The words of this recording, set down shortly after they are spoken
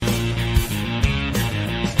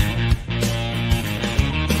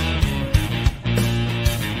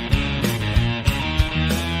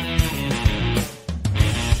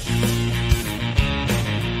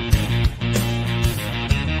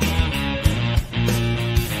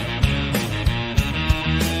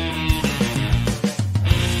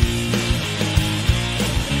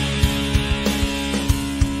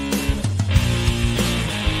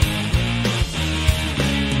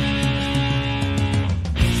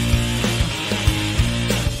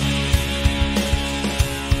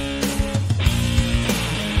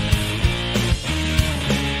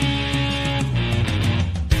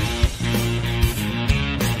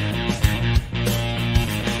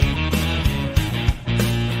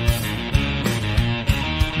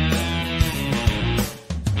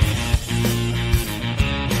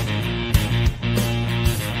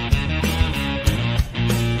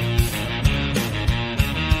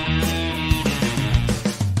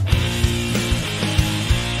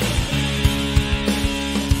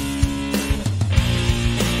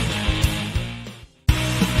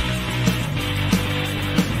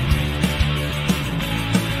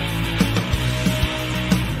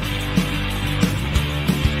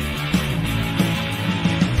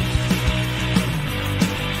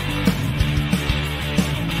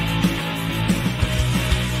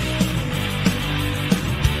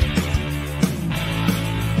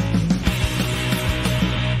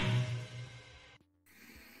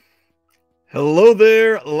Hello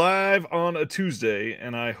there, live on a Tuesday,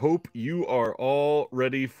 and I hope you are all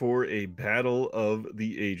ready for a battle of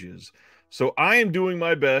the ages. So I am doing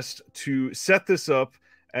my best to set this up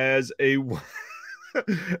as a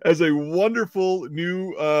as a wonderful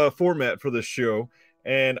new format for this show,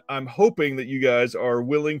 and I'm hoping that you guys are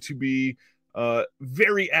willing to be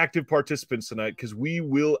very active participants tonight because we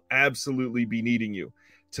will absolutely be needing you.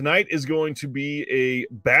 Tonight is going to be a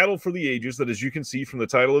battle for the ages that, as you can see from the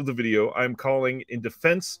title of the video, I'm calling In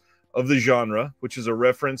Defense of the Genre, which is a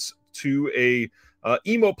reference to a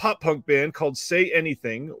emo pop punk band called Say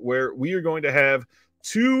Anything, where we are going to have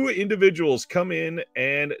two individuals come in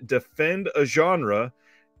and defend a genre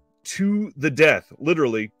to the death,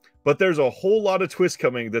 literally. But there's a whole lot of twists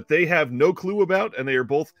coming that they have no clue about, and they are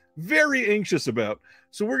both very anxious about.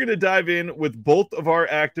 So we're going to dive in with both of our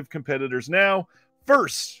active competitors now.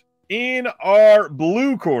 First, in our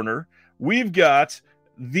blue corner, we've got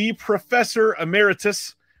the Professor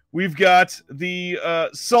Emeritus. We've got the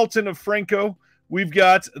Sultan of Franco. We've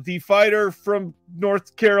got the fighter from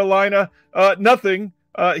North Carolina. Nothing.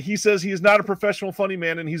 He says he is not a professional funny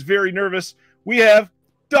man, and he's very nervous. We have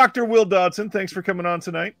Dr. Will Dodson. Thanks for coming on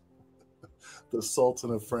tonight. The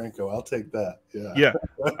Sultan of Franco. I'll take that. Yeah,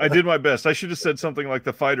 I did my best. I should have said something like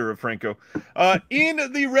the fighter of Franco. In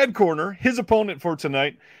the red corner, his opponent for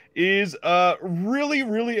tonight is really,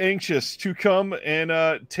 really anxious to come and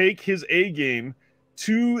take his A game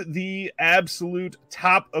to the absolute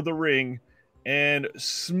top of the ring and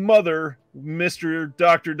smother Mr.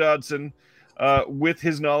 Dr. Dodson with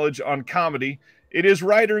his knowledge on comedy. It is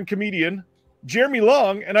writer and comedian Jeremy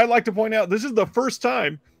Long, and I'd like to point out this is the first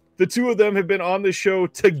time the two of them have been on the show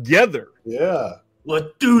together. Yeah. Let's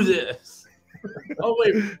do this. Oh,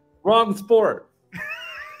 wait. Wrong sport.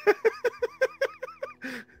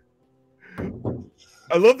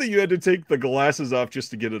 I love that you had to take the glasses off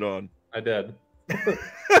just to get it on. I did.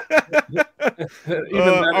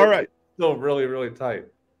 All right. Still really, really tight.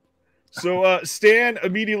 So Stan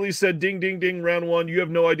immediately said, ding, ding, ding, round one. You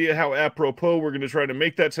have no idea how apropos. We're going to try to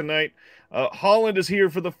make that tonight. Holland is here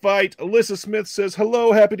for the fight. Alyssa Smith says,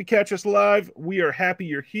 hello, happy to catch us live. We are happy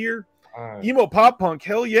you're here. Emo pop punk,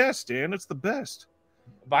 hell yeah, Stan, it's the best.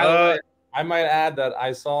 By the way, I might add that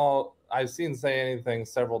I've seen Say Anything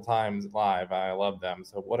several times live. I love them,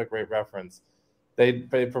 so what a great reference. They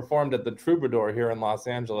performed at the Troubadour here in Los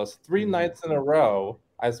Angeles 3 nights in a row.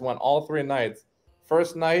 I just went all 3 nights.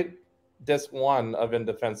 First night, disc 1 of In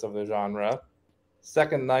Defense of the Genre.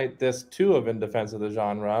 Second night, disc 2 of In Defense of the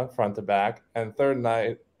Genre, front to back. And third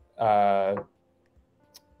night, the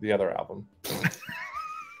other album.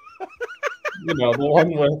 You know, the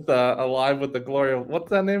one with Alive with the Glory of...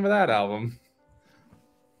 What's the name of that album?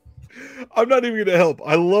 I'm not even going to help.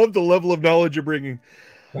 I love the level of knowledge you're bringing.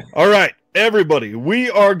 All right, everybody,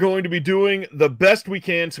 we are going to be doing the best we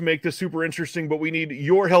can to make this super interesting, but we need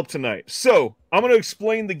your help tonight. So I'm going to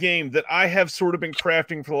explain the game that I have sort of been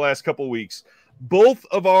crafting for the last couple of weeks. Both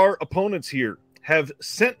of our opponents here have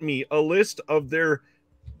sent me a list of their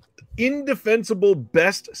indefensible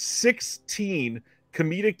best 16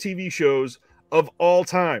 comedic TV shows of all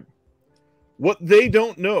time. What they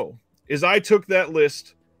don't know is I took that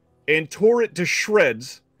list and tore it to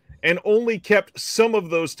shreds and only kept some of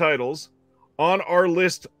those titles on our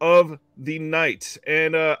list of the night.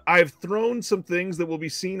 And I've thrown some things that will be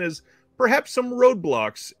seen as perhaps some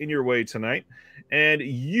roadblocks in your way tonight. And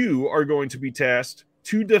you are going to be tasked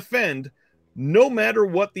to defend, no matter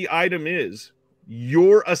what the item is,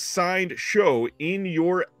 your assigned show in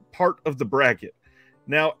your part of the bracket.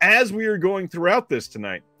 Now, as we are going throughout this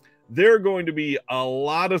tonight, there are going to be a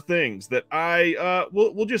lot of things that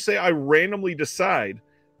we'll just say I randomly decide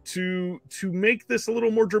to make this a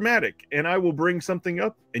little more dramatic, and I will bring something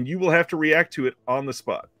up and you will have to react to it on the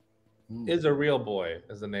spot. Is a Real Boy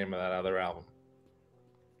is the name of that other album.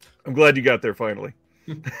 I'm glad you got there finally.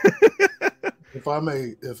 If I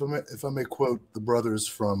may quote the brothers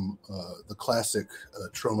from the classic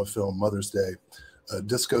trauma film Mother's Day,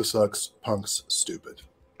 disco sucks, punk's stupid.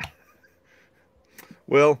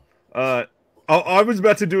 Well, I was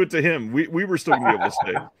about to do it to him. We were still going to be able to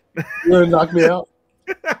stay. You want to knock me out?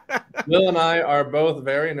 Will and I are both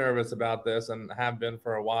very nervous about this and have been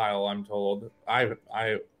for a while, I'm told. I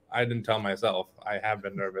didn't tell myself. I have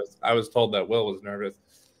been nervous. I was told that Will was nervous.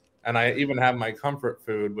 And I even have my comfort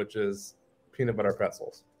food, which is peanut butter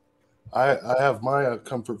pretzels. I have my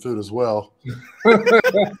comfort food as well,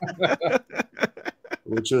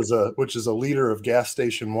 which is a liter of gas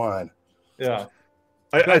station wine. Yeah.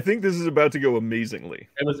 I think this is about to go amazingly.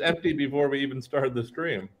 It was empty before we even started the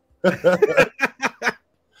stream.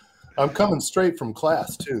 I'm coming straight from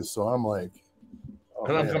class too, so I'm like,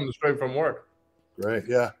 and I'm coming straight from work. Great.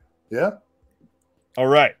 Yeah. Yeah. All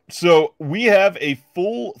right. So we have a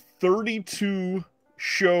full 32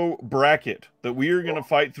 show bracket that we are going to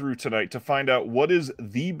fight through tonight to find out what is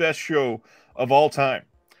the best show of all time.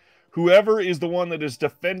 Whoever is the one that is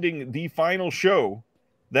defending the final show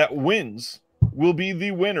that wins will be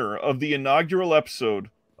the winner of the inaugural episode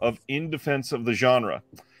of In Defense of the Genre.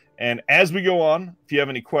 And as we go on, if you have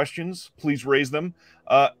any questions, please raise them.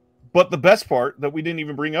 But the best part that we didn't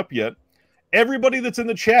even bring up yet, everybody that's in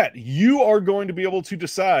the chat, you are going to be able to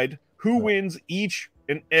decide who wins each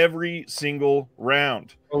and every single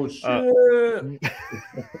round. Oh, shit.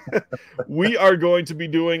 We are going to be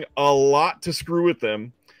doing a lot to screw with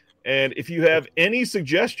them. And if you have any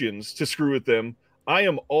suggestions to screw with them, I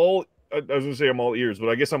was going to say I'm all ears, but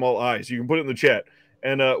I guess I'm all eyes. You can put it in the chat,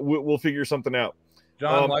 and we'll figure something out.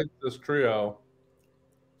 John likes this trio.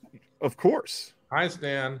 Of course. Hi,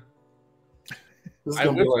 Stan. I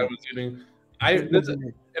wish I was eating.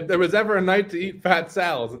 If there was ever a night to eat fat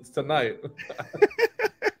salads, it's tonight.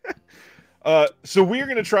 So we're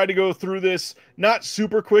going to try to go through this not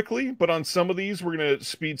super quickly, but on some of these, we're going to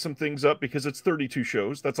speed some things up because it's 32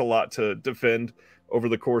 shows. That's a lot to defend over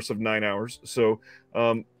the course of 9 hours. So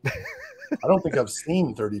I don't think I've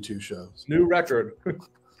seen 32 shows. New record.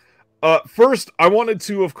 First, I wanted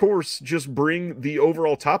to, of course, just bring the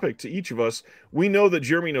overall topic to each of us. We know that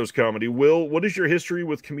Jeremy knows comedy. Will, what is your history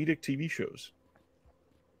with comedic TV shows?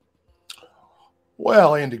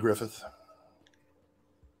 Well, Andy Griffith.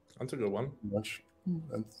 That's a good one. Much.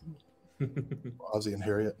 Ozzie and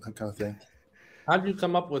Harriet, that kind of thing. How did you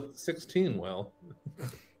come up with 16, Will?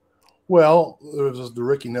 Well, there was the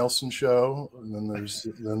Ricky Nelson show, and then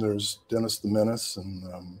there's Dennis the Menace,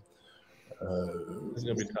 and it's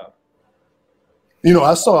gonna be tough. You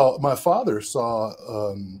know, my father saw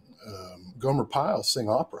Gomer Pyle sing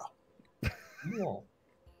opera. Cool.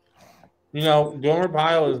 You know, Gomer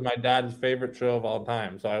Pyle is my dad's favorite show of all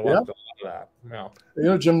time, so I watched a lot of that. Yeah. You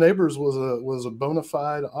know, Jim Nabors was a bona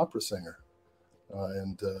fide opera singer,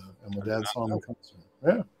 and my dad saw him in concert.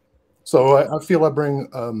 Yeah. So I feel I bring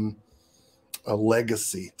a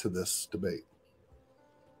legacy to this debate.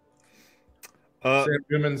 Sam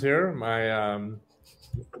Newman's here, my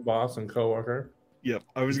boss and coworker. Yep,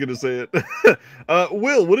 I was going to say it.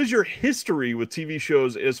 Will, what is your history with TV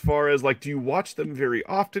shows as far as, like, do you watch them very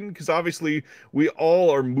often? Because obviously we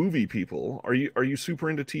all are movie people. Are you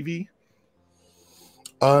super into TV?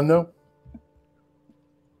 No.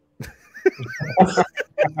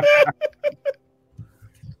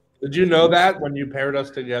 Did you know that when you paired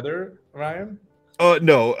us together, Ryan?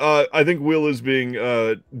 No. I think Will is being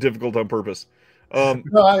difficult on purpose. No,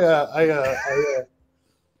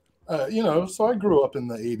 you know, so I grew up in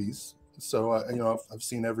the 80s. So, I've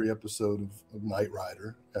seen every episode of Knight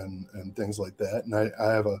Rider and things like that. And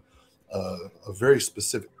I have a very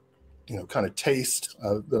specific, kind of taste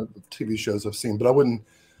of the TV shows I've seen. But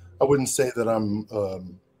I wouldn't say that I'm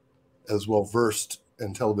as well versed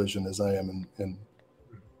in television as I am in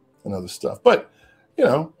other stuff. But,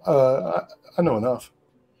 I know enough.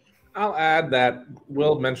 I'll add that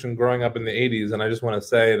Will mentioned growing up in the 80s. And I just want to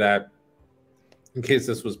say that in case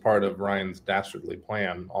this was part of Ryan's dastardly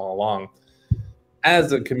plan all along,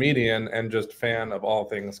 as a comedian and just fan of all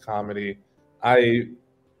things comedy, I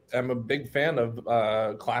am a big fan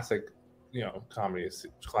of classic, comedies,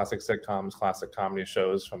 classic sitcoms, classic comedy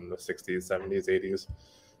shows from the 60s, 70s,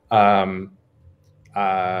 80s.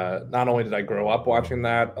 Not only did I grow up watching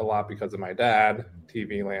that a lot because of my dad,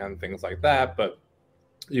 TV Land, things like that, but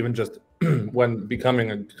even just when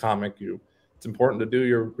becoming a comic, it's important to do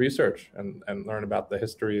your research and learn about the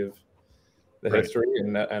history of history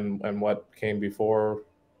and what came before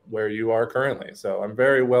where you are currently. So I'm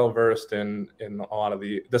very well versed in a lot of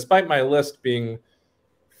despite my list being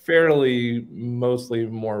fairly mostly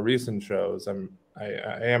more recent shows, I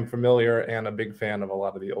am familiar and a big fan of a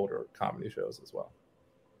lot of the older comedy shows as well.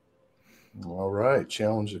 All right,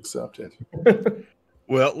 challenge accepted.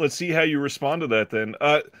 Well, let's see how you respond to that then.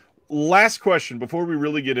 Last question before we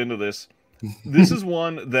really get into this. This is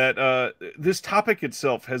one that this topic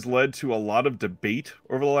itself has led to a lot of debate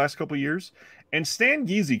over the last couple of years. And Stan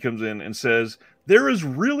Geezy comes in and says, there is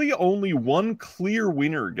really only one clear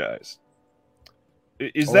winner, guys.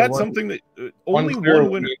 Is that something that only one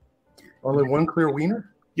winner? Only one clear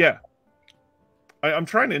winner? Yeah. I'm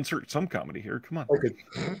trying to insert some comedy here. Come on.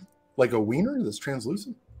 Like a wiener that's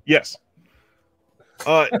translucent? Yes.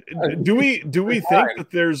 Do we think that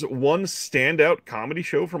there's one standout comedy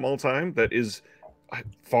show from all time that is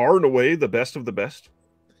far and away the best of the best?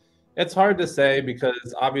 It's hard to say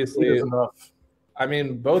because obviously, I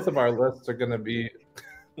mean, both of our lists are going to be.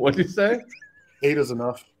 What did you say? 8 is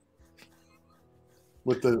enough.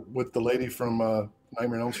 With the lady from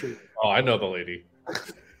Nightmare on Elm Street. Oh, I know the lady.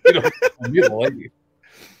 You don't know the lady.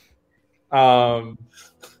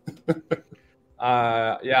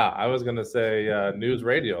 Yeah, I was gonna say news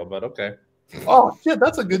radio, but okay. Oh shit,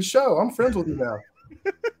 that's a good show. I'm friends with you now.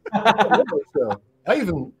 I love that show. They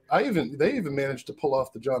even managed to pull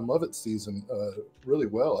off the John Lovett season really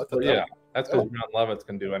well. I thought that's because John Lovett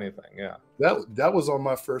can do anything. Yeah, that was on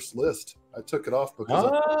my first list. I took it off because I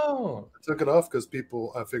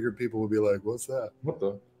figured people would be like, "What's that?" What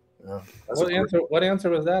the? Yeah. What answer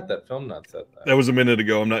was that? That Film Nut said that. That was a minute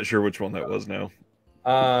ago. I'm not sure which one that was now.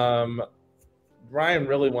 Ryan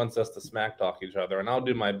really wants us to smack talk each other, and I'll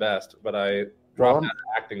do my best. But I dropped out of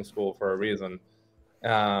acting school for a reason.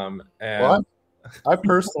 I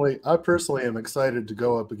personally am excited to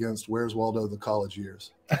go up against Where's Waldo the College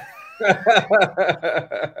Years.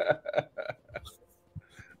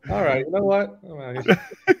 All right, you know what?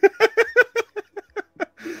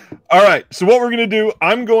 All right, so what we're going to do,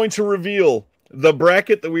 I'm going to reveal the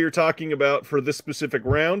bracket that we are talking about for this specific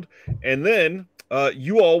round, and then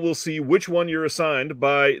you all will see which one you're assigned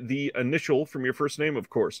by the initial from your first name, of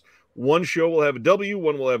course. One show will have a W,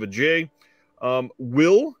 one will have a J.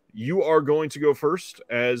 Will, you are going to go first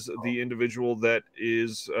as the individual that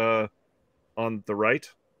is on the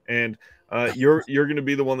right, and you're going to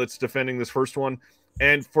be the one that's defending this first one.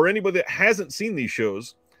 And for anybody that hasn't seen these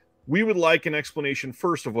shows, we would like an explanation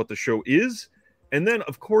first of what the show is, and then,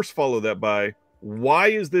 of course, follow that by why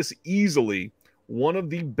is this easily one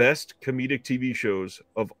of the best comedic TV shows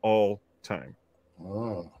of all time.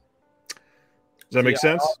 Oh. Does that make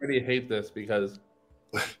sense? I already hate this because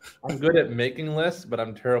I'm good at making lists, but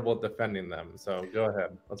I'm terrible at defending them. So go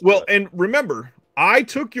ahead. And remember, I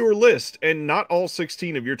took your list, and not all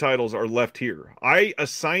 16 of your titles are left here. I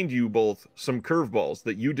assigned you both some curveballs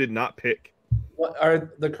that you did not pick. What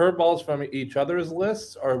are the curveballs from each other's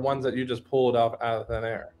lists, or ones that you just pulled off out of thin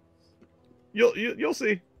air? You'll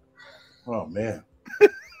see. Oh man!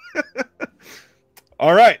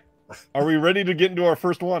 All right, are we ready to get into our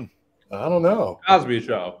first one? I don't know. Cosby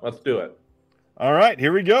Show. Let's do it. All right,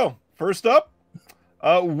 here we go. First up,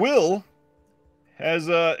 Will has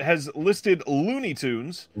listed Looney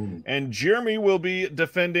Tunes, and Jeremy will be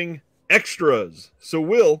defending extras. So,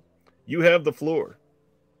 Will, you have the floor.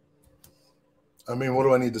 I mean, what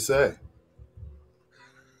do I need to say?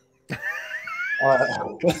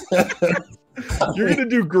 You're going to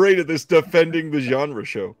do great at this defending the genre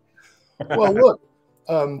show. Well, look,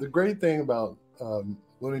 the great thing about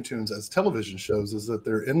Looney Tunes as television shows is that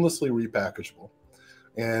they're endlessly repackageable.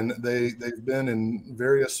 And they've been in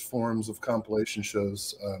various forms of compilation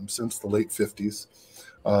shows since the late 50s.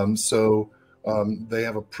 So they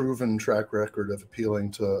have a proven track record of appealing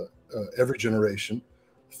to every generation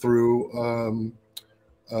through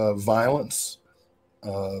violence,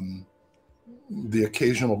 the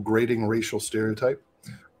occasional grating racial stereotype,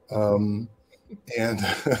 and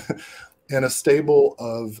and a stable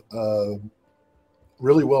of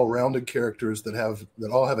really well-rounded characters that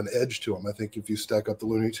all have an edge to them. I think if you stack up the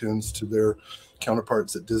Looney Tunes to their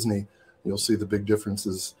counterparts at Disney, you'll see the big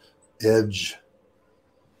differences. Edge.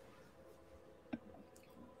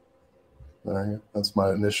 That's my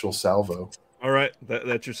initial salvo. All right,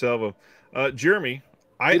 that's your salvo. Jeremy,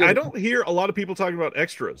 I don't hear a lot of people talking about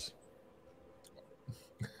extras.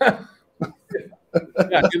 Yeah,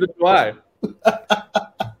 neither do I.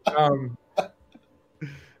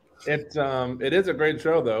 It is a great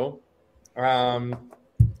show, though. For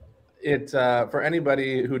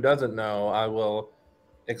anybody who doesn't know, I will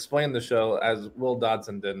explain the show as Will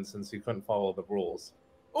Dodson did, since he couldn't follow the rules.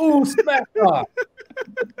 Oh, smack off!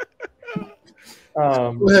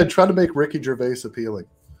 Go ahead, try to make Ricky Gervais appealing.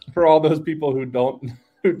 For all those people who don't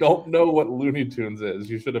know what Looney Tunes is,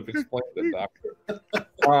 you should have explained it, Doctor.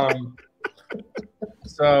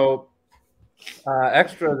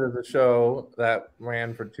 Extras is a show that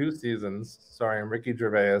ran for 2 seasons, starring Ricky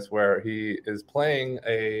Gervais, where he is playing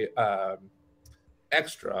a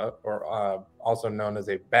extra, or also known as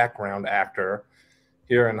a background actor,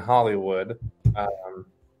 here in Hollywood.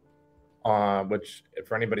 Which,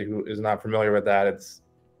 for anybody who is not familiar with that, it's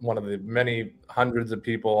one of the many hundreds of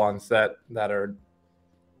people on set that are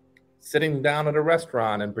sitting down at a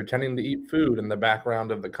restaurant and pretending to eat food in the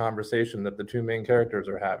background of the conversation that the 2 main characters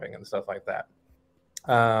are having and stuff like that.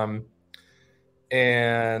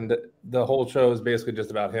 And the whole show is basically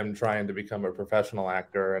just about him trying to become a professional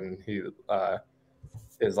actor, and he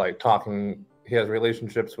is like talking. He has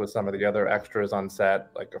relationships with some of the other extras on set,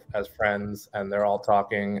 like as friends, and they're all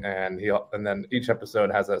talking. And then each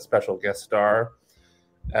episode has a special guest star,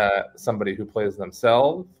 somebody who plays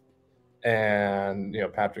themselves, and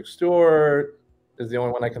Patrick Stewart is the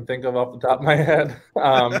only one I can think of off the top of my head.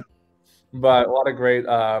 But a lot of great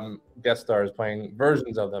guest stars playing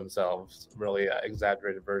versions of themselves, really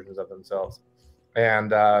exaggerated versions of themselves.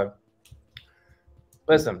 And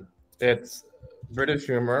listen, it's British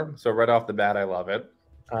humor, so right off the bat, I love it.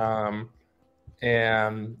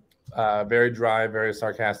 And very dry, very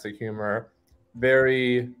sarcastic humor,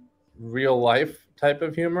 very real life type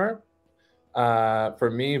of humor. For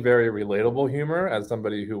me, very relatable humor as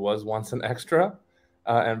somebody who was once an extra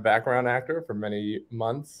and background actor for many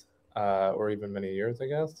months. Or even many years, I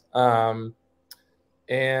guess.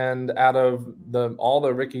 And out of all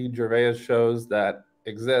the Ricky Gervais shows that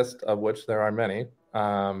exist, of which there are many,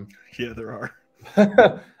 yeah, there are.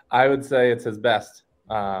 I would say it's his best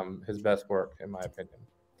work, in my opinion.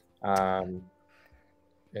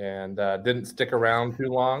 And didn't stick around too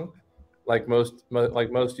long, like most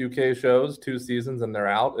UK shows, 2 seasons and they're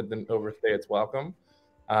out. It didn't overstay its welcome.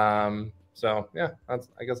 So yeah, I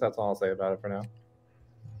guess that's all I'll say about it for now.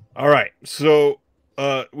 All right, so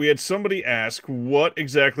we had somebody ask what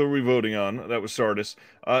exactly are we voting on. That was Sardis.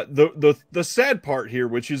 The sad part here,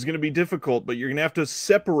 which is going to be difficult, but you're going to have to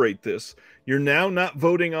separate this. You're now not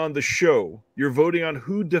voting on the show. You're voting on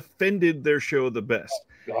who defended their show the best.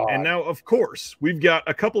 Oh, and now, of course, we've got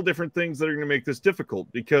a couple different things that are going to make this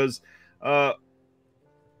difficult because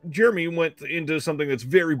Jeremy went into something that's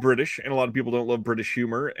very British, and a lot of people don't love British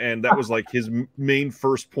humor, and that was like his main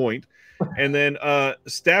first point. And then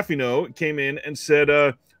Staffino came in and said,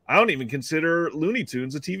 I don't even consider Looney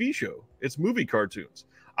Tunes a TV show. It's movie cartoons.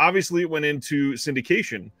 Obviously, it went into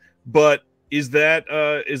syndication, but is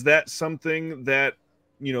that something that,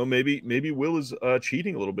 you know, maybe Will is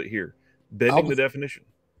cheating a little bit here, bending the definition?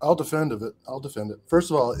 I'll defend it.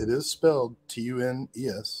 First of all, it is spelled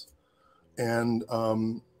Tunes, and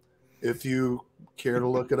if you care to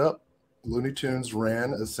look it up, Looney Tunes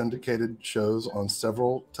ran as syndicated shows on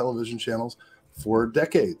several television channels for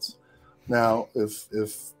decades. Now, if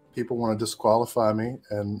people want to disqualify me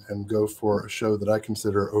and go for a show that I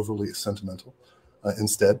consider overly sentimental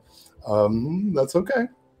instead, that's okay.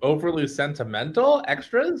 Overly sentimental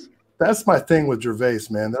extras? That's my thing with Gervais,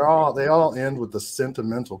 man. They all end with the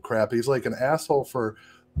sentimental crap. He's like an asshole for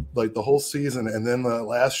like the whole season, and then the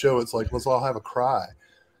last show, it's like, let's all have a cry.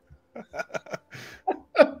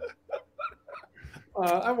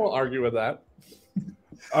 I won't argue with that.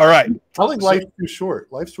 All right. I think Life's Too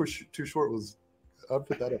Short. Life's Too Short was, I'll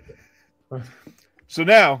put that up there. So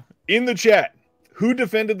now, in the chat, who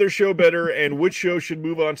defended their show better and which show should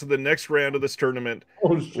move on to the next round of this tournament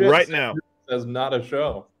right now? That's not a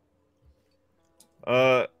show.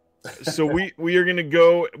 So we are going to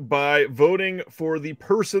go by voting for the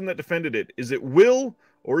person that defended it. Is it Will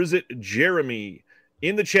or is it Jeremy?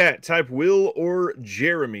 In the chat, type Will or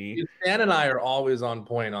Jeremy. Stan and I are always on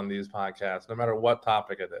point on these podcasts, no matter what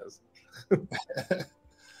topic it is.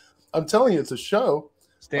 I'm telling you, it's a show.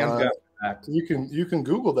 Stan's got back. You can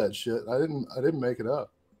Google that shit. I didn't make it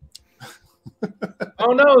up.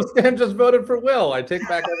 Oh no, Stan just voted for Will. I take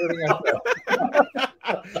back everything I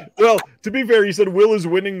said. Well, to be fair, he said Will is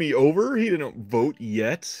winning me over. He didn't vote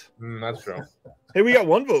yet. That's true. Hey, we got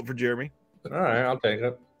one vote for Jeremy. All right, I'll take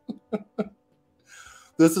it.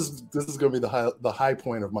 This is going to be the high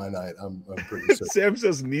point of my night. I'm pretty certain. Sam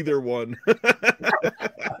says neither one.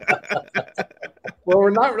 Well,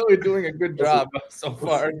 we're not really doing a good job so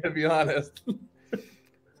far, to be honest.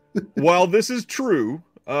 While this is true,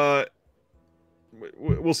 we'll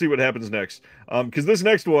see what happens next. Because this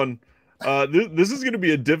next one, this is going to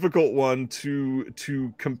be a difficult one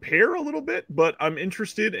to compare a little bit, but I'm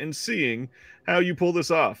interested in seeing how you pull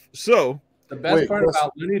this off. So. The best part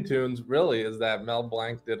about Looney Tunes really is that Mel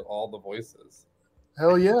Blanc did all the voices.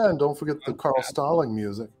 Hell yeah, and don't forget the Carl Stalling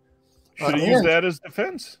music. Should have used that as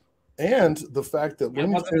defense. And the fact that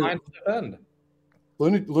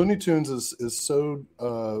Looney Tunes is so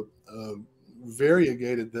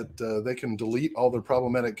variegated that they can delete all their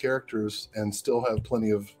problematic characters and still have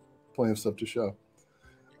plenty of stuff to show.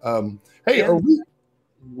 Hey, are we?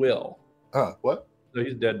 Will. What? So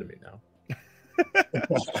he's dead to me now.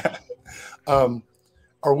 Are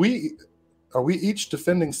we each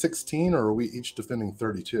defending 16 or are we each defending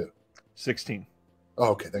 32? 16. Oh,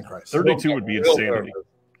 okay, thank Christ. 32 would be insanity.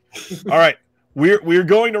 All right, we're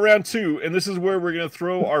going to round 2, and this is where we're going to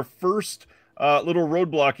throw our first little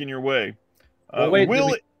roadblock in your way. Wait,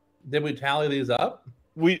 did we tally these up?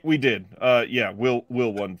 We did. Yeah, Will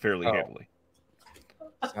won fairly handily.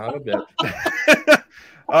 Son of a bitch.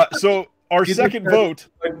 So our second vote.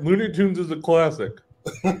 Like Looney Tunes is a classic.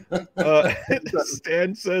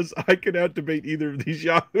 Stan says I can out debate either of these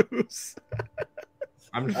yahoos.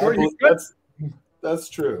 I'm sure you could. That's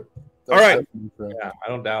true. All right. True. Yeah, I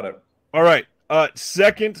don't doubt it. All right.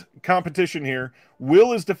 Second competition here.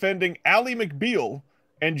 Will is defending Ally McBeal,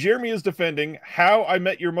 and Jeremy is defending How I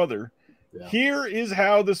Met Your Mother. Yeah. Here is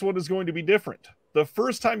how this one is going to be different. The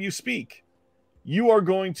first time you speak, you are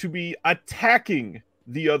going to be attacking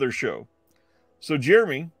the other show. So,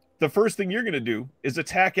 Jeremy, the first thing you're going to do is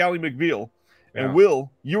attack Ally McBeal. Yeah. And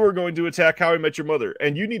Will, you are going to attack How I Met Your Mother.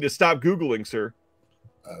 And you need to stop Googling, sir.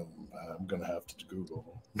 I'm going to have to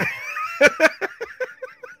Google.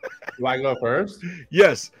 Do I go first?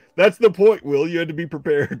 Yes, that's the point, Will. You had to be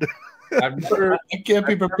prepared. I've never I can't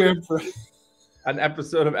be prepared for an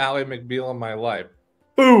episode of Ally McBeal in my life.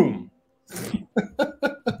 Boom!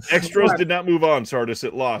 Extras did not move on, Sardis.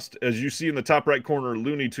 It lost. As you see in the top right corner,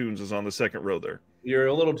 Looney Tunes is on the second row there. You're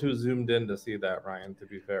a little too zoomed in to see that, Ryan, to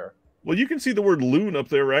be fair. Well, you can see the word loon up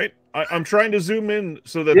there, right? I'm trying to zoom in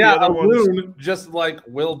so that Yeah, the other a ones... loon, just like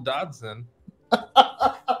Will Dodson.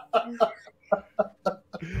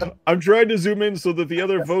 I'm trying to zoom in so that the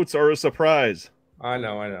other votes are a surprise. I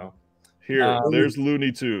know. Here, there's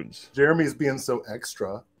Looney Tunes. Jeremy's being so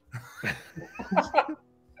extra.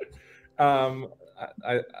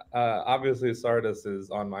 Obviously Sardis is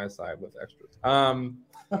on my side with extras.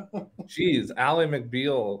 Geez, Ally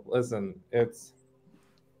McBeal. Listen, it's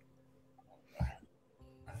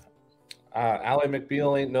Ally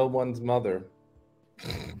McBeal ain't no one's mother.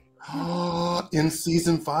 In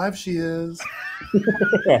season 5, she is.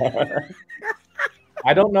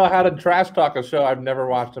 I don't know how to trash talk a show I've never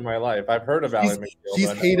watched in my life. I've heard of Ally McBeal.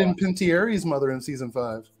 She's Hayden Panettieri's mother in season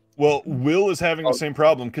 5. Well, Will is having the same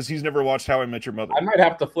problem because he's never watched How I Met Your Mother. I might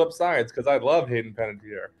have to flip sides because I love Hayden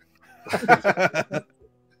Panettiere.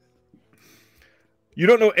 You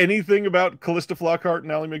don't know anything about Callista Flockhart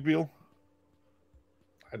and Ally McBeal?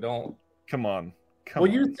 I don't. Come on.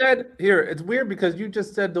 You said here, it's weird because you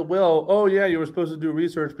just said to Will, oh, yeah, you were supposed to do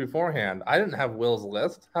research beforehand. I didn't have Will's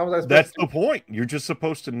list. How was I supposed That's to? the point. You're just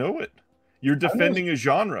supposed to know it. You're defending a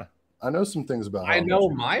genre. I know some things about I know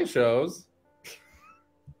my shows.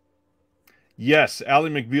 Yes, Ally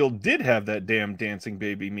McBeal did have that damn dancing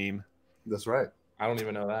baby meme. That's right. I don't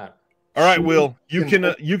even know that. All right, Will, you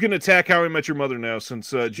can attack How I Met Your Mother now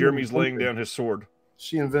since Jeremy's laying down his sword.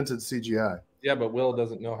 She invented CGI. Yeah, but Will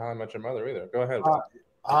doesn't know How I Met Your Mother either. Go ahead.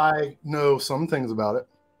 I know some things about it.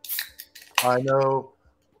 I know.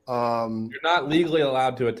 You're not legally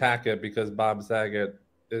allowed to attack it because Bob Saget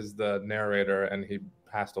is the narrator and he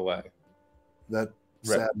passed away. That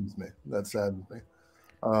saddens me.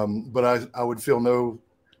 But I would feel no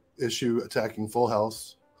issue attacking Full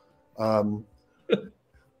House. How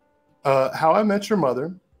I Met Your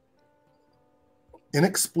Mother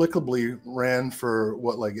inexplicably ran for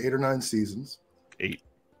like 8 or 9 seasons. 8.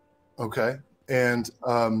 Okay. And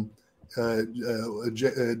Doogie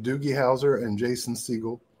Howser and Jason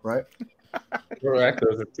Segel, right? Correct.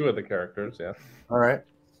 Those are 2 of the characters, yeah. All right.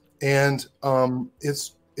 And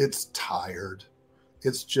it's tired.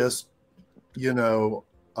 It's just,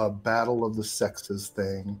 a battle of the sexes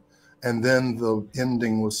thing. And then the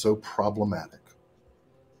ending was so problematic.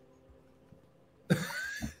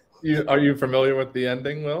 Are you familiar with the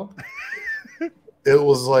ending, Will? It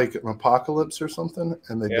was like an apocalypse or something,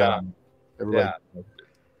 and they died. Everybody. Yeah.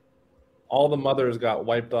 All the mothers got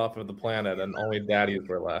wiped off of the planet, and only daddies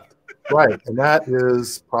were left. Right, and that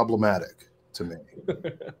is problematic to me. I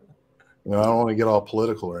don't want to get all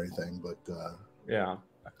political or anything, but yeah,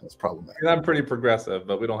 that's problematic. And I'm pretty progressive,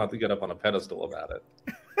 but we don't have to get up on a pedestal about it.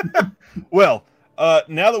 Well,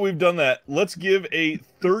 now that we've done that, let's give a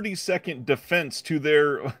 30-second defense to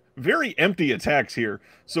their very empty attacks here.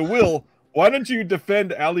 So, Will, why don't you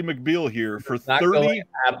defend Ally McBeal here for 30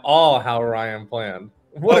 at all how Ryan planned?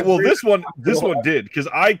 Well, this one did, because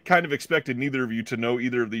I kind of expected neither of you to know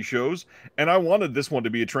either of these shows, and I wanted this one to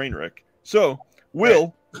be a train wreck. So,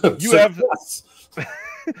 Will, you have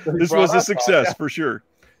this was a success for sure.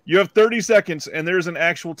 You have 30 seconds, and there's an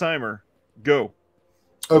actual timer. Go.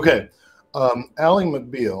 Okay. Ally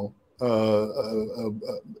McBeal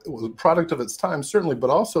was a product of its time, certainly, but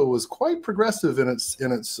also was quite progressive in its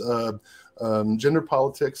gender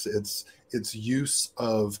politics, its use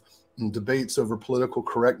of debates over political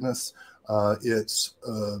correctness, its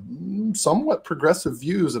somewhat progressive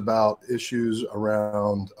views about issues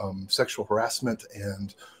around sexual harassment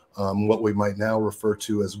and what we might now refer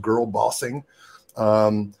to as girl bossing.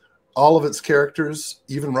 All of its characters,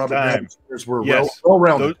 even Robert Grant's, were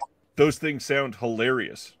well-rounded. Those things sound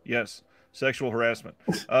hilarious. Yes, sexual harassment.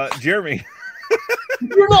 Jeremy.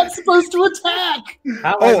 You're not supposed to attack.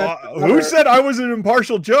 Who said I was an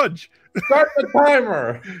impartial judge? Start the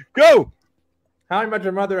timer. Go. How I Met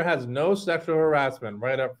Your Mother has no sexual harassment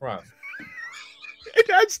right up front.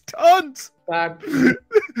 It has tons. Fact.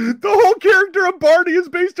 The whole character of Barney is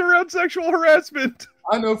based around sexual harassment.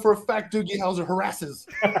 I know for a fact Doogie Howser harasses.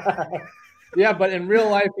 Yeah, but in real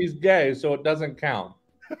life he's gay, so it doesn't count.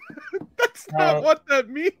 That's not what that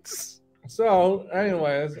means. So,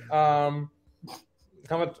 anyways, how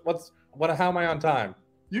am I on time?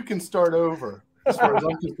 You can start over, as far as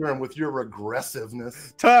I'm concerned, with your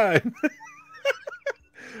regressiveness. Time.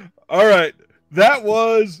 All right. That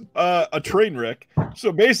was a train wreck.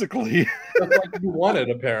 So basically, that's like you wanted,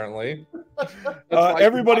 apparently.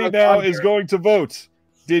 Everybody now is going to vote.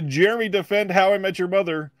 Did Jeremy defend How I Met Your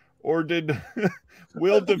Mother, or did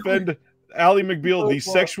Will defend Ally McBeal, the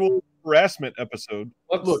sexual harassment episode?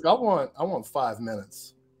 Look, I want 5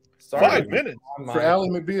 minutes. Sorry, 5 minutes for Ally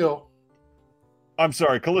McBeal. I'm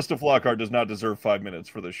sorry, Callista Flockhart does not deserve 5 minutes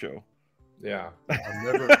for this show. Yeah, I'm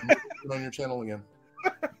never put on your channel again.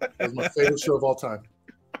 It's my favorite show of all time.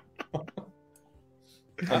 All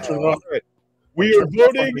right. We are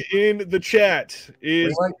voting in the chat. Is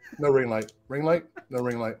ring light? No ring light. Ring light? No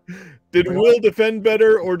ring light. Did Will defend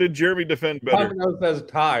better or did Jeremy defend better? Domino says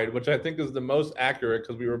tied, which I think is the most accurate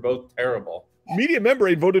because we were both terrible. Media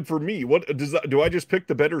Membrane voted for me. What does that, do I just pick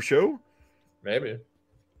the better show? Maybe.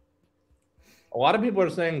 A lot of people are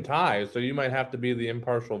saying tie, so you might have to be the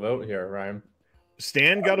impartial vote here, Ryan.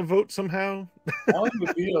 Stan got a vote somehow. Ally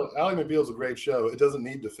McBeal is a great show. It doesn't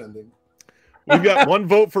need defending. We've got 1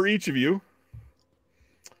 vote for each of you.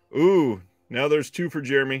 Ooh, now there's 2 for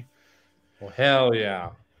Jeremy. Well, hell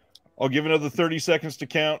yeah. I'll give another 30 seconds to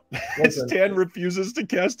count. Stan refuses to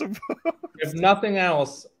cast a vote. If nothing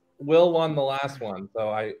else, Will won the last one, so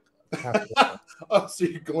I have to Oh, so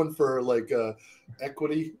you're going for like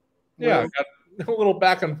equity? Yeah, got a little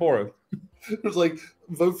back and forth. There's like,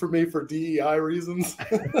 vote for me for DEI reasons.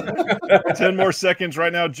 10 more seconds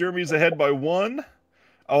right now. Jeremy's ahead by 1.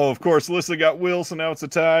 Oh, of course, Alyssa got Will, so now it's a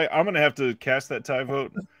tie. I'm going to have to cast that tie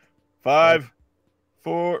vote. 5,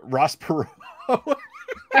 4, Ross Perot.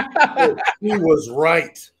 He was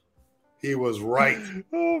right. He was right.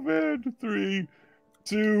 Oh, man. 3,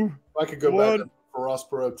 2, I could go 1. back for Ross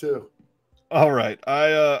Perot, too. All right.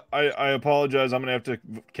 I apologize. I'm going to have to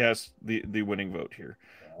cast the winning vote here.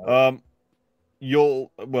 You'll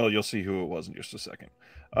see who it was in just a second.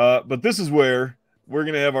 But this is where we're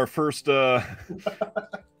going to have our first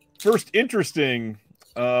interesting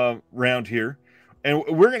round here. And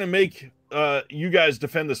we're going to make you guys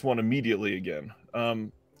defend this one immediately again.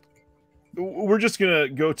 We're just going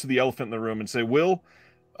to go to the elephant in the room and say, Will,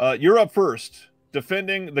 you're up first,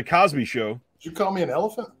 defending The Cosby Show. Did you call me an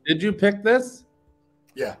elephant? Did you pick this?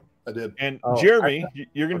 Yeah, I did. And Jeremy,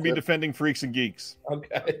 you're going to be defending Freaks and Geeks.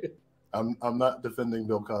 Okay. I'm not defending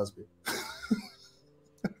Bill Cosby.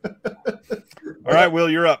 All right, Will,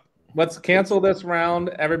 you're up. Let's cancel this round.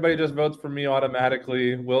 Everybody just votes for me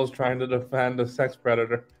automatically. Will's trying to defend a sex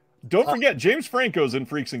predator. Don't forget, James Franco's in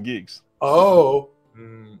Freaks and Geeks. Oh.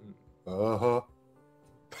 Uh-huh.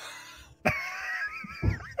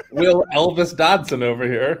 Will Elvis Dodson over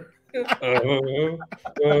here.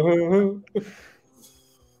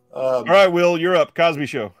 All right, Will, you're up. Cosby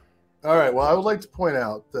Show. All right. Well, I would like to point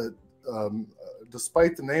out that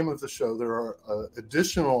despite the name of the show, there are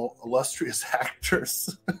additional illustrious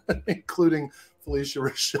actors, including Felicia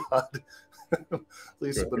Rashad,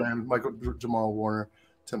 Lisa Bonan, Michael Jamal Warner,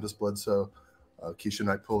 Tempest Bledsoe, Keisha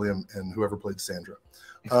Knight Pulliam, and whoever played Sandra.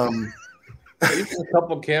 A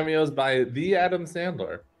couple cameos by the Adam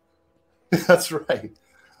Sandler. That's right.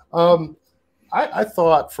 I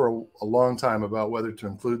thought for a long time about whether to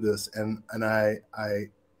include this, and I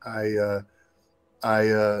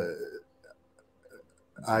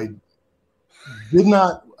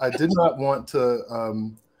did not want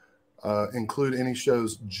to include any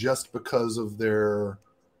shows just because of their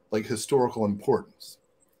like historical importance,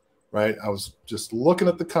 right? I was just looking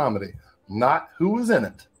at the comedy, not who was in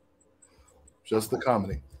it, just the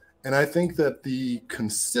comedy. And I think that the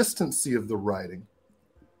consistency of the writing,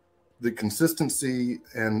 the consistency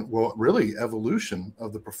and, well, really evolution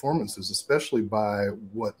of the performances, especially by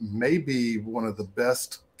what may be one of the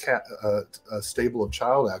best stable of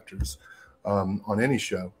child actors on any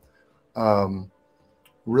show,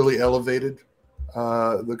 really elevated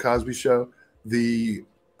The Cosby Show. The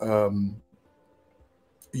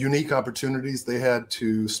unique opportunities they had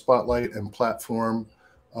to spotlight and platform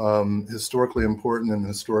historically important and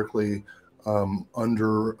historically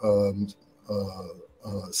under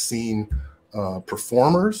seen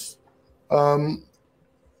performers, kind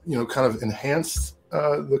of enhanced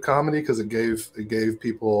the comedy because it gave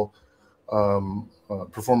people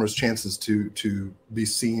performers chances to be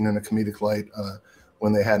seen in a comedic light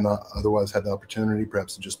when they had not otherwise had the opportunity,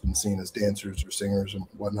 perhaps just been seen as dancers or singers and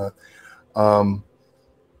whatnot.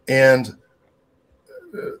 And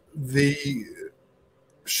the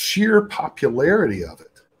sheer popularity of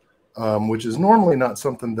it, which is normally not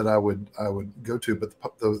something that I would go to, but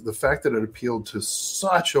the fact that it appealed to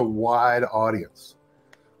such a wide audience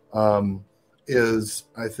is,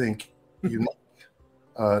 I think, unique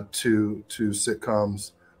to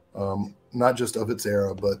sitcoms, not just of its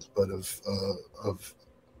era, but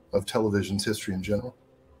of television's history in general.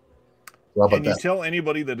 Can you tell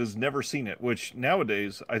anybody that has never seen it, which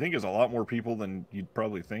nowadays I think is a lot more people than you'd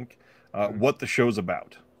probably think, what the show's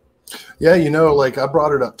about? Yeah, like I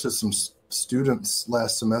brought it up to some students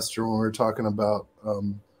last semester when we were talking about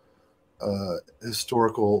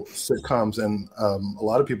historical sitcoms, and a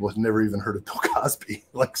lot of people had never even heard of Bill Cosby,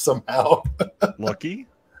 like somehow. Lucky?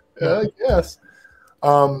 Yes.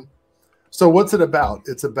 So what's it about?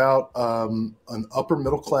 It's about an upper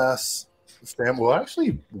middle class family, well,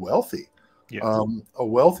 actually wealthy. Yeah. A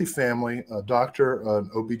wealthy family, a doctor, an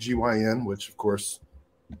OBGYN, which of course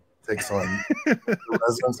takes on the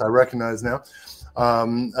residents I recognize now.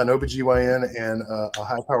 An OBGYN and a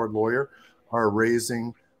high-powered lawyer are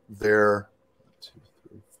raising their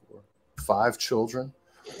 5 children.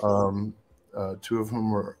 2 of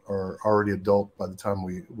whom are already adult by the time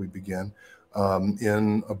we begin,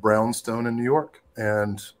 in a brownstone in New York,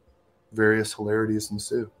 and various hilarities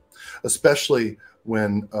ensue, especially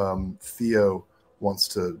when Theo wants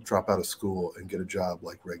to drop out of school and get a job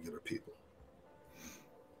like regular people.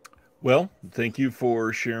 Well, thank you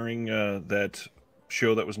for sharing that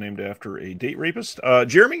show that was named after a date rapist.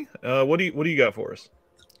 Jeremy, what do you got for us?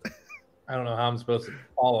 I don't know how I'm supposed to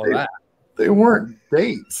follow that. They weren't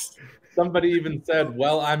dates. Somebody even said,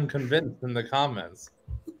 "Well, I'm convinced" in the comments.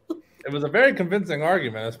 It was a very convincing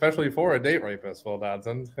argument, especially for a date rapist, Will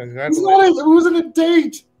Dodson. It wasn't a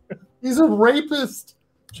date. He's a rapist.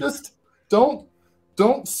 Just don't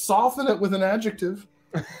soften it with an adjective.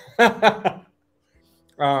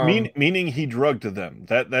 Meaning he drugged them.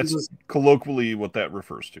 That's colloquially what that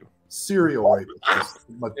refers to. Serial rapist is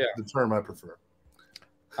the term I prefer.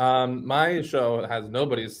 My show has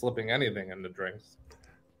nobody slipping anything into drinks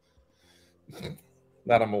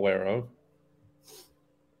that I'm aware of.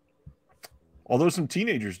 Although some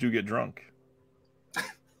teenagers do get drunk.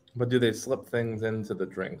 But do they slip things into the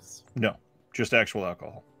drinks? No, just actual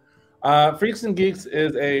alcohol. Freaks and Geeks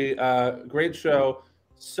is a great show,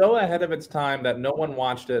 so ahead of its time that no one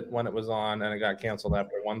watched it when it was on, and it got canceled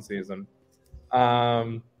after 1 season.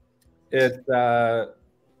 It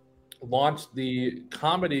launched the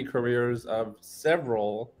comedy careers of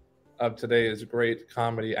several of today's great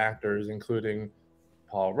comedy actors, including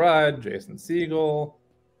Paul Rudd, Jason Segel,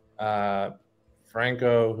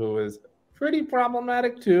 Franco, who is pretty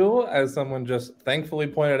problematic too, as someone just thankfully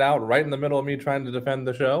pointed out right in the middle of me trying to defend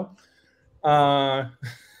the show. The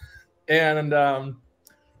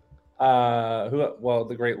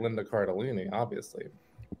great Linda Cardellini, obviously.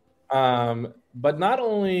 But not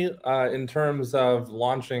only in terms of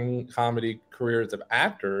launching comedy careers of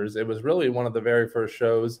actors, it was really one of the very first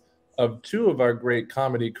shows of 2 of our great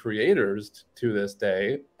comedy creators to this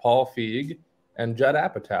day, Paul Feig and Judd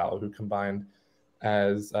Apatow, who combined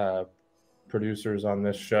as producers on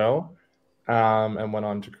this show, and went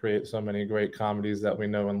on to create so many great comedies that we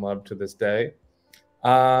know and love to this day.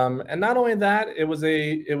 And not only that,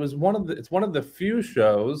 it's one of the few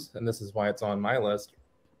shows, and this is why it's on my list,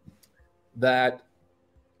 that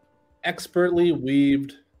expertly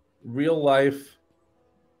weaved real life.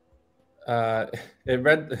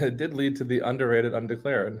 It did lead to the underrated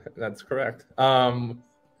Undeclared. That's correct.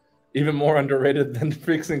 Even more underrated than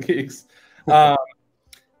Freaks and Geeks.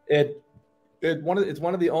 It's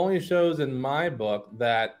one of the only shows in my book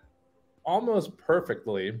that almost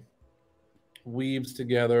perfectly weaves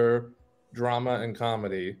together drama and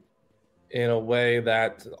comedy in a way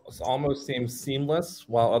that almost seems seamless,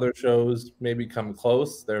 while other shows maybe come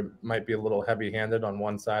close. There might be a little heavy-handed on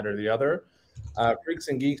one side or the other. Freaks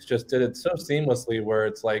and Geeks just did it so seamlessly, where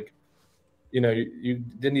it's like, you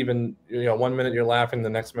didn't even, 1 minute you're laughing, the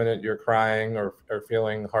next minute you're crying or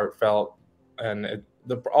feeling heartfelt. And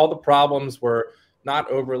all the problems were not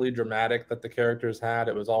overly dramatic that the characters had.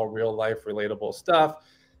 It was all real life, relatable stuff.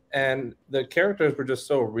 And the characters were just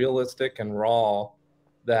so realistic and raw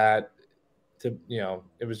that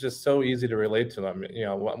it was just so easy to relate to them.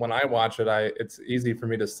 When I watch it, it's easy for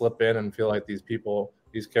me to slip in and feel like these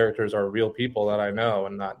characters are real people that I know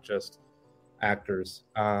and not just actors.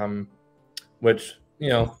 Which,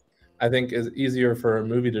 I think is easier for a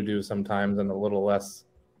movie to do sometimes and a little less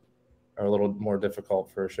are a little more difficult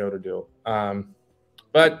for a show to do.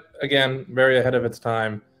 But again, very ahead of its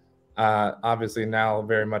time. Obviously now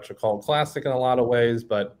very much a cult classic in a lot of ways,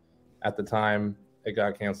 but at the time it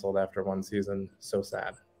got canceled after one season. So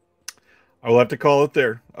sad. I will have to call it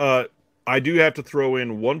there. I do have to throw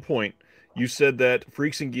in 1 point. You said that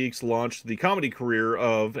Freaks and Geeks launched the comedy career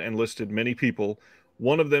of and listed many people,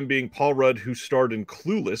 one of them being Paul Rudd, who starred in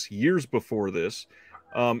Clueless years before this,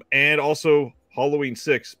 and also Halloween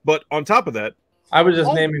 6. But on top of that, I was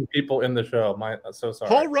just naming people in the show. So sorry.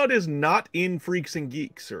 Paul Rudd is not in Freaks and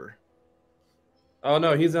Geeks, sir. Oh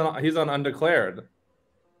no, he's on Undeclared.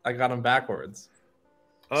 I got him backwards.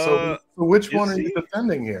 So which one are you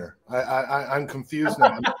defending here? I'm confused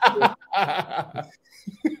now.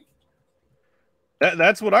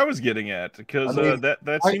 That's what I was getting at, because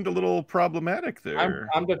that seemed a little problematic there.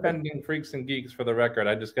 I'm defending Freaks and Geeks for the record.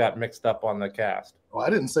 I just got mixed up on the cast. Well, I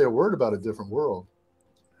didn't say a word about a different world.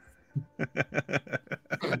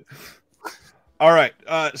 All right.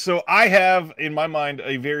 So I have in my mind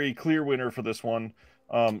a very clear winner for this one,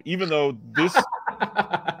 even though this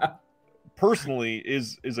personally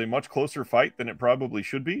is a much closer fight than it probably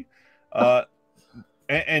should be.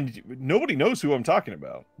 And nobody knows who I'm talking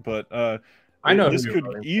about, but I know this could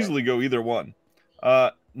easily go either one.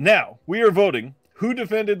 Now we are voting who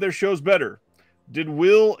defended their shows better. Did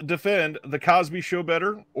Will defend The Cosby Show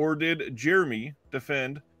better, or did Jeremy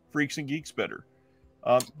defend Freaks and Geeks better?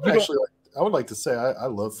 Actually, I would like to say I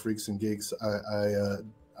love Freaks and Geeks.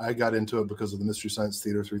 I got into it because of the Mystery Science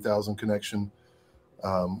Theater 3000 connection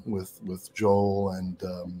with Joel and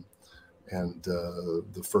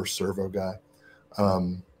the first Servo guy. I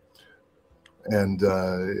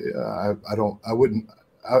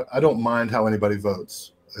don't mind how anybody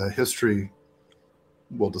votes. History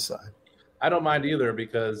will decide. I don't mind either,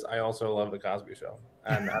 because I also love The Cosby Show,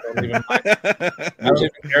 and I don't even mind. I don't even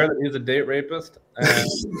care that he's a date rapist. And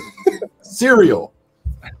Serial.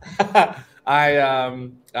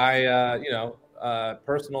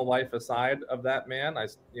 Personal life aside of that man,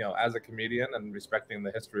 as a comedian and respecting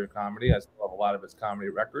the history of comedy, I still have a lot of his comedy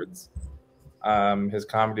records. His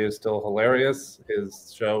comedy is still hilarious.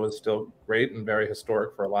 His show is still great and very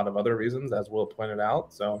historic for a lot of other reasons, as Will pointed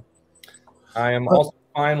out. So I am also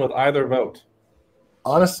fine with either vote.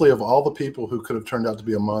 Honestly, of all the people who could have turned out to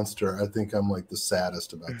be a monster, I think I'm like the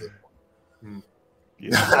saddest about this one.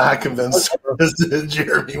 Yeah. I convinced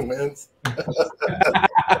Jeremy wins.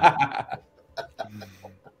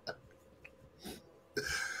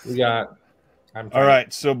 We got. All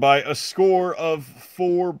right, so by a score of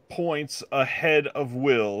 4 points ahead of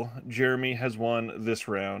Will, Jeremy has won this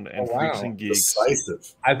round, and Freaks and Geeks.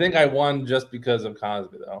 Decisive. I think I won just because of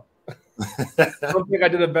Cosby, though. I don't think I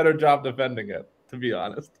did a better job defending it, to be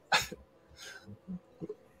honest.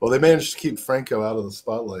 Well, they managed to keep Franco out of the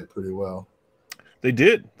spotlight pretty well. They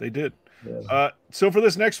did. Yeah. So for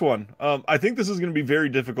this next one, I think this is going to be very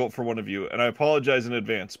difficult for one of you, and I apologize in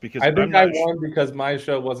advance because I think I won because my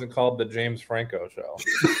show wasn't called the James Franco Show.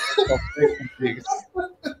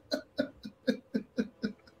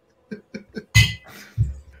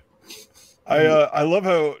 I love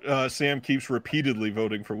how Sam keeps repeatedly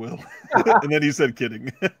voting for Will, and then he said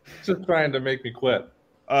kidding. Just trying to make me quit.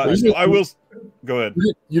 So I will go ahead.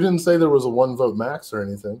 You didn't say there was a 1 vote max or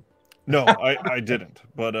anything. No, I didn't.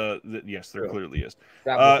 But yes, there clearly is.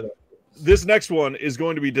 This next one is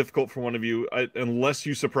going to be difficult for one of you, unless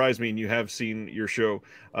you surprise me and you have seen your show.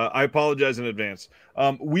 I apologize in advance.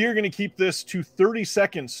 We are going to keep this to 30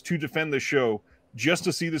 seconds to defend the show, just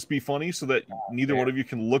to see this be funny, so that neither one of you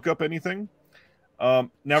can look up anything. Now,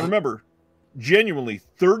 remember, genuinely,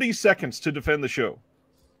 30 seconds to defend the show.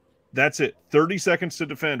 That's it. 30 seconds to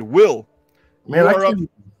defend. Will, man, you are up.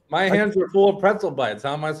 My hands are full of pretzel bites.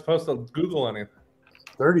 How am I supposed to Google anything?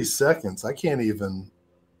 30 seconds. I can't even.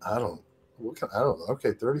 I don't know.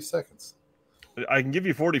 Okay, 30 seconds. I can give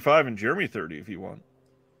you 45 and Jeremy 30 if you want.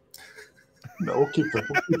 No, we'll keep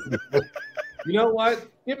that. You know what?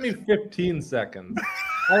 Give me 15 seconds.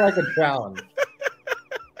 I like a challenge.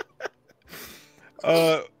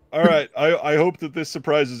 All right. I hope that this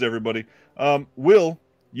surprises everybody. Will,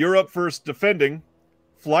 you're up first defending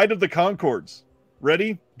Flight of the Conchords.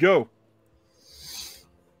 Ready? Go.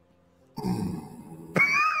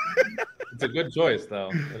 It's a good choice,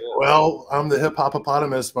 though. Well, I'm the hip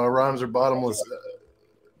hopopotamus. My rhymes are bottomless.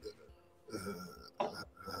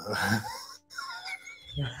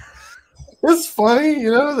 It's funny,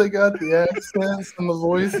 they got the accents and the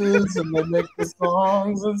voices, and they make the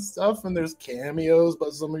songs and stuff, and there's cameos by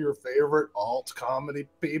some of your favorite alt comedy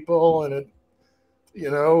people, and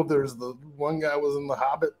there's the one guy was in The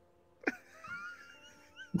Hobbit.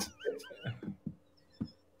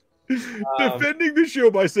 Defending the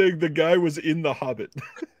show by saying the guy was in The Hobbit.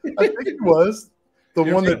 I think it was the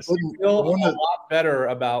You're one that making didn't. me feel The one a that, lot better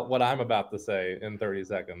about what I'm about to say in 30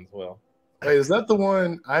 seconds, Will. wait, is that the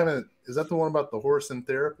one? I haven't. Is that the one about the horse in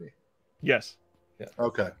therapy? Yes. Yeah.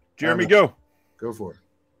 Okay, Jeremy, go. Go for it.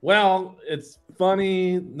 Well, it's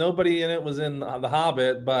funny. Nobody in it was in The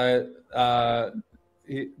Hobbit, but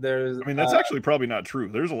there's. I mean, that's actually probably not true.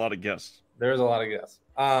 There's a lot of guests. There's a lot of guests.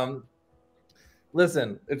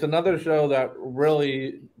 Listen, it's another show that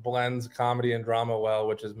really blends comedy and drama well,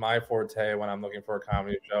 which is my forte when I'm looking for a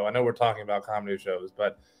comedy show. I know we're talking about comedy shows,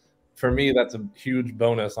 but for me, that's a huge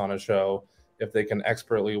bonus on a show if they can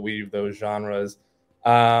expertly weave those genres.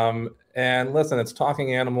 And listen, it's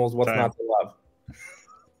talking animals. What's not to love?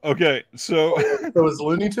 Okay, so is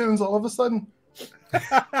Looney Tunes all of a sudden?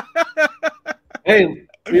 Hey,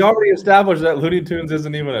 we already established that Looney Tunes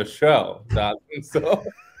isn't even a show, Dodson, so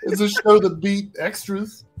it's a show that beat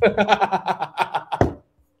extras.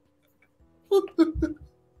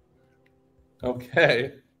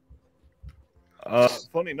 Okay.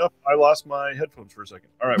 Funny enough, I lost my headphones for a second.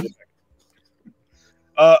 All right, we're back.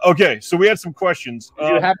 Okay, so we had some questions.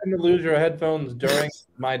 Did you happen to lose your headphones during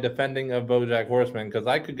my defending of BoJack Horseman? Because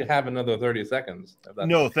I could have another 30 seconds.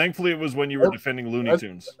 No, thankfully it was when you were defending Looney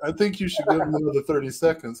Tunes. I think you should give him another 30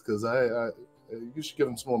 seconds because you should give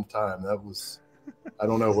him some more time. That was, I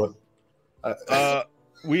don't know what.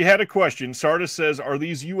 We had a question. Sardis says, are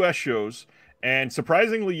these U.S. shows? And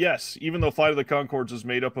surprisingly, yes, even though Flight of the Conchords is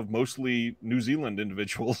made up of mostly New Zealand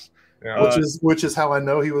individuals. Yeah. Which is how I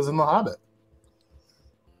know he was in The Hobbit.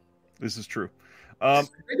 This is true. I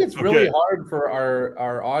think it's really hard for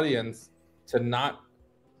our audience to not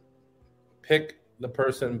pick the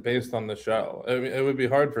person based on the show. I mean, it would be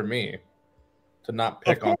hard for me to not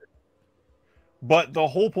pick on it. But the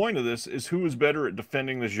whole point of this is who is better at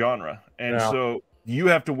defending the genre. And so you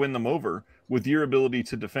have to win them over with your ability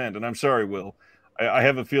to defend. And I'm sorry, Will. I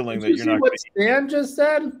have a feeling that you're not what Stan just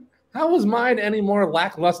said? How was mine any more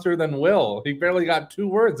lackluster than Will? He barely got 2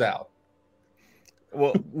 words out.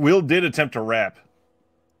 Well, Will did attempt to rap.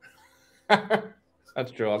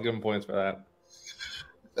 That's true. I'll give him points for that.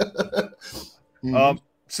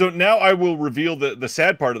 So now I will reveal the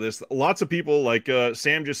sad part of this. Lots of people, like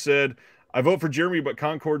Sam just said, I vote for Jeremy, but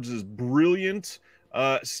Concords is brilliant.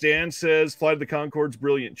 Stan says Flight of the Conchords,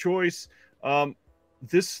 brilliant choice.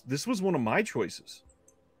 This was one of my choices.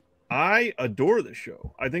 I adore this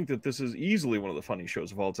show. I think that this is easily one of the funny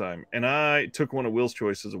shows of all time. And I took one of Will's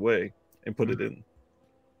choices away and put it in.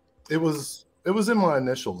 It was in my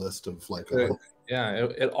initial list of like.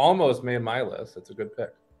 It almost made my list. It's a good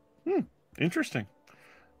pick. Interesting.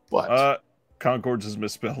 But Concords is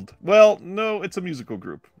misspelled. Well, no, it's a musical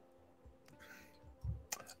group.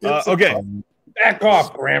 Okay. Back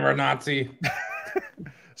off, grammar Nazi.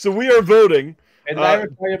 So we are voting. And did I ever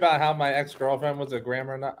tell you about how my ex-girlfriend was a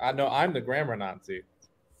grammar Nazi? I know I'm the grammar Nazi.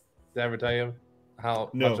 Did I ever tell you how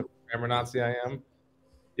much of a grammar Nazi I am?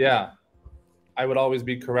 Yeah. I would always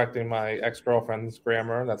be correcting my ex-girlfriend's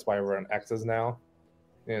grammar. That's why we're in exes now.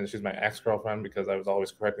 And she's my ex-girlfriend because I was always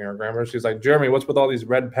correcting her grammar. She's like, Jeremy, what's with all these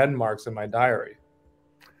red pen marks in my diary?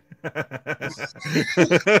 That's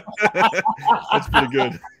pretty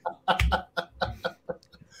good.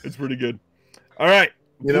 It's pretty good. All right.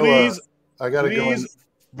 Please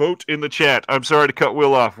vote in the chat. I'm sorry to cut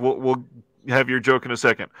Will off. We'll have your joke in a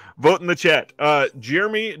second. Vote in the chat.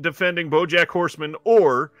 Jeremy defending BoJack Horseman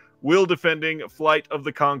or Will defending Flight of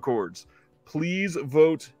the Conchords. Please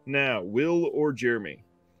vote now. Will or Jeremy?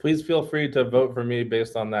 Please feel free to vote for me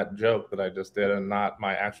based on that joke that I just did and not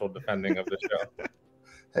my actual defending of the show.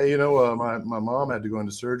 Hey, my mom had to go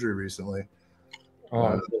into surgery recently. Oh,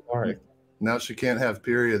 I'm so sorry. Now she can't have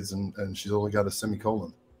periods and she's only got a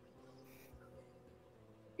semicolon.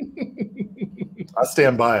 I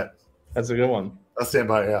stand by it. That's a good one. I stand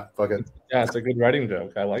by it, yeah. Fuck it. Yeah, it's a good writing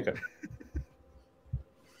joke. I like it.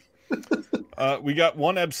 We got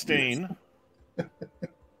one abstain.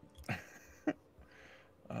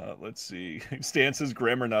 Let's see. Stan says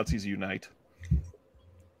grammar Nazis unite.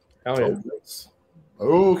 Hell yeah.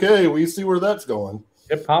 Okay, we see where that's going.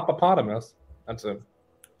 Hippopotamus. That's it.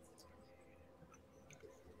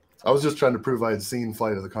 I was just trying to prove I had seen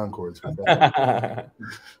Flight of the Conchords.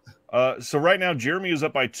 So right now, Jeremy is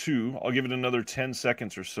up by 2. I'll give it another 10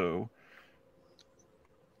 seconds or so.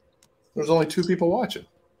 There's only 2 people watching.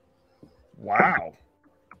 Wow.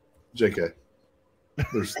 JK.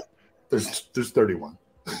 There's 31.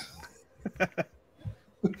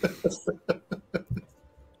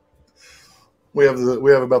 We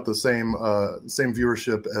have about the same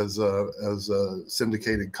viewership as a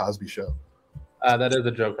syndicated Cosby Show. That is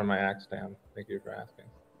a joke from my ex, Dan. Thank you for asking.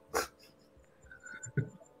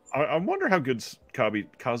 I wonder how good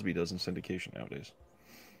Cosby does in syndication nowadays.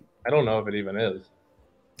 I don't know if it even is.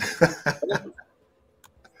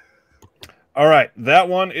 All right, that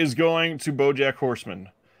one is going to BoJack Horseman.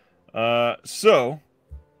 How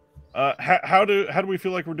do we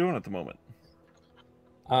feel like we're doing at the moment?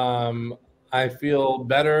 I feel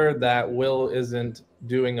better that Will isn't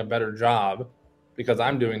doing a better job because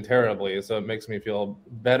I'm doing terribly. So it makes me feel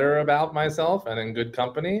better about myself and in good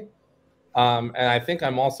company. And I think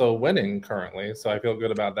I'm also winning currently, so I feel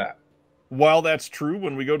good about that. While that's true,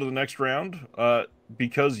 when we go to the next round,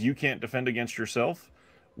 because you can't defend against yourself,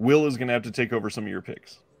 Will is going to have to take over some of your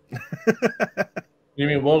picks. You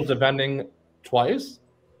mean Will's defending twice?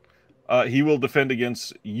 He will defend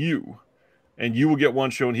against you, and you will get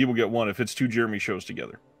one show, and he will get one if it's 2 Jeremy shows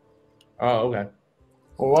together. Oh, okay.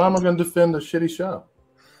 Well, why am I going to defend a shitty show?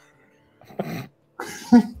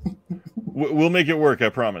 We'll make it work, I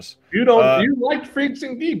promise. You don't. You liked Freaks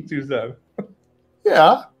and Geeks, you said.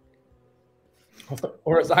 Yeah.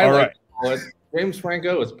 Or as I like to call it, James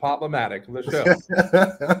Franco is problematic in the show.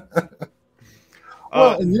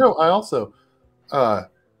 Well, and I also, I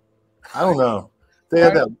don't know. They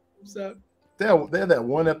had that. They had that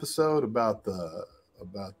one episode about the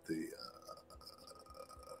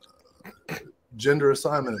gender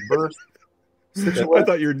assignment at birth situation. I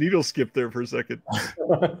thought your needle skipped there for a second.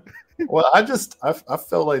 Well, I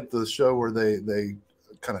felt like the show where they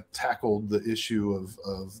kind of tackled the issue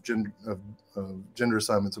of gender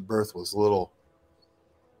assignments at birth was a little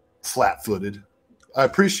flat-footed. I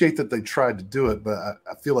appreciate that they tried to do it, but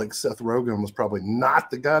I feel like Seth Rogen was probably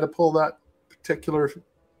not the guy to pull that particular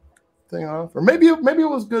thing off. Or maybe it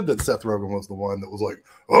was good that Seth Rogen was the one that was like,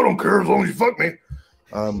 I don't care as long as you fuck me.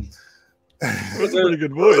 That's a pretty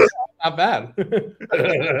good voice. Not bad.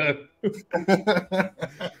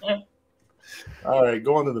 All right,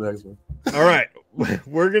 go on to the next one. All right,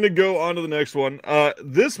 we're going to go on to the next one.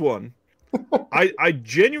 This one, I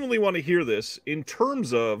genuinely want to hear this in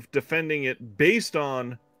terms of defending it based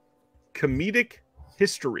on comedic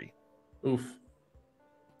history. Oof.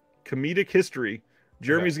 Comedic history.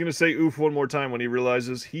 Jeremy's going to say oof one more time when he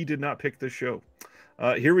realizes he did not pick this show.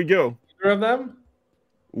 Here we go. Either of them?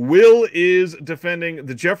 Will is defending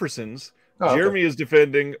The Jeffersons. Oh, Jeremy is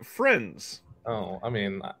defending Friends. Oh, I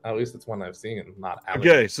mean, at least it's one I've seen, not Alex.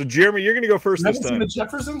 Okay, so Jeremy, you're going to go first this Haven't time. seen The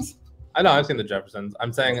Jeffersons? I know I've seen The Jeffersons.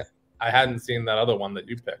 I'm saying I hadn't seen that other one that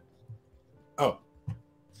you picked. Oh,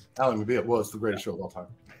 Ally McBeal. Well, it's the greatest show of all time.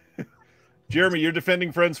 Jeremy, you're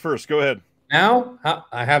defending Friends first. Go ahead. Now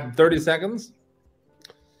I have 30 seconds.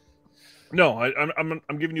 No,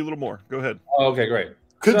 I'm giving you a little more. Go ahead. Oh, okay, great.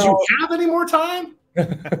 Could you have any more time?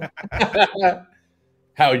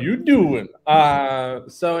 How you doing?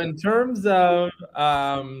 So in terms of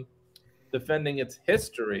defending its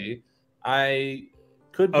history, I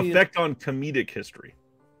could be effect on comedic history.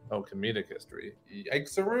 Oh, comedic history.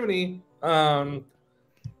 Yikes-a-rooney.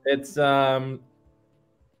 It's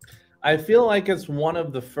I feel like it's one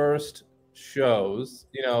of the first shows.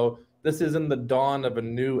 This is in the dawn of a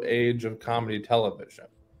new age of comedy television.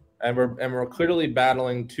 And we're clearly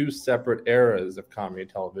battling 2 separate eras of comedy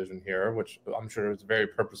television here, which I'm sure is very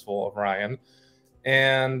purposeful of Ryan.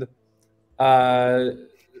 And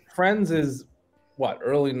Friends is what,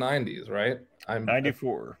 early 90s, right?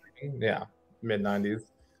 94. Yeah, mid 90s.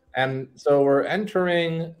 And so we're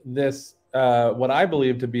entering this what I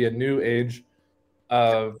believe to be a new age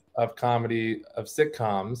of comedy, of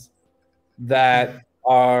sitcoms that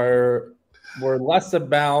were less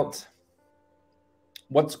about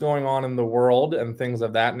what's going on in the world and things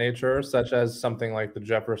of that nature, such as something like The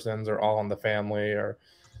Jeffersons or All in the Family or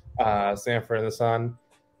Sanford and the Son,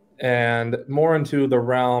 and more into the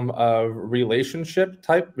realm of relationship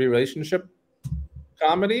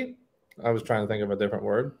comedy. I was trying to think of a different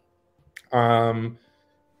word. And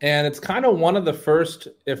it's kind of one of the first,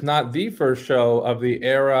 if not the first show of the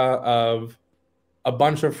era of a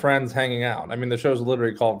bunch of friends hanging out. I mean, the show's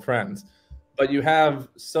literally called Friends. But you have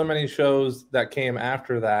so many shows that came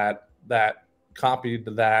after that copied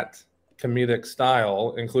that comedic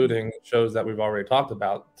style, including shows that we've already talked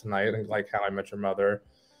about tonight, like How I Met Your Mother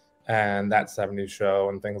and That 70s Show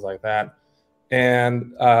and things like that.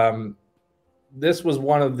 And this was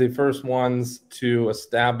one of the first ones to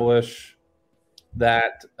establish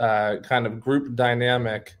that kind of group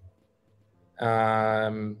dynamic.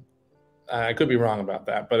 I could be wrong about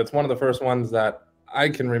that, but it's one of the first ones that I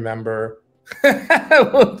can remember.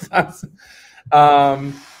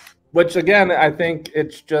 Which again, I think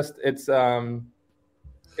it's if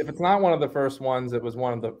it's not one of the first ones, it was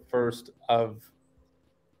one of the first of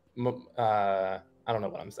I don't know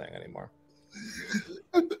what I'm saying anymore.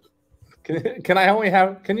 Can I only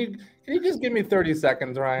have? Can you just give me 30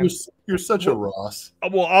 seconds, Ryan? You're such a Ross.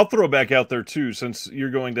 Well, I'll throw back out there too, since you're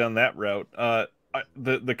going down that route.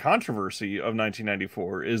 The controversy of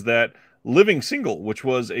 1994 is that Living Single, which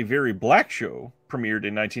was a very black show, premiered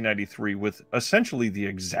in 1993 with essentially the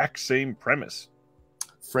exact same premise.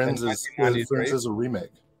 Friends is a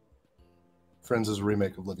remake. Friends is a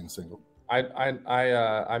remake of Living Single.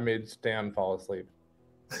 I made Stan fall asleep.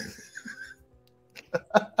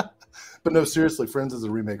 But no, seriously, Friends is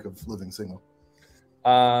a remake of Living Single.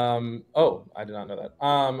 Oh, I did not know that.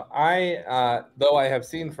 Though I have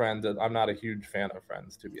seen Friends, I'm not a huge fan of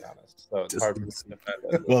Friends, to be honest. So it's hard for me to defend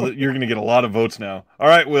it. Well, you're going to get a lot of votes now. All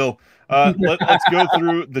right, Will. Let's go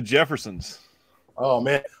through the Jeffersons. Oh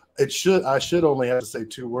man, I should only have to say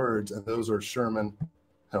 2 words, and those are Sherman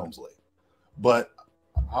Helmsley. But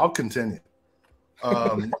I'll continue.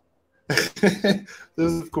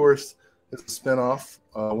 This, of course, is a spinoff,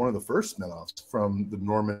 one of the first spinoffs from the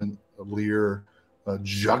Norman Lear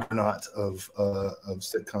juggernaut of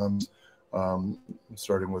sitcoms,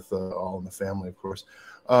 starting with All in the Family, of course.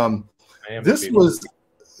 This was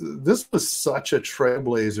such a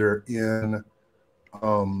trailblazer in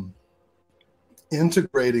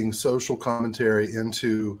integrating social commentary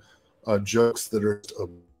into jokes that are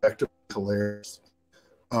objectively hilarious.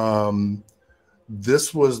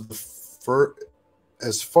 This was the first,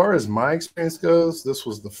 as far as my experience goes, this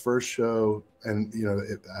was the first show, and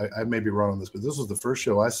I may be wrong on this, but this was the first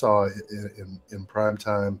show I saw in prime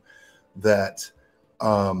time that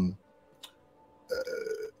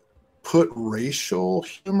put racial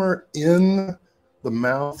humor in the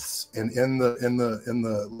mouths and in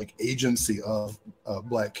the like agency of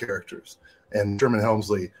black characters. And Sherman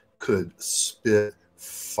Helmsley could spit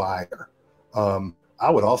fire. I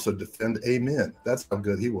would also defend Amen. That's how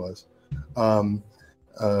good he was. I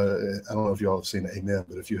don't know if you all have seen Amen,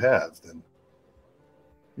 but if you have, then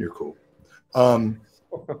you're cool.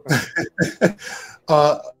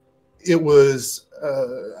 It was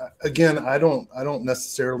again, I don't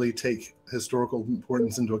necessarily take historical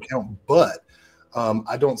importance into account, but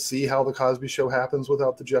I don't see how the Cosby Show happens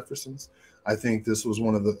without the Jeffersons. I think this was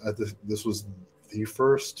one of the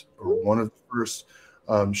first, or one of the first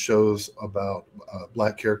shows about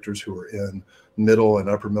black characters who are in middle and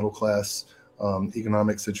upper middle class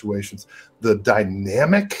economic situations. The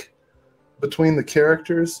dynamic between the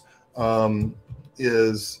characters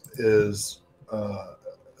is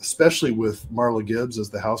especially with Marla Gibbs as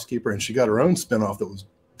the housekeeper, and she got her own spinoff that was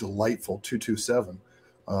delightful, 227,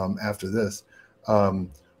 after this,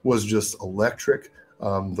 was just electric.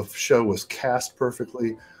 The show was cast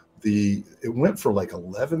perfectly. It went for like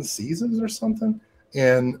 11 seasons or something.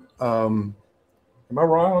 And am I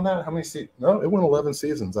wrong on that? How many seasons? No, it went 11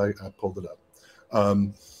 seasons. I pulled it up.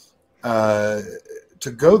 To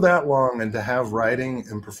go that long and to have writing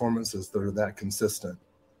and performances that are that consistent,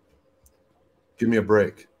 give me a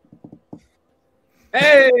break.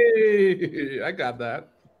 Hey, I got that.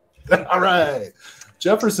 All right.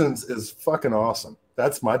 Jefferson's is fucking awesome.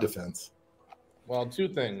 That's my defense. Well, 2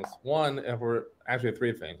 things. One, actually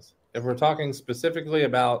 3 things. If we're talking specifically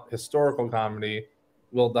about historical comedy,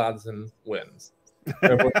 Will Dodson wins.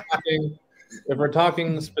 If we're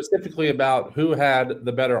talking specifically about who had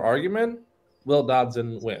the better argument, Will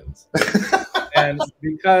Dodson wins. and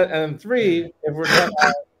 3, if we're talking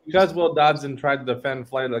because Will Dodson tried to defend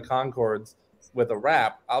Flight of the Conchords with a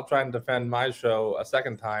rap, I'll try and defend my show a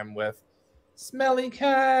second time with "Smelly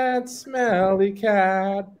cat,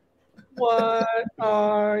 what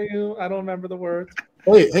are you?" I don't remember the words.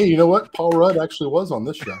 Hey, you know what? Paul Rudd actually was on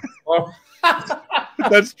this show.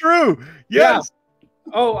 That's true. Yes.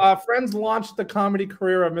 Yeah. Oh, Friends launched the comedy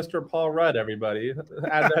career of Mr. Paul Rudd, everybody.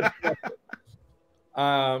 Add that.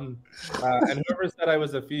 And whoever said I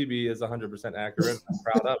was a Phoebe is 100% accurate. I'm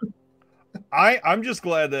proud of it. I'm just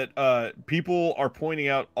glad that people are pointing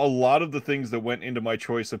out a lot of the things that went into my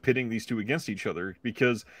choice of pitting these two against each other,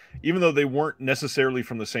 because even though they weren't necessarily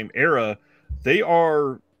from the same era, they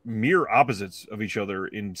are mere opposites of each other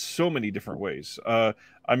in so many different ways. I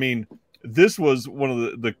mean, this was one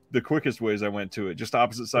of the quickest ways I went to it. Just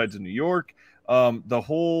opposite sides of New York. The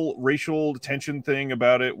whole racial tension thing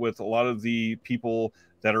about it, with a lot of the people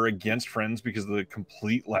that are against Friends because of the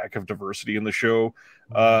complete lack of diversity in the show.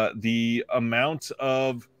 The amount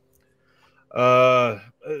of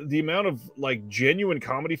like genuine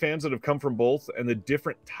comedy fans that have come from both, and the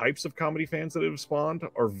different types of comedy fans that have spawned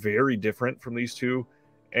are very different from these two.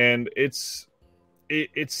 And it's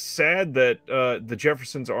sad that the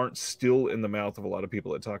Jeffersons aren't still in the mouth of a lot of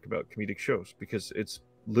people that talk about comedic shows, because it's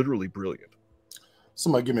literally brilliant.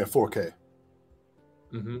 Somebody give me a 4K.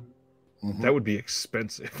 Mm-hmm. Mhm. That would be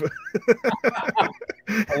expensive.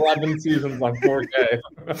 11 seasons on 4K.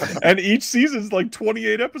 And each season's like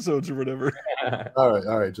 28 episodes or whatever. All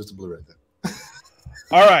right, just a Blu-ray then.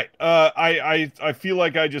 All right. I feel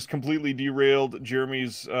like I just completely derailed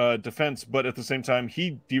Jeremy's defense, but at the same time,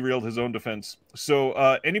 he derailed his own defense. So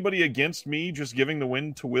anybody against me just giving the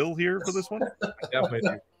win to Will here for this one?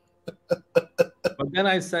 Definitely. But then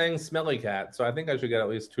I sang Smelly Cat, so I think I should get at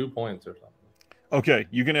least 2 points or something. Okay,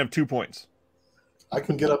 you can have 2 points. I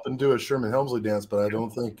can get up and do a Sherman Helmsley dance, but I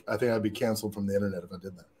think I'd be canceled from the internet if I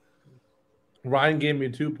did that. Ryan gave me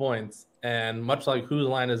 2 points, and much like whose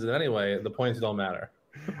line is it anyway, the points don't matter.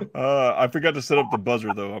 I forgot to set up the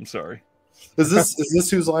buzzer though. I'm sorry. Is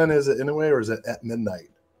this whose line is it anyway, or is it at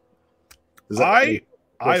midnight? I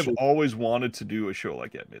have always wanted to do a show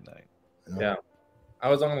like At Midnight. Yeah, I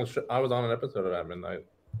was on an episode of At Midnight.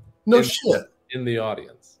 No shit. In the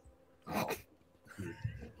audience.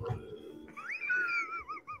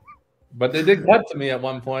 But they did cut to me at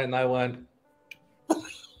one point, and I went.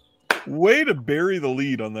 Way to bury the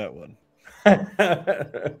lead on that one.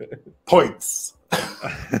 Points.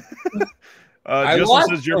 Justin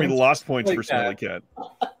says Jeremy lost points for Smelly Cat.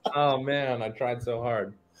 Oh man, I tried so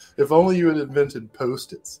hard. If only you had invented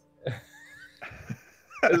Post-its.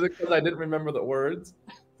 Is it because I didn't remember the words?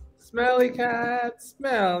 Smelly cat,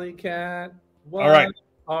 what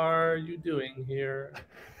are you doing here?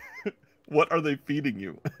 What are they feeding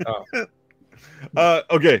you? Oh.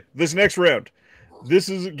 Okay, this next round. This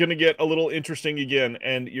is going to get a little interesting again,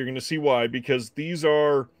 and you're going to see why, because these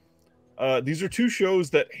are 2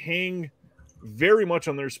 shows that hang very much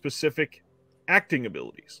on their specific acting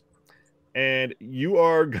abilities. And you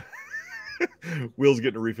are... Will's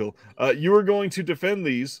getting a refill. You are going to defend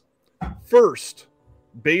these first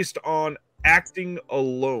based on acting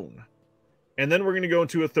alone. And then we're going to go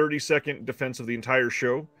into a 30-second defense of the entire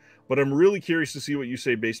show. But I'm really curious to see what you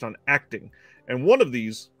say based on acting. And one of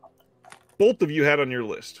these, both of you had on your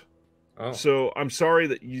list. Oh. So I'm sorry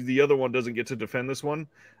that the other one doesn't get to defend this one,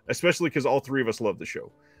 especially because all 3 of us love the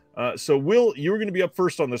show. So Will, you were going to be up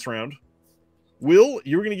first on this round. Will,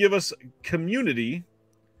 you were going to give us Community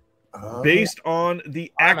based on the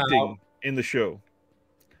acting in the show.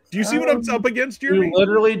 Do you see what I'm up against, Jeremy? You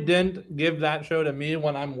literally didn't give that show to me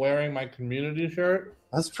when I'm wearing my Community shirt.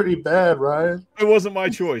 That's pretty bad, Ryan. It wasn't my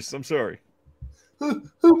choice. I'm sorry.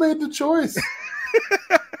 Who made the choice?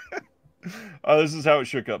 This is how it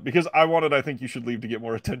shook up. Because I think you should leave to get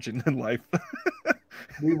more attention in life.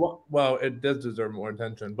 Well, it does deserve more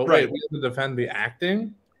attention. But right. Wait, we have to defend the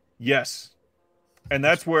acting? Yes. And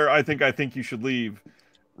that's where I think you should leave.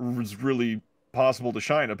 It's really possible to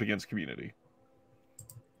shine up against Community.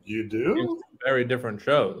 You do? Very different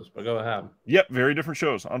shows, but go ahead. Yep, very different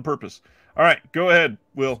shows on purpose. All right, go ahead,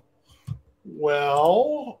 Will.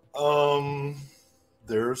 Well,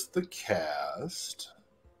 there's the cast.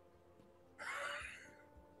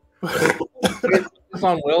 It's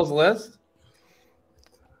on Will's list?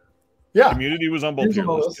 Yeah. Community was on both your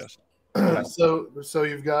lists. Yes. So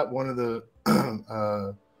you've got one of the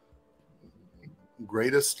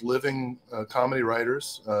greatest living comedy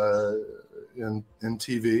writers in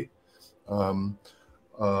TV,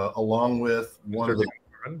 along with one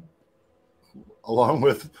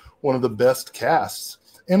of the best casts.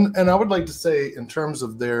 And I would like to say, in terms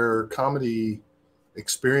of their comedy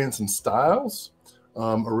experience and styles,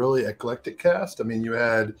 a really eclectic cast. I mean, you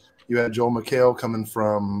had Joel McHale coming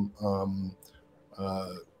from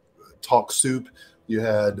Talk Soup. You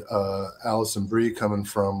had Alison Brie coming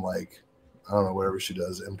from, like, I don't know, whatever she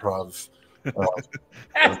does, improv.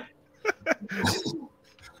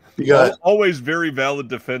 You got always very valid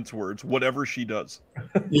defense words, whatever she does.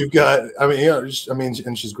 You've got,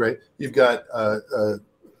 and she's great. You've got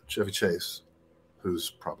Chevy Chase, who's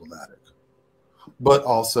problematic, but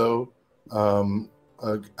also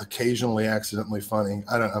occasionally accidentally funny.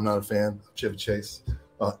 I'm not a fan of Chevy Chase,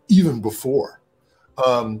 even before.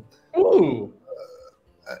 Ooh.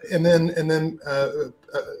 And then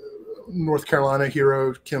North Carolina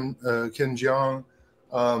hero Ken Jeong,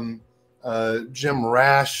 Jim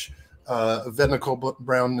Rash, Nicole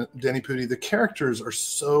Brown, Denny Pudi. The characters are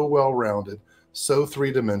so well rounded, so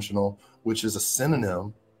 3-dimensional, which is a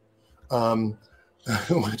synonym,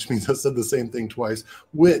 which means I said the same thing twice,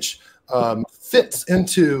 which fits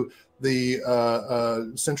into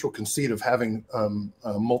the central conceit of having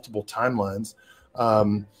multiple timelines.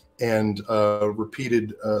 And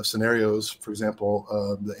repeated scenarios, for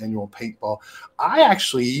example, the annual paintball. I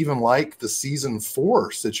actually even like the season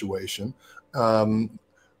 4 situation. The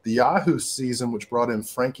Yahoo season, which brought in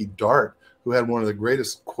Frankie Dart, who had one of the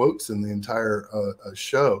greatest quotes in the entire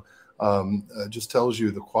show. just tells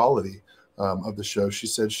you the quality of the show. She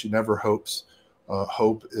said she never hopes.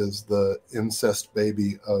 Hope is the incest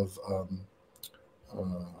baby of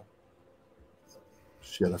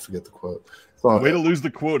shit. I forget the quote. Way to lose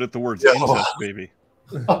the quote at the words incest baby.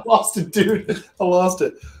 I lost it, dude. I lost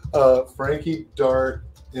it. Frankie Dart,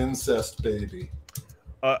 incest baby.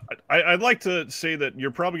 I'd like to say that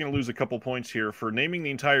you're probably going to lose a couple points here for naming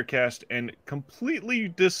the entire cast and completely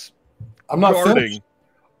disregarding. I'm not finished.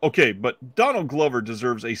 Okay, but Donald Glover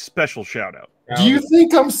deserves a special shout out. Do you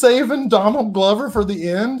think I'm saving Donald Glover for the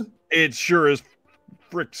end? It sure as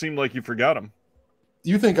frick seemed like you forgot him.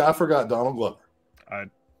 You think I forgot Donald Glover?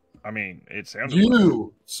 I mean, it sounded.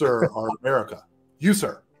 You, sir, are America. You,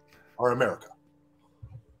 sir, are America.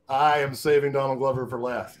 I am saving Donald Glover for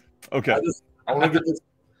last. Okay. I want to get this.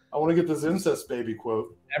 I want to get this incest baby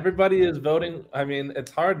quote. Everybody is voting. I mean,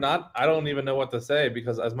 it's hard not. I don't even know what to say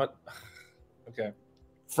because as much. Okay.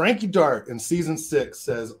 Frankie Dart in season 6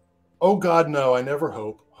 says, "Oh God, no, I never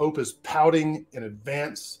hope. Hope is pouting in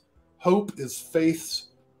advance. Hope is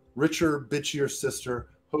faith's richer, bitchier sister.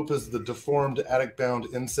 Hope is the deformed, attic-bound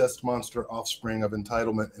incest monster offspring of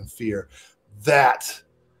entitlement and fear." That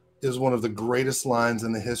is one of the greatest lines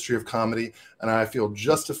in the history of comedy, and I feel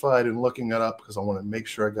justified in looking it up because I want to make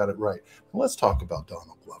sure I got it right. And let's talk about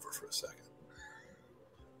Donald Glover for a second.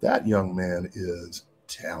 That young man is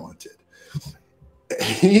talented.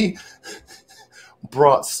 He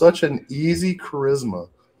brought such an easy charisma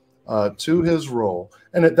to his role.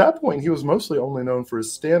 And at that point, he was mostly only known for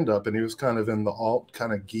his stand-up, and he was kind of in the alt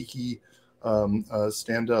kind of geeky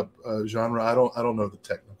stand-up genre. I don't know the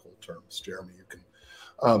technical terms, Jeremy. You can,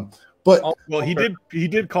 but well, he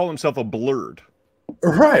did call himself a blurred.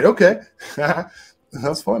 Right. Okay,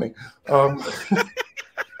 that's funny.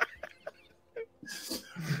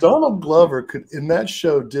 Donald Glover in that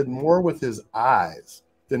show did more with his eyes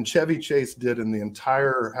than Chevy Chase did in the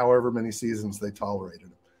entire however many seasons they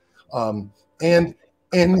tolerated him. And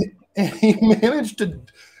he managed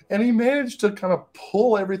to kind of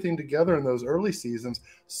pull everything together in those early seasons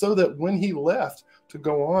so that when he left to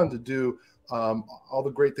go on to do all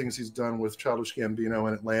the great things he's done with Childish Gambino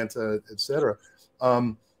in Atlanta, etc.,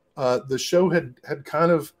 the show had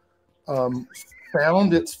kind of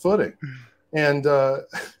found its footing. And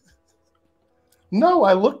no,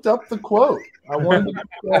 I looked up the quote. I wanted to make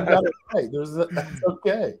sure I got it right. That's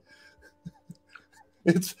okay.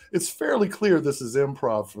 It's fairly clear this is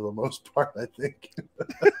improv for the most part, I think.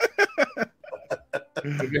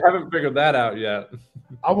 If you haven't figured that out yet,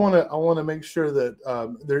 I want to make sure that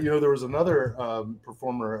there was another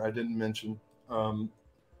performer I didn't mention.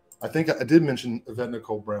 I think I did mention Yvette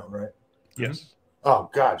Nicole Brown, right? Yes. Oh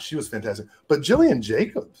God, she was fantastic. But Jillian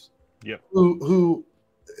Jacobs, who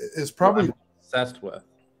is probably obsessed with.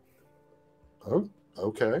 Oh,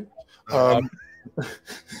 okay.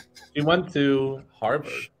 She went to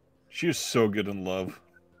Harvard. She was so good in Love.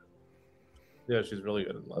 Yeah, she's really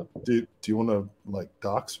good in Love. Do you want to like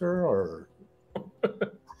dox her or?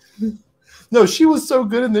 No, she was so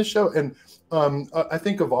good in this show, and I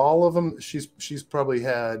think of all of them, she's probably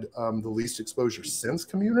had the least exposure since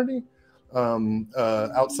Community.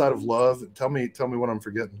 Outside of Love, tell me what I'm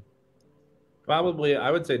forgetting. Probably,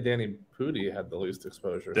 I would say Danny Pudi had the least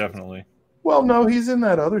exposure. Definitely. Well, no, he's in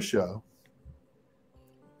that other show.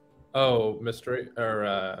 Oh, Mystery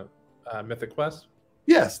or Mythic Quest?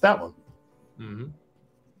 Yes, that one. Mm-hmm.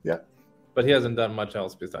 Yeah, but he hasn't done much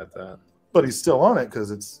else besides that. But he's still on it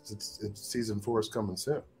because it's season 4 is coming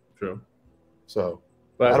soon. True. So,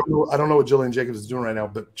 but I don't know what Jillian Jacobs is doing right now,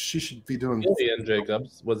 but she should be doing. Jillian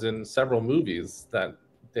Jacobs was in several movies that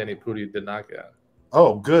Danny Pudi did not get.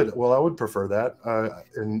 Oh, good. Well, I would prefer that.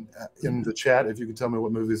 In the chat, if you could tell me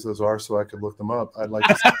what movies those are, so I could look them up. I'd like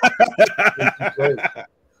to.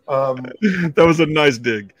 That was a nice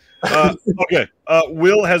dig. Okay,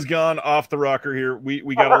 Will has gone off the rocker here.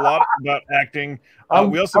 We got a lot about acting.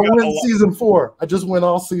 We also got season 4. I just went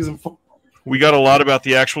all season 4. We got a lot about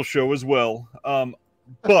the actual show as well.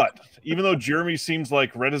 But even though Jeremy seems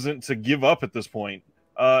like reticent to give up at this point,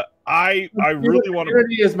 I really want to.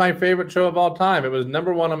 Community is my favorite show of all time. It was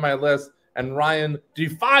number 1 on my list, and Ryan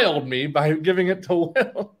defiled me by giving it to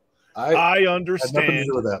Will. I understand. Had nothing to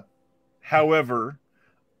do with that. However,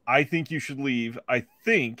 I think you should leave. I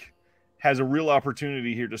think has a real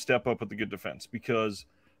opportunity here to step up with the good defense because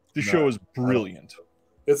the show is brilliant.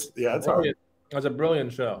 It's hard. It's a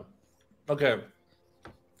brilliant show. Okay,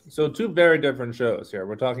 so 2 very different shows here.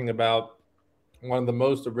 We're talking about one of the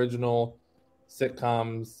most original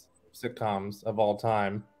sitcoms of all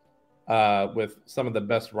time, with some of the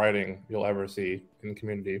best writing you'll ever see in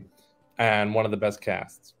Community, and one of the best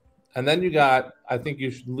casts. And then you got I Think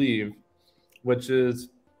You Should Leave, which is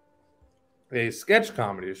a sketch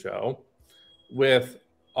comedy show with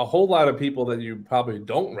a whole lot of people that you probably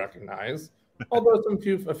don't recognize, although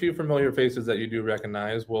a few familiar faces that you do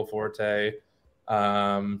recognize. Will Forte,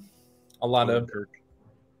 a lot of Kirk.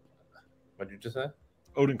 What did you just say?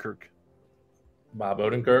 Odenkirk. Bob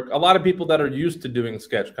Odenkirk. A lot of people that are used to doing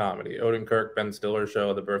sketch comedy. Odenkirk, Ben Stiller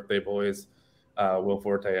Show, The Birthday Boys, Will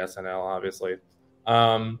Forte, SNL, obviously.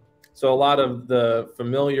 So a lot of the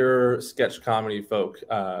familiar sketch comedy folk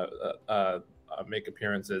make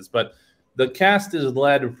appearances. But the cast is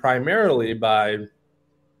led primarily by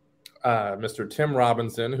Mr. Tim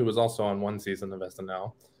Robinson, who was also on one season of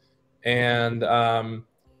SNL, and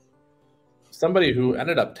somebody who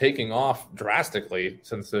ended up taking off drastically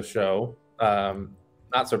since this show.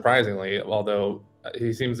 Not surprisingly, although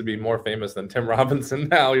he seems to be more famous than Tim Robinson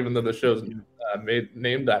now, even though the show's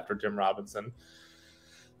named after Tim Robinson,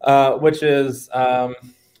 which is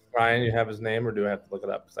Ryan. You have his name, or do I have to look it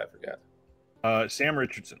up because I forget? Sam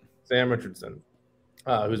Richardson. Sam Richardson,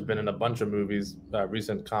 who's been in a bunch of movies,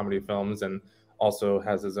 recent comedy films, and also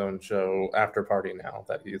has his own show, After Party, now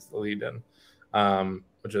that he's the lead in,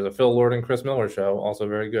 which is a Phil Lord and Chris Miller show, also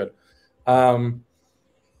very good.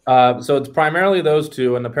 So it's primarily those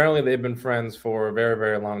two, and apparently they've been friends for a very,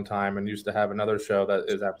 very long time and used to have another show that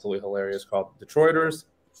is absolutely hilarious called Detroiters.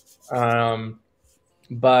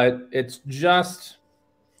 But it's just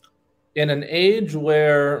in an age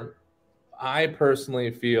where I personally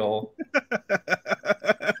feel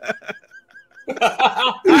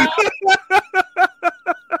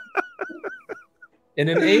in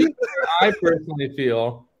an age where I personally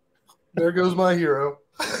feel there goes my hero.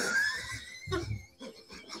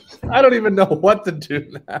 I don't even know what to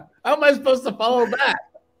do now. How am I supposed to follow that?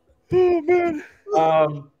 Oh man.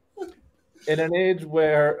 In an age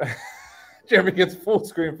where Jeremy gets full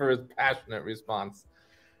screen for his passionate response,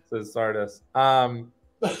 says Sardis.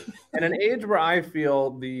 In an age where I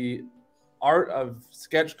feel the art of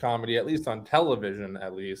sketch comedy, at least on television,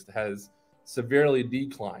 has severely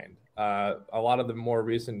declined. A lot of the more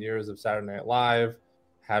recent years of Saturday Night Live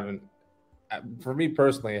haven't, for me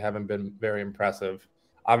personally, haven't been very impressive.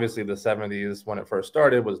 Obviously, the 70s, when it first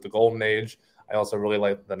started, was the golden age. I also really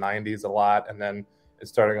liked the 90s a lot, and then it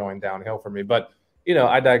started going downhill for me. But, you know,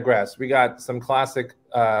 I digress. We got some classic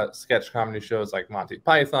sketch comedy shows like Monty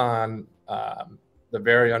Python, the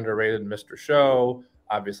very underrated Mr. Show,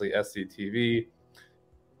 obviously SCTV,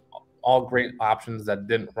 all great options that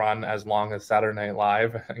didn't run as long as Saturday Night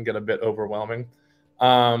Live and get a bit overwhelming.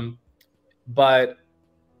 But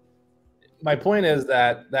my point is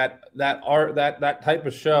that type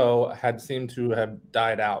of show had seemed to have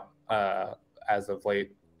died out as of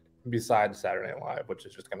late, besides Saturday Night Live, which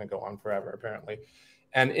is just going to go on forever apparently.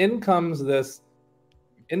 And in comes this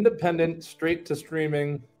independent, straight to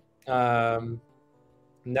streaming Netflix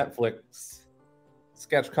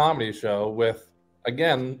sketch comedy show with,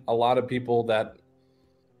 again, a lot of people that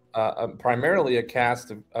primarily a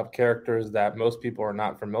cast of characters that most people are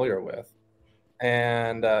not familiar with,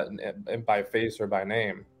 and by face or by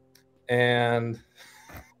name, and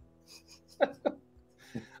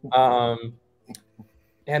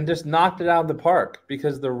and just knocked it out of the park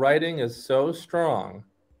because the writing is so strong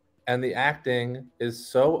and the acting is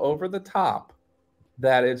so over the top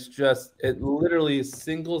that it literally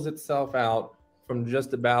singles itself out from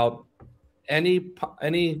just about any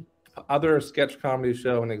other sketch comedy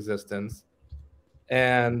show in existence.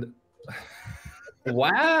 And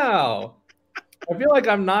wow, I feel like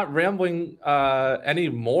I'm not rambling any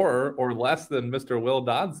more or less than Mr. Will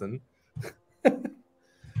Dodson.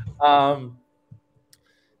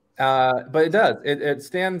 But it does. It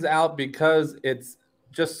stands out because it's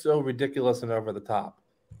just so ridiculous and over the top.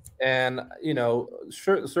 And, you know,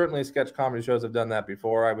 certainly sketch comedy shows have done that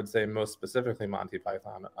before. I would say most specifically Monty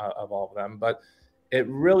Python of all of them. But it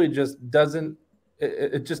really just doesn't –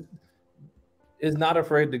 it just is not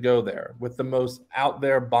afraid to go there with the most out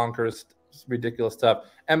there bonkers, ridiculous stuff.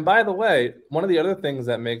 And by the way, one of the other things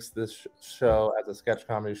that makes this show as a sketch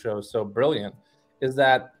comedy show so brilliant is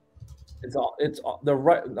that I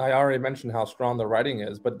already mentioned how strong the writing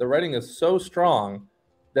is, but the writing is so strong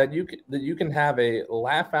that you can have a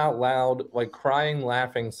laugh out loud, like crying,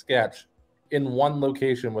 laughing sketch in one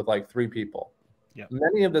location with like 3 people. Yeah.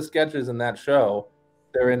 Many of the sketches in that show,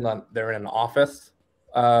 they're in an office,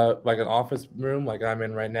 like an office room, like I'm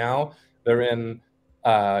in right now. They're in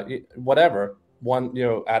whatever one, you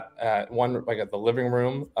know, at one, like at the living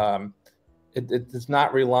room. It's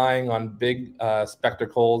not relying on big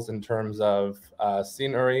spectacles in terms of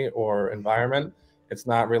scenery or environment. It's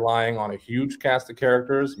not relying on a huge cast of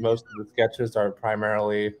characters. Most of the sketches are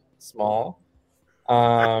primarily small.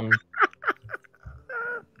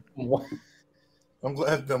 What? I'm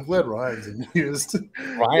glad Ryan's amused.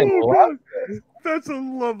 Ryan, Oh, that's a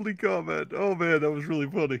lovely comment. Oh man, that was really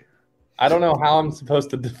funny. I don't know how I'm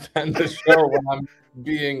supposed to defend the show when I'm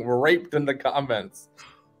being raped in the comments.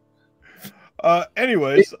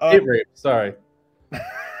 Anyways, Hate rape, sorry.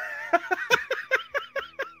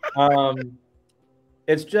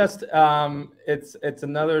 It's just it's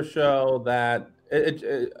another show that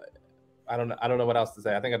I don't know what else to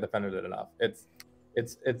say. I think I defended it enough. It's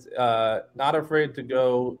not afraid to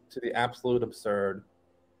go to the absolute absurd.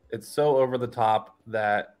 It's so over the top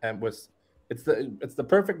that it's the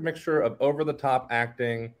perfect mixture of over the top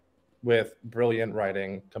acting with brilliant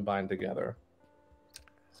writing combined together.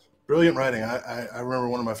 Brilliant writing. I remember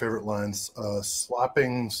one of my favorite lines: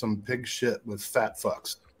 "Slopping some pig shit with fat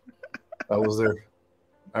fucks." That was there.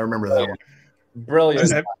 I remember that one.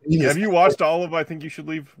 Brilliant. Have you watched all of I Think You Should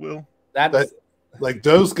Leave, Will? That's like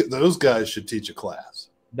those guys should teach a class.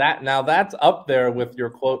 That's up there with your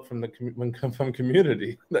quote from from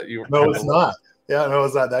Community that you. No, it's not. Yeah, no,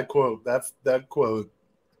 it's not that quote. That quote.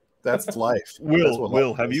 That's life.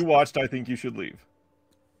 Will, have you watched I Think You Should Leave?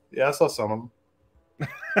 Yeah, I saw some of them.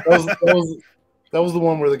 That was the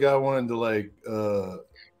one where the guy wanted to like.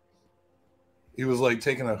 He was like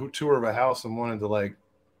taking a tour of a house and wanted to like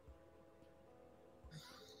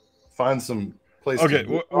find some place. Okay,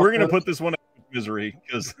 we're gonna put this one in misery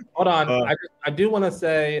because. Hold on, I do want to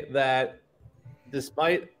say that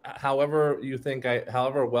despite however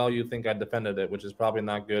well you think I defended it, which is probably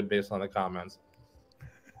not good based on the comments.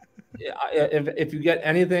 If you get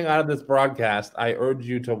anything out of this broadcast, I urge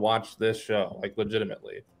you to watch this show, like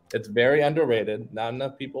legitimately. It's very underrated. Not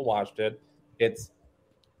enough people watched it. It's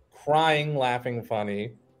crying, laughing,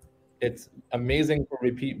 funny. It's amazing for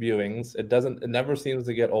repeat viewings. It never seems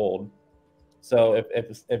to get old. So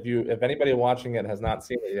if anybody watching it has not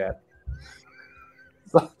seen it yet.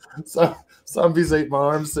 Zombies ate my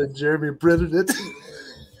arm, said Jeremy printed it.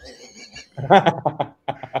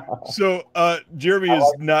 So Jeremy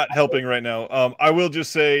is not helping right now. I will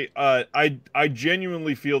just say I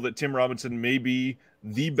genuinely feel that Tim Robinson may be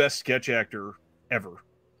the best sketch actor ever.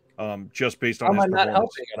 Just based on his performance. I'm not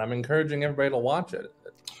helping it. I'm encouraging everybody to watch it.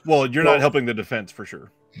 Well, you're not helping the defense for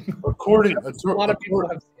sure. According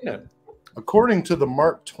to the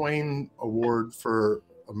Mark Twain Award for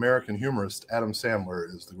American Humorist, Adam Sandler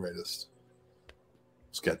is the greatest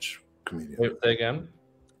sketch comedian. Wait, say again?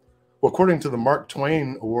 Well, according to the Mark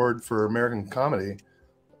Twain Award for American Comedy,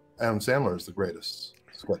 Adam Sandler is the greatest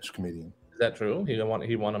sketch comedian. Is that true? He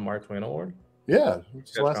won a Mark Twain Award? Yeah,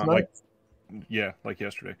 last night. Like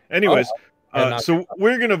yesterday. Anyways, so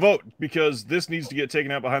we're gonna vote because this needs to get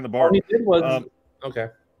taken out behind the bar. All he did was okay.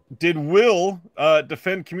 Did Will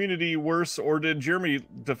defend Community worse, or did Jeremy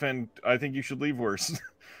defend I Think You Should Leave worse?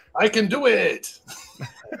 I can do it.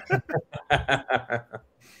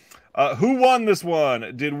 Who won this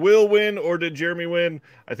one? Did Will win or did Jeremy win?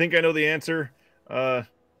 I think I know the answer.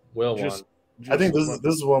 Will won. I think this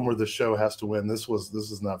is one where the show has to win. This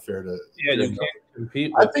is not fair to. Yeah, you can't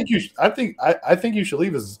compete. I think You Should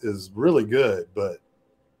Leave is really good, but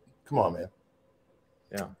come on, man.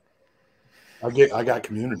 Yeah, I got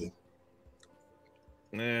Community.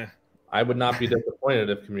 Nah. I would not be disappointed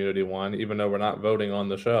if Community won, even though we're not voting on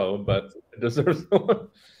the show, but it deserves to win.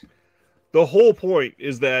 The whole point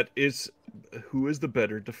is that it's who is the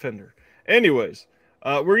better defender. Anyways,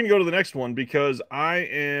 we're going to go to the next one because I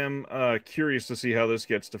am curious to see how this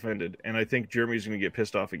gets defended, and I think Jeremy's going to get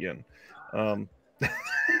pissed off again. You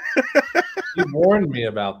warned me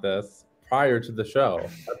about this prior to the show.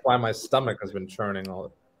 That's why my stomach has been churning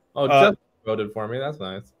all. Oh, Jeff voted for me. That's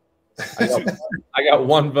nice. I got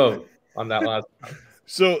one vote on that last time.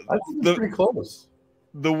 So I think it's pretty close.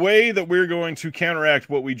 The way that we're going to counteract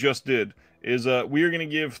what we just did is we are going to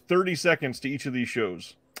give 30 seconds to each of these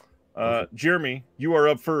shows. Jeremy, you are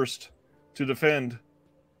up first to defend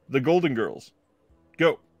the Golden Girls.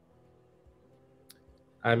 Go.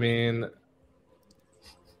 I mean,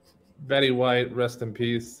 Betty White, rest in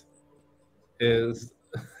peace, is...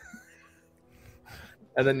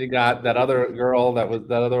 And then you got that other girl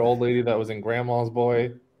that other old lady that was in Grandma's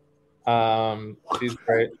Boy. She's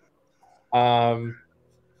great. And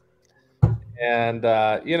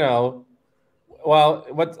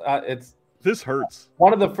this hurts.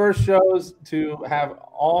 One of the first shows to have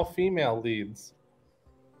all female leads,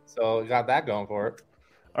 so got that going for it.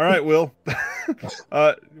 All right, Will.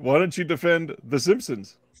 Why don't you defend The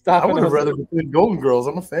Simpsons? I would have rather defend Golden Girls.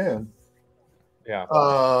 I'm a fan. Yeah.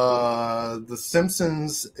 The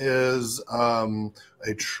Simpsons is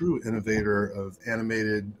a true innovator of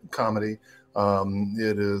animated comedy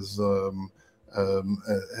It is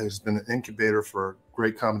has been an incubator for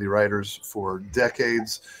great comedy writers for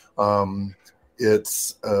decades.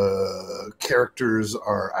 Its characters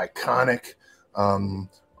are iconic.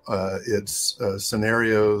 Its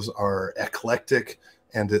scenarios are eclectic,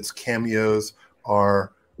 and its cameos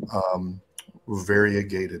are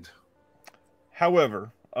variegated.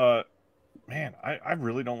 However, man, I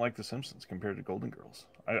really don't like The Simpsons compared to Golden Girls.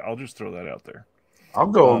 I'll just throw that out there. I'll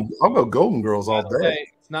go Golden Girls all day.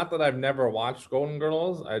 It's not that I've never watched Golden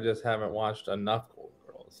Girls. I just haven't watched enough Golden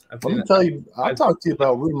Girls. Let me tell you, I'll talk to you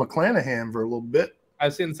about Rue McClanahan for a little bit.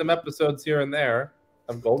 I've seen some episodes here and there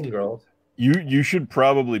of Golden Girls. You should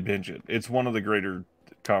probably binge it. It's one of the greater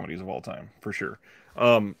comedies of all time, for sure.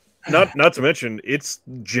 Not to mention, it's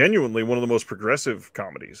genuinely one of the most progressive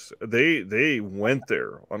comedies. They went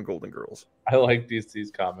there on Golden Girls. I like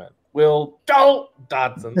DC's comment. Will don't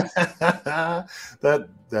Dodson.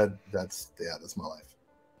 That's my life.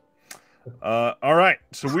 All right,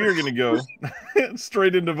 so we are going to go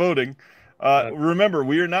straight into voting. Remember,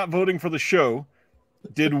 we are not voting for the show.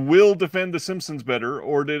 Did Will defend The Simpsons better,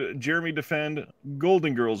 or did Jeremy defend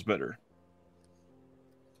Golden Girls better?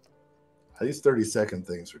 These 30-second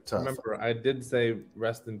things are tough. Remember, I did say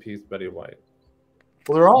rest in peace, Betty White.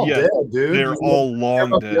 Well, they're all dead, dude. They're all long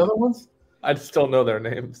dead. The other ones? I just don't know their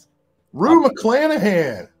names. Rue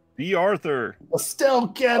McClanahan. B. Arthur. Estelle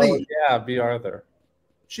Getty. Oh, yeah, B. Arthur.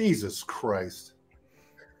 Jesus Christ.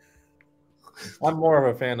 I'm more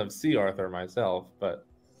of a fan of C. Arthur myself, but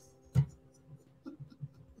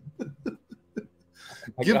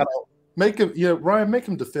Ryan, make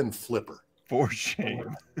him defend Flipper. For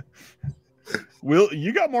shame. Will,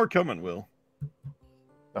 you got more coming, Will.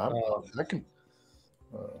 I can.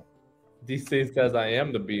 DC says I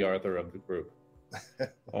am the B. Arthur of the group.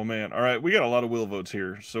 Oh man! All right, we got a lot of Will votes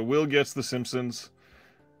here. So Will gets The Simpsons.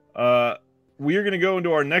 We are going to go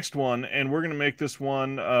into our next one, and we're going to make this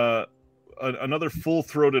one another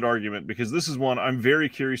full-throated argument, because this is one I'm very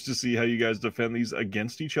curious to see how you guys defend these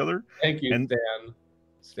against each other. Thank you, Stan.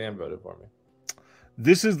 Stan voted for me.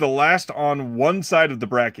 This is the last on one side of the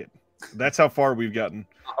bracket. That's how far we've gotten.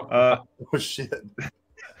 Oh shit!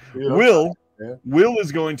 Will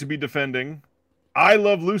is going to be defending I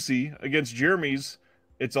Love Lucy against Jeremy's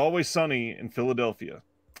It's Always Sunny in Philadelphia.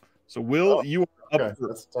 So Will, you are up.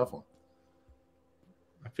 That's a tough one.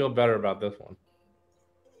 I feel better about this one.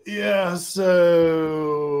 Yeah,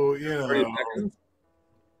 so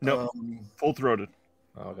no, full-throated.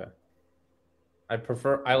 Okay.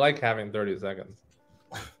 I like having 30 seconds.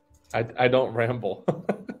 I don't ramble.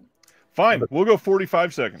 Fine, we'll go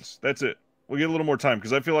 45 seconds. That's it. We'll get a little more time,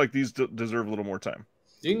 because I feel like these deserve a little more time.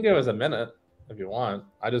 You can give us a minute if you want.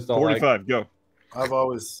 I just don't 45, go. I've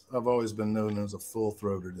always been known as a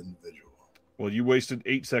full-throated individual. Well, you wasted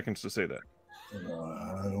 8 seconds to say that.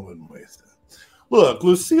 I wouldn't waste it. Look,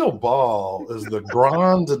 Lucille Ball is the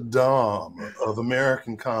grande dame of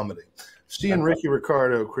American comedy. She and Ricky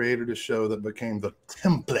Ricardo created a show that became the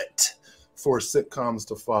template for sitcoms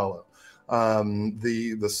to follow.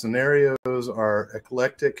 The scenarios are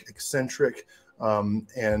eclectic, eccentric,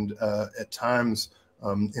 and at times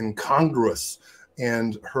incongruous.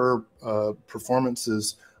 And her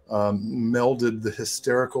performances melded the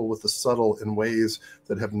hysterical with the subtle in ways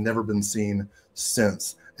that have never been seen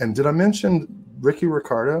since. And did I mention Ricky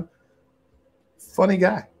Ricardo? Funny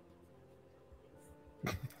guy.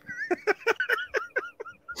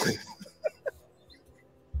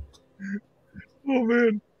 Oh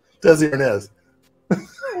man, Desi Arnaz.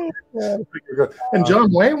 And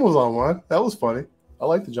John Wayne was on one. That was funny. I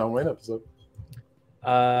like the John Wayne episode.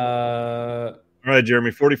 All right,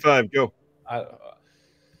 Jeremy, 45, go. I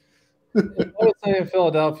would say in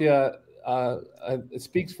Philadelphia, it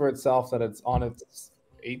speaks for itself that it's on its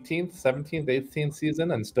 18th, 17th, 18th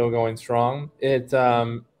season and still going strong. It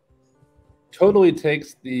totally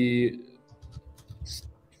takes the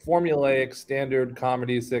formulaic standard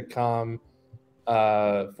comedy sitcom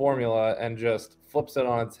formula and just flips it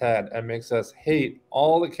on its head and makes us hate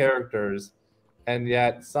all the characters, and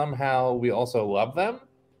yet somehow we also love them,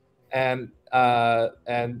 and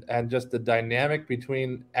just the dynamic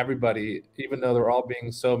between everybody, even though they're all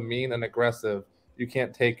being so mean and aggressive, you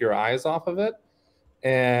can't take your eyes off of it.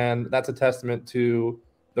 And that's a testament to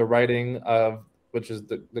the writing of, which is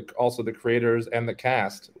also the creators and the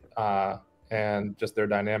cast, and just their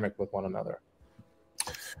dynamic with one another.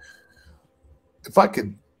 If I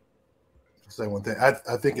could say one thing,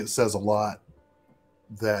 I think it says a lot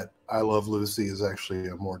that I Love Lucy is actually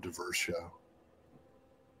a more diverse show.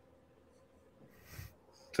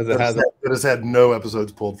 Because it has had no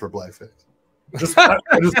episodes pulled for blackface. I just want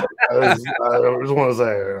to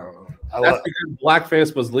say, That's because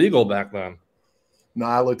blackface was legal back then. No,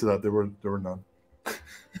 I looked it up. There were none.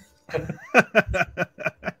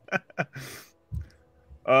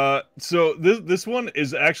 So this one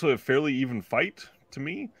is actually a fairly even fight to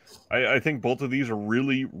me. I think both of these are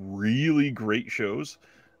really, really great shows.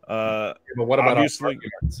 But what about obviously,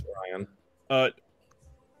 arguments, Ryan?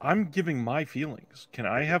 I'm giving my feelings. Can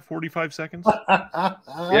I have 45 seconds? Yeah,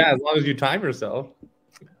 as long as you time yourself.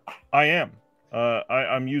 I am.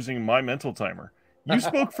 I'm using my mental timer. You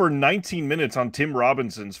spoke for 19 minutes on Tim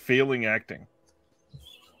Robinson's failing acting.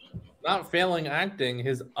 Not failing acting,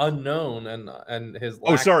 his unknown and his.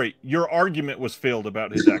 Oh, sorry. Your argument was failed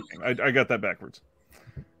about his acting. I got that backwards.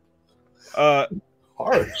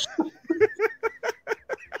 Harsh.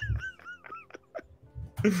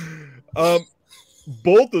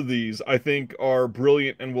 Both of these, I think, are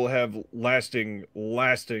brilliant and will have lasting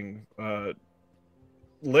legacies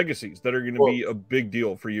that are going to be a big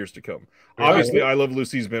deal for years to come. Yeah, obviously, I Love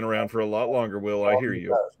Lucy's been around for a lot longer, Will. I hear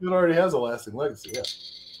you. It already has a lasting legacy, yeah.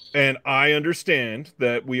 And I understand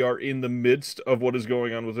that we are in the midst of what is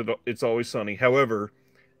going on with It's Always Sunny. However,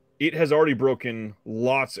 it has already broken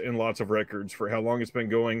lots and lots of records for how long it's been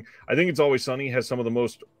going. I think It's Always Sunny has some of the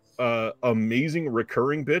most amazing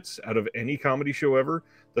recurring bits out of any comedy show ever.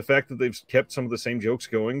 The fact that they've kept some of the same jokes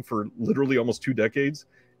going for literally almost 2 decades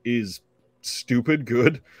is stupid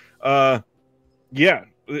good. Yeah,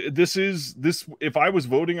 this if I was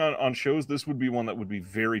voting on shows, this would be one that would be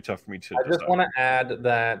very tough for me to I just want to add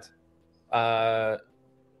that that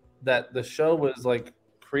the show was like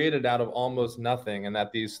created out of almost nothing, and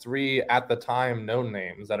that these 3 at the time known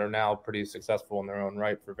names that are now pretty successful in their own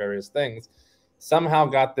right for various things somehow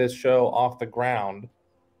got this show off the ground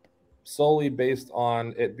solely based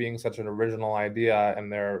on it being such an original idea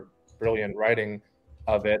and their brilliant writing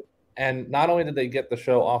of it. And not only did they get the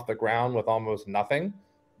show off the ground with almost nothing,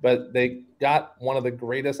 but they got one of the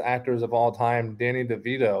greatest actors of all time, Danny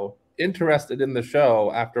DeVito, interested in the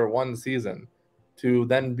show after 1 season to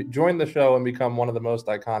then join the show and become one of the most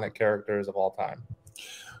iconic characters of all time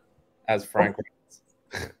as Frank.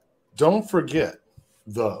 Don't forget,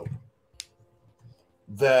 though,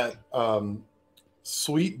 that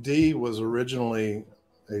Sweet D was originally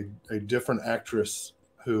a different actress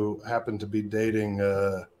who happened to be dating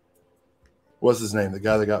what's his name, the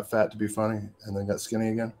guy that got fat to be funny and then got skinny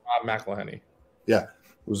again? Rob McElhenney. Yeah,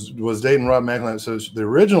 was dating Rob McElhenney. So the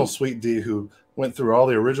original Sweet D, who went through all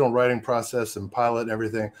the original writing process and pilot and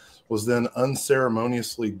everything, was then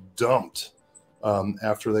unceremoniously dumped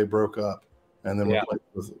after they broke up and then replaced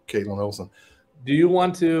with Caitlin Olsen. Do you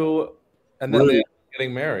want to? And then they're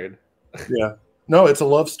getting married. Yeah. No, it's a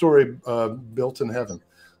love story built in heaven.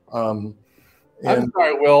 I'm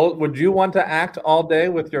sorry, Will. Would you want to act all day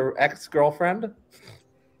with your ex-girlfriend?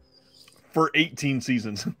 For 18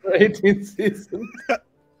 seasons. For 18 seasons.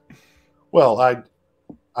 Well, I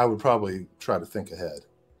would probably try to think ahead.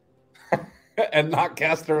 And not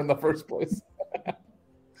cast her in the first place.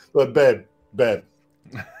 But bed. This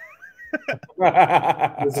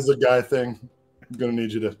is a guy thing. I'm going to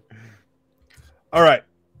need you to. All right.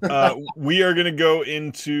 We are going to go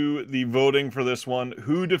into the voting for this one.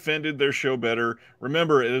 Who defended their show better?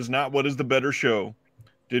 Remember, it is not what is the better show.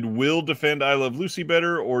 Did Will defend I Love Lucy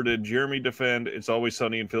better, or did Jeremy defend It's Always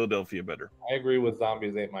Sunny in Philadelphia better? I agree with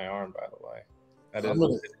Zombies Ate My Arm, by the way. That is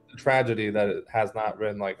a tragedy that it has not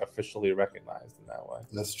been like officially recognized in that way.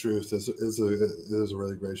 That's true. It is a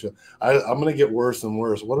really great show. I'm going to get worse and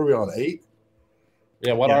worse. What are we on, 8?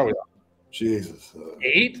 Yeah, what are we on? Jesus.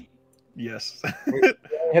 8? Yes.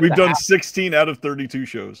 We've done 16 out of 32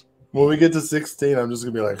 shows. When we get to 16, I'm just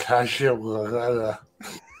going to be like,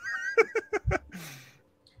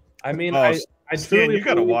 I mean, Stan, you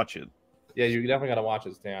got to watch it. Yeah, you definitely got to watch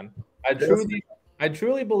it, Stan. I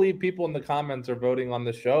truly believe people in the comments are voting on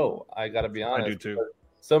the show. I got to be honest. I do too.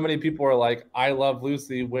 So many people are like, I Love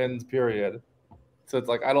Lucy wins, period. So it's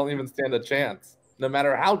like, I don't even stand a chance, no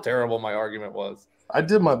matter how terrible my argument was. I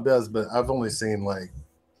did my best, but I've only seen like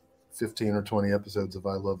 15 or 20 episodes of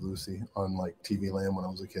I Love Lucy on like TV Land when I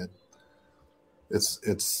was a kid.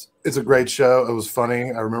 It's a great show. It was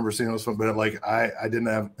funny. I remember seeing it was fun, but like I didn't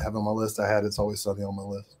have on my list. I had It's Always Sunny on my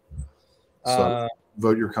list. So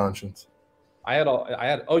vote your conscience.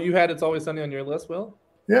 You had It's Always Sunny on your list, Will?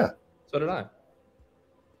 Yeah. So did I.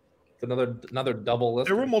 It's another double list.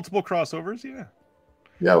 There were multiple crossovers, yeah.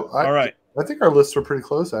 Yeah. All right. I think our lists are pretty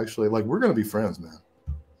close, actually. Like, we're going to be friends, man.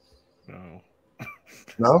 No.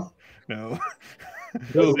 No? No.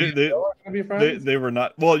 They were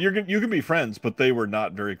not. Well, you can be friends, but they were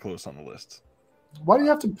not very close on the list. Why do you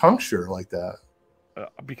have to puncture like that?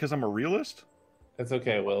 Because I'm a realist. It's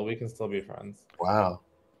okay, Will. We can still be friends. Wow.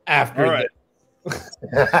 After All right.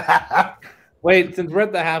 Wait, since we're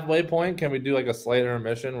at the halfway point, can we do like a slight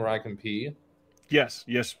intermission where I can pee? Yes,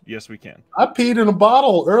 we can. I peed in a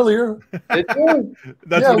bottle earlier. Did you?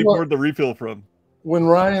 That's what he poured the refill from. When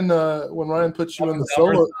Ryan puts you in the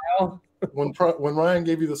solo, when Ryan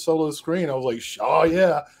gave you the solo screen, I was like, oh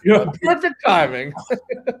yeah, you have perfect timing.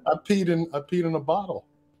 I peed in a bottle.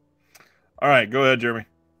 All right, go ahead, Jeremy.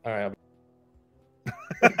 All right.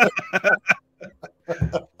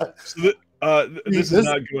 So this is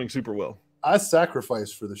not going super well. I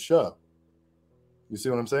sacrificed for the show. You see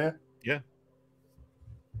what I'm saying? Yeah.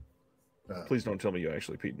 Please don't tell me you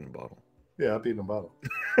actually peed in a bottle. Yeah, I peed in a bottle.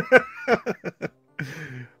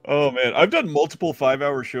 Oh man, I've done multiple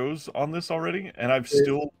 5-hour shows on this already, and I've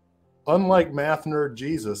still. Unlike math nerd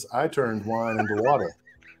Jesus, I turned wine into water.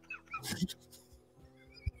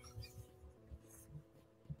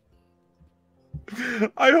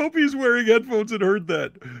 I hope he's wearing headphones and heard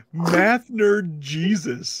that. Math nerd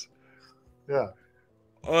Jesus. Yeah.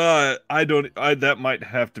 That might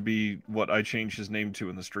have to be what I change his name to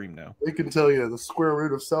in the stream now. They can tell you the square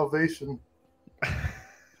root of salvation.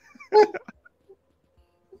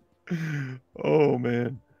 Oh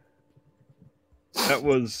man. That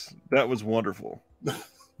was wonderful.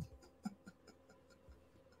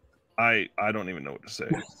 I don't even know what to say.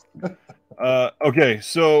 Okay,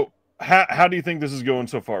 so how do you think this is going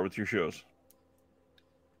so far with your shows?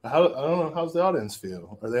 I don't know. How's the audience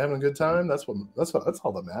feel? Are they having a good time? That's all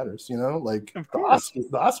that matters, you know. Like the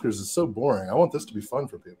Oscars is so boring. I want this to be fun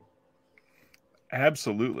for people.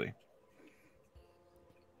 Absolutely.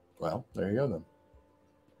 Well, there you go then.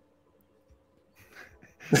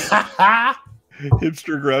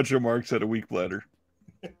 Hipster Groucho Marx had a weak bladder.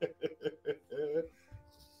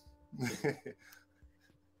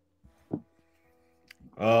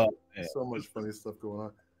 Oh, man. So much funny stuff going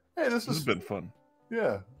on. Hey, this has been fun.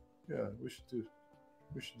 Yeah, we should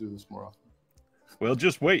do this more often. Well,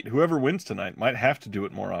 just wait. Whoever wins tonight might have to do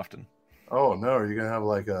it more often. Oh no, are you gonna have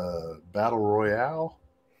like a battle royale?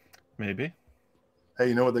 Maybe. Hey,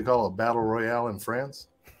 you know what they call a battle royale in France?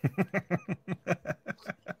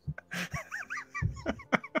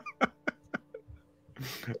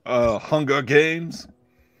 Hunger Games.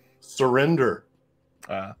 Surrender.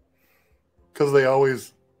 Because they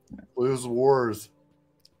always lose wars.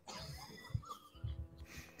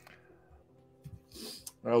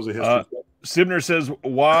 That was a history. Sibner says,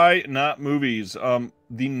 why not movies?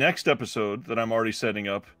 The next episode that I'm already setting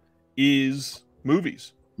up is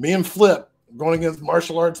movies. Me and Flip going against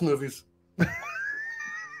martial arts movies.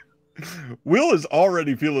 Will is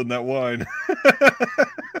already feeling that wine.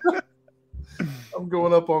 I'm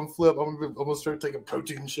going up on Flip. I'm gonna start taking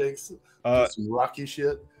protein shakes. Some Rocky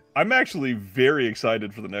shit. I'm actually very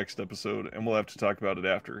excited for the next episode, and we'll have to talk about it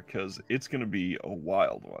after because it's going to be a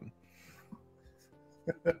wild one.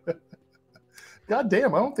 God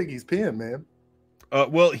damn, I don't think he's peeing, man.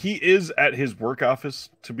 Well, he is at his work office,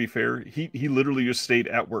 to be fair. He literally just stayed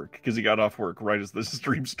at work because he got off work right as the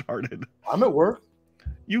stream started. I'm at work.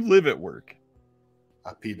 You live at work.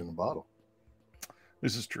 I peed in a bottle.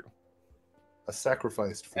 This is true. I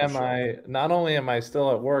sacrificed for Not only am I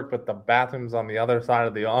still at work, but the bathroom's on the other side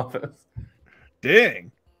of the office.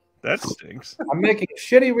 Dang. That stinks. I'm making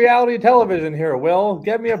shitty reality television here, Will.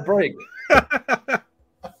 Get me a break.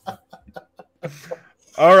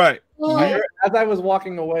 All right. As I was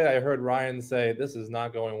walking away, I heard Ryan say, "This is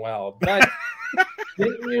not going well." But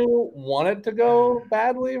didn't you want it to go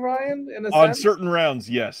badly, Ryan? In a on sense? certain rounds,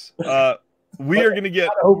 yes. We are going to get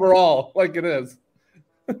overall like it is.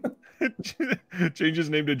 Change his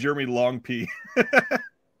name to Jeremy Long P.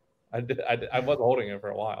 I was holding it for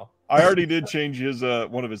a while. I already did change his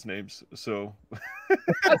one of his names, so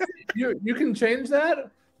you can change that.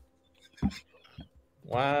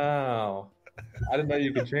 Wow, I didn't know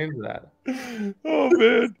you could change that. Oh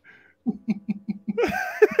man!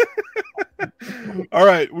 All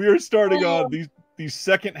right, we are starting on the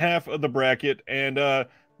second half of the bracket, and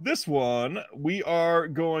this one we are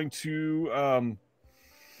going to.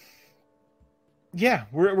 Yeah,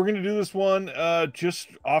 we're going to do this one just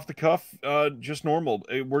off the cuff, just normal.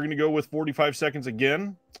 We're going to go with 45 seconds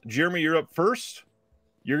again. Jeremy, you're up first.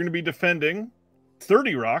 You're going to be defending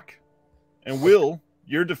 30 Rock. And Will,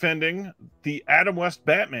 you're defending the Adam West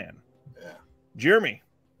Batman. Yeah. Jeremy,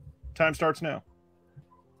 time starts now.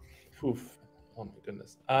 Oof. Oh, my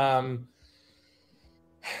goodness.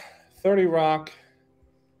 30 Rock.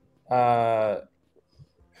 Gosh,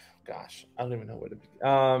 I don't even know where to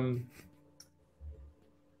begin.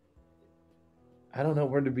 I don't know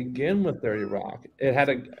where to begin with 30 Rock. It had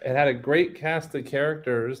a great cast of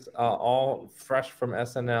characters, all fresh from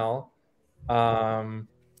SNL.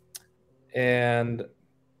 and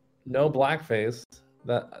no blackface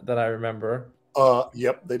that I remember.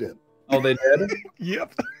 Yep, they did. Oh, they did?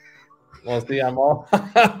 Yep. Well, see, I'm all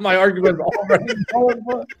my argument's already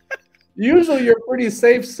going. Usually, you're pretty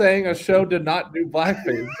safe saying a show did not do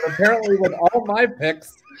blackface. But apparently, with all my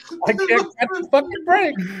picks, I can't catch a fucking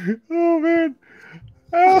break. Oh man,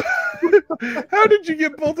 how did you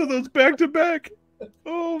get both of those back to back?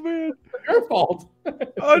 Oh man, It's your fault.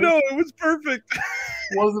 I know it was perfect.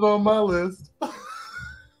 Wasn't on my list.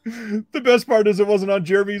 The best part is it wasn't on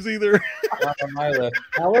Jeremy's either. Not on my list.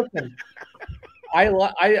 Now listen,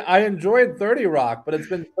 I enjoyed 30 Rock, but it's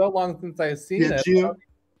been so long since I've seen it. Did you?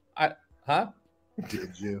 Huh?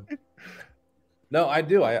 Did you? No, I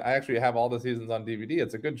do. I actually have all the seasons on DVD.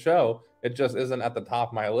 It's a good show. It just isn't at the top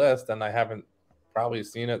of my list, and I haven't probably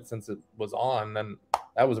seen it since it was on. And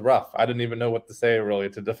that was rough. I didn't even know what to say really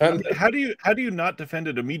to defend it. How do you not defend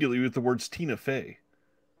it immediately with the words Tina Fey?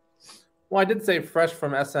 Well, I did say fresh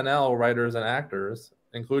from SNL writers and actors,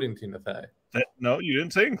 including Tina Fey. No, you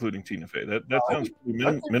didn't say including Tina Fey. That sounds pretty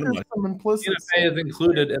minimized. Tina Fey is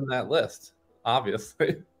included in that list,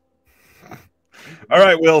 obviously. All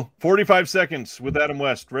right, Will. 45 seconds with Adam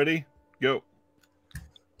West. Ready? Go.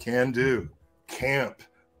 Can do. Camp.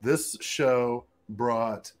 This show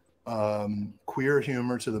brought queer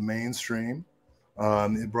humor to the mainstream.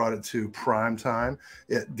 It brought it to prime time.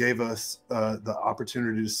 It gave us the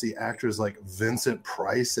opportunity to see actors like Vincent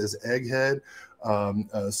Price as Egghead,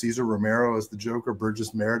 Cesar Romero as the Joker,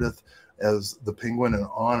 Burgess Meredith as the Penguin, and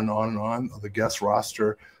on and on and on. The guest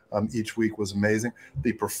roster each week was amazing.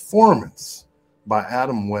 The performance by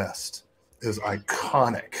Adam West is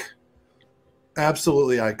iconic.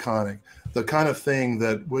 Absolutely iconic. The kind of thing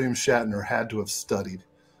that William Shatner had to have studied.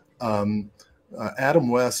 Adam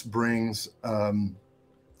West brings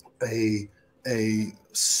a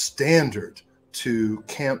standard to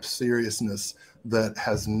camp seriousness that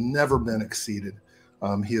has never been exceeded.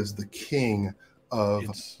 He is the king of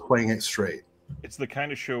playing it straight. It's the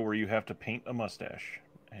kind of show where you have to paint a mustache,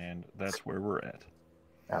 and that's where we're at.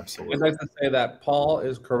 Absolutely. I'd like to say that Paul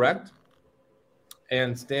is correct,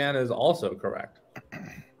 and Stan is also correct.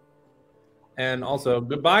 And also,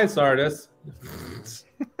 goodbye, Sardis.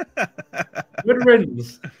 Good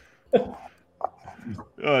riddance.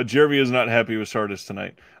 Jeremy is not happy with Sardis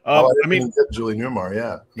tonight. I mean, Julie Newmar,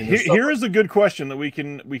 yeah. I mean, here is a good question that we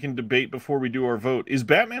can debate before we do our vote. Is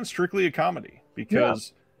Batman strictly a comedy?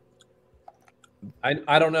 Because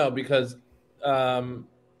I don't know, because a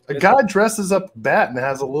guy dresses up Bat and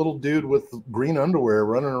has a little dude with green underwear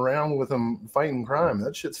running around with him fighting crime.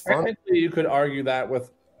 That shit's fun. Technically, you could argue that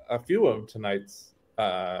with a few of tonight's,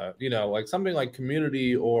 like something like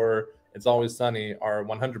Community or It's Always Sunny are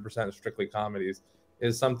 100% strictly comedies.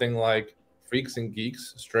 Is something like Freaks and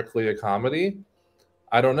Geeks strictly a comedy?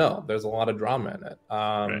 I don't know. There's a lot of drama in it.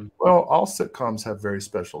 Well, all sitcoms have very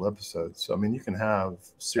special episodes. So, I mean, you can have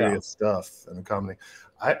serious stuff in a comedy.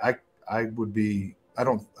 I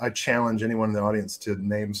challenge anyone in the audience to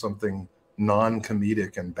name something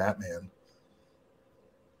non-comedic in Batman.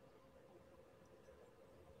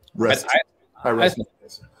 I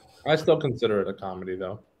still consider it a comedy,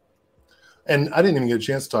 though. And I didn't even get a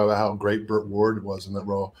chance to talk about how great Burt Ward was in that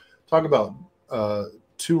role. Talk about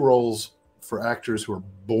two roles for actors who are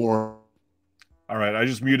born. All right, I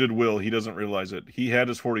just muted Will. He doesn't realize it. He had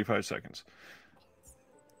his 45 seconds.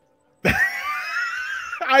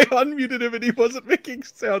 I unmuted him and he wasn't making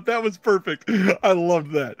sound. That was perfect. I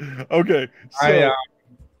loved that. Okay. So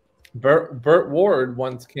Burt Ward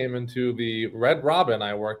once came into the Red Robin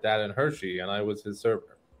I worked at in Hershey, and I was his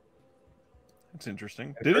server. That's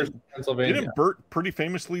interesting. Didn't Burt pretty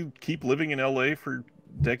famously keep living in LA for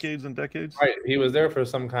decades and decades? Right. He was there for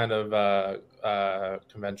some kind of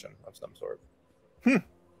convention of some sort.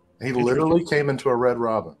 He literally came into a Red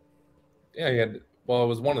Robin. Yeah, he had. Well, it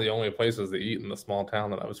was one of the only places to eat in the small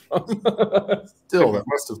town that I was from. Still, that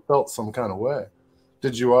must have felt some kind of way.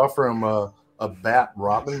 Did you offer him a Bat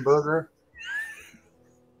Robin burger?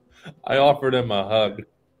 I offered him a hug.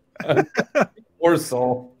 Poor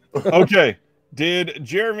soul. Okay. Did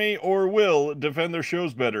Jeremy or Will defend their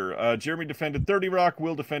shows better? Jeremy defended 30 Rock.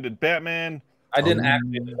 Will defended Batman. I didn't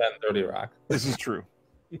actually defend 30 Rock. This is true.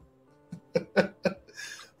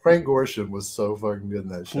 Frank Gorshin was so fucking good in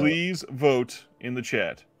that show. Please vote in the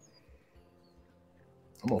chat.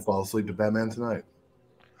 I'm going to fall asleep to Batman tonight.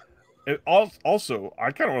 Also, I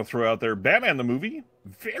kind of want to throw out there, Batman the movie,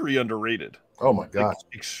 very underrated. Oh my gosh.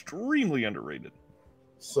 Extremely underrated.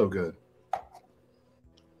 So good.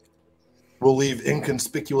 We'll leave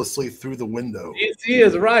inconspicuously through the window. DC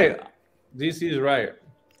is right. DC is right.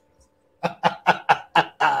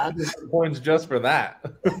 Points just for that.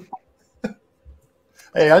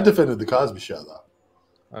 Hey, I defended the Cosby Show though.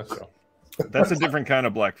 That's true. That's a different kind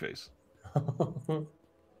of blackface. I'm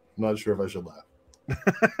not sure if I should laugh.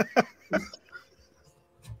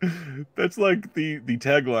 That's like the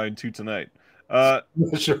tagline to tonight. I'm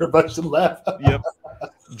not sure if I should laugh. Yep.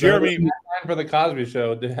 Jeremy, For the Cosby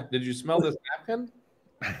Show, did you smell this napkin?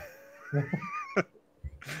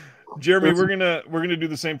 Jeremy, we're gonna do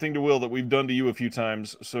the same thing to Will that we've done to you a few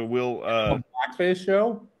times. So Will, Blackface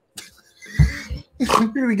show. You're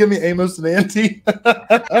gonna give me Amos and Auntie?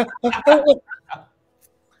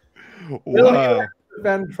 wow.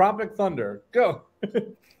 Defend Tropic Thunder. Go.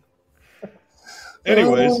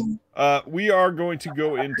 Anyways, we are going to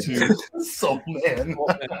go into Soul Man.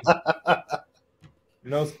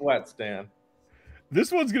 No sweat, Stan.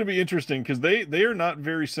 this one's going to be interesting because they are not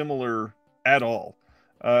very similar at all.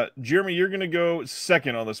 Jeremy, you're going to go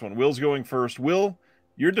second on this one. Will's going first. Will,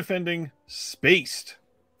 you're defending Spaced.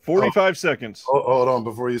 45 seconds. Oh, hold on.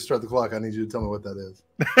 Before you start the clock, I need you to tell me what that is.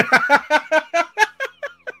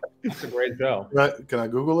 It's a great show. Can I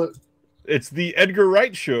Google it? It's the Edgar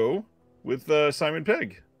Wright show with Simon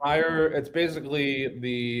Pegg. It's basically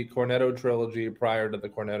the Cornetto trilogy prior to the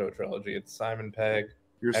Cornetto trilogy. It's Simon Pegg.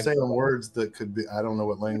 You're saying words that could be, I don't know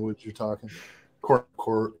what language you're talking.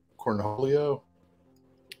 Cornholio?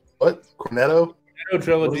 What? Cornetto? Cornetto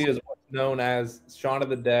trilogy is what's known as Shaun of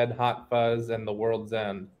the Dead, Hot Fuzz, and The World's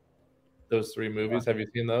End. Those three movies. Have you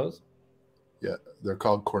seen those? Yeah, they're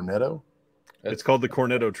called Cornetto? It's called the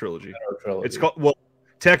Cornetto trilogy. Cornetto trilogy. It's called, well,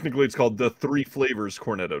 technically it's called the Three Flavors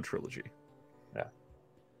Cornetto trilogy. Yeah.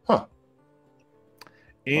 Huh.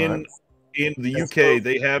 In the UK,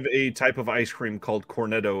 they have a type of ice cream called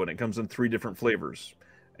Cornetto, and it comes in 3 different flavors.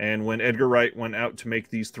 And when Edgar Wright went out to make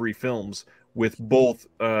these 3 films with both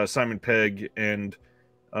Simon Pegg and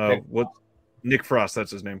Nick Frost,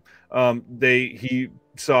 that's his name, he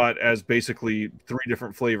saw it as basically 3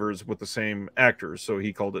 different flavors with the same actors, so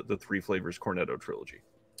he called it the Three Flavors Cornetto trilogy.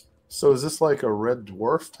 So is this like a Red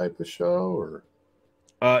Dwarf type of show, or?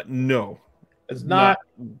 No. It's not.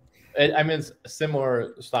 I mean, it's a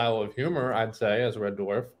similar style of humor, I'd say, as Red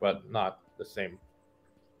Dwarf, but not the same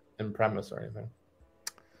in premise or anything.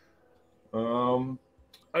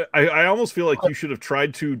 I almost feel like you should have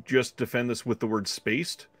tried to just defend this with the word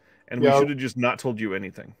spaced, and we should have just not told you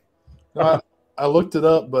anything. I looked it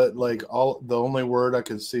up, but like the only word I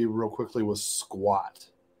could see real quickly was squat.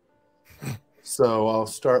 So I'll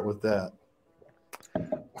start with that.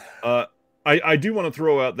 I do want to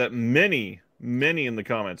throw out that many in the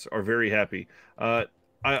comments are very happy.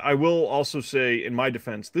 I will also say, in my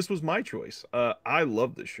defense, this was my choice. I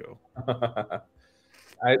love this show.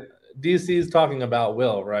 DC's talking about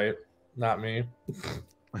Will, right? Not me.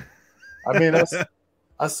 I mean,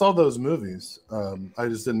 I saw those movies. I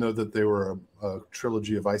just didn't know that they were a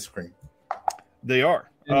trilogy of ice cream. They are.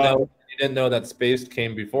 You didn't know that Spaced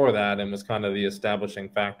came before that and was kind of the establishing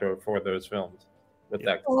factor for those films. With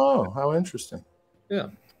that. Oh, how interesting. Yeah.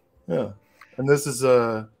 Yeah. And this is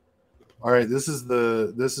all right, this is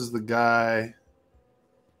the guy.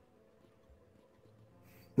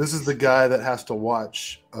 This is the guy that has to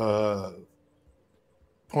watch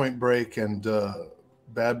Point Break and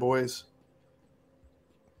Bad Boys.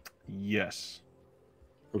 Yes.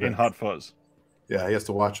 Okay. And Hot Fuzz. Yeah, he has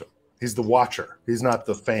to watch them. He's the watcher. He's not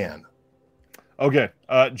the fan. Okay.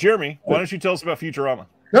 Jeremy, why don't you tell us about Futurama?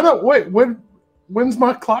 No, wait. When's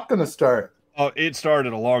my clock going to start? Oh, it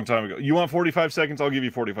started a long time ago. You want 45 seconds? I'll give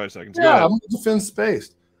you 45 seconds. Yeah, I'm going to defend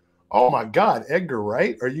Spaced. Oh, my God. Edgar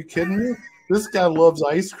Wright? Are you kidding me? This guy loves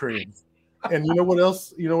ice cream. And you know what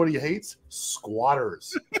else? You know what he hates?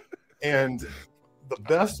 Squatters. And the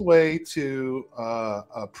best way to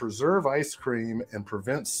preserve ice cream and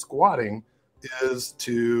prevent squatting is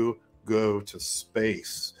to go to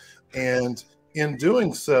space. And in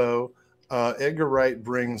doing so, Edgar Wright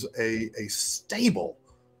brings a stable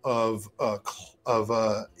of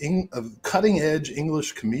cutting-edge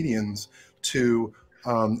English comedians to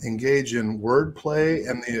engage in wordplay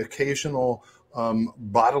and the occasional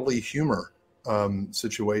bodily humor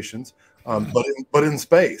situations, but in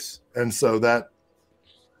space. And so that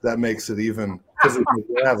makes it even, because of the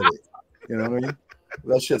gravity. You know what I mean?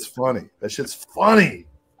 That shit's funny.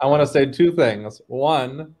 I want to say 2 things.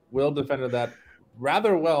 One, Will defended that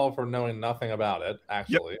rather well for knowing nothing about it,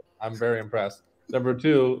 actually. Yep. I'm very impressed. Number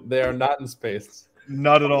 2, they are not in space.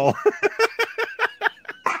 Not at all.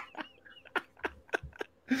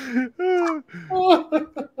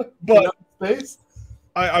 But space?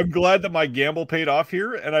 I'm glad that my gamble paid off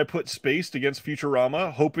here, and I put Spaced against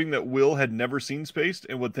Futurama, hoping that Will had never seen Spaced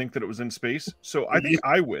and would think that it was in space. So I think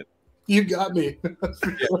I win. You got me.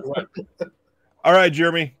 All right,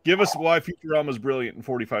 Jeremy, give us why Futurama is brilliant in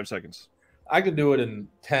 45 seconds. I could do it in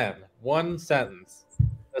 10. One sentence.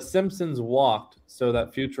 The Simpsons walked so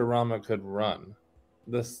that Futurama could run.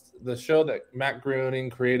 The show that Matt Groening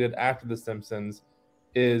created after The Simpsons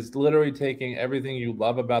is literally taking everything you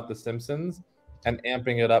love about The Simpsons and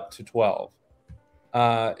amping it up to 12.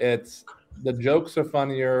 It's the jokes are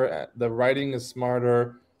funnier, the writing is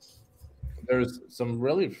smarter. There's some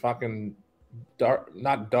really fucking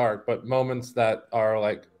not dark, but moments that are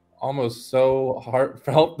like almost so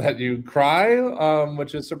heartfelt that you cry,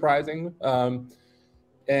 which is surprising. I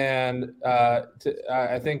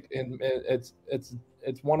think it's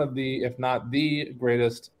one of the, if not the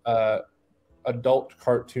greatest adult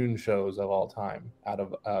cartoon shows of all time out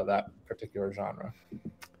of that particular genre.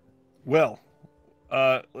 Well,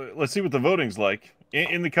 let's see what the voting's like.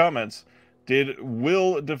 In the comments, did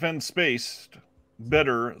Will defend Space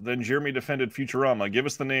better than Jeremy defended Futurama? Give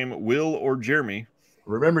us the name Will or Jeremy.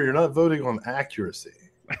 Remember, you're not voting on accuracy.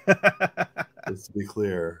 Let's be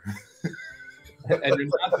clear.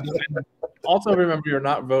 And also remember, you're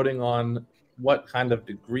not voting on what kind of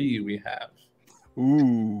degree we have.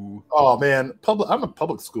 Ooh. Oh man, I'm a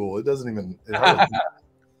public school. It doesn't even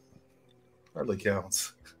hardly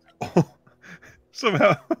counts.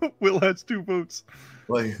 Somehow Will has 2 votes.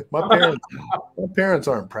 Like my parents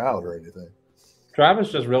aren't proud or anything.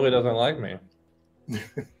 Travis just really doesn't like me.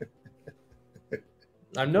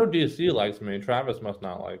 I know DC likes me. Travis must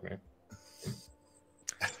not like me.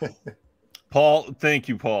 Paul, thank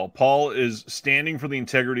you, Paul. Paul is standing for the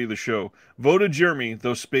integrity of the show. Voted Jeremy,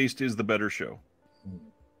 though Spaced is the better show.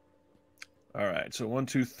 All right, so 1,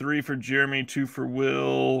 2, 3 for Jeremy, 2 for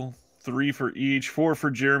Will, 3 for each, 4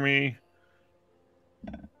 for Jeremy.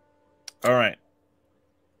 All right.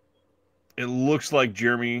 It looks like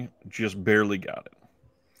Jeremy just barely got it.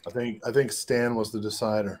 I think Stan was the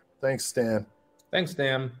decider. Thanks, Stan. Thanks,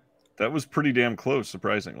 Dan. That was pretty damn close,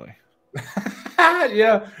 surprisingly.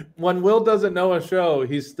 Yeah, when Will doesn't know a show,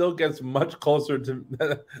 he still gets much closer to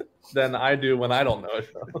than I do when I don't know a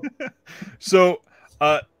show. So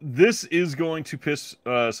this is going to piss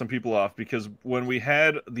some people off, because when we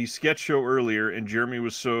had the sketch show earlier and Jeremy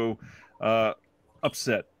was so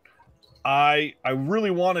upset, I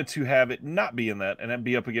really wanted to have it not be in that and then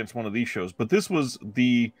be up against one of these shows. But this was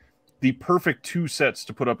the perfect 2 sets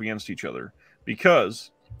to put up against each other,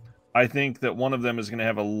 because I think that one of them is going to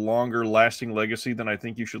have a longer lasting legacy than I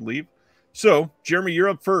think you should leave. So, Jeremy, you're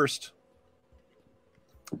up first.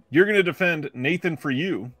 You're going to defend Nathan For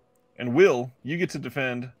You, and Will, you get to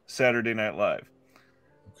defend Saturday Night Live.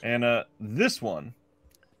 And this one,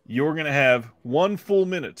 you're going to have 1 full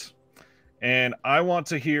minute. And I want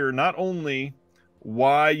to hear not only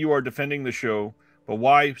why you are defending the show, but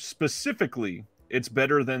why specifically it's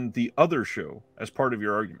better than the other show as part of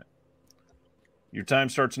your argument. Your time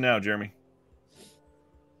starts now, Jeremy.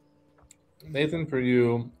 Nathan For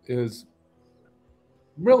You is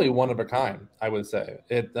really one of a kind, I would say.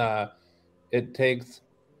 It takes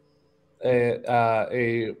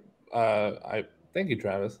I thank you,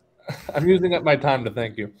 Travis. I'm using up my time to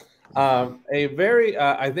thank you. A very,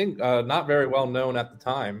 I think, not very well known at the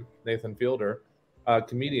time, Nathan Fielder,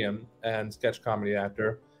 comedian and sketch comedy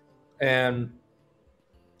actor, and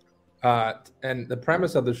the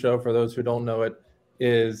premise of the show, for those who don't know it,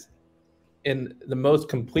 is in the most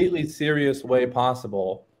completely serious way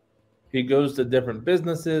possible. He goes to different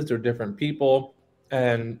businesses or different people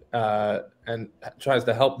and tries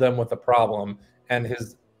to help them with a problem, and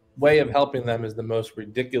his way of helping them is the most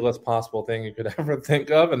ridiculous possible thing you could ever think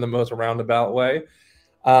of in the most roundabout way.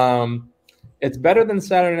 It's better than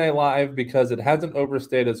Saturday Night Live because it hasn't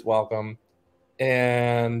overstayed its welcome,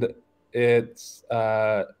 and it's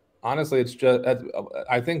honestly, it's just,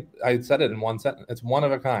 I think I said it in one sentence. It's one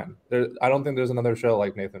of a kind. I don't think there's another show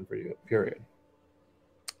like Nathan For You, period.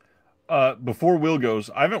 Before Will goes,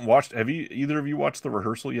 I haven't watched, have you, either of you watched the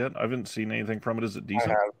rehearsal yet? I haven't seen anything from it. Is it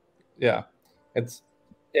decent? I have. Yeah. It's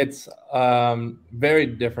very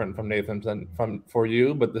different from Nathan's and from For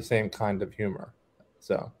You, but the same kind of humor.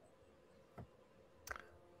 So.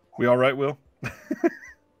 We all right, Will?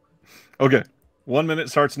 Okay. 1 minute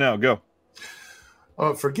starts now. Go.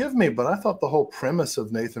 Forgive me, but I thought the whole premise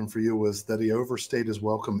of Nathan For You was that he overstayed his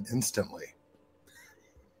welcome instantly.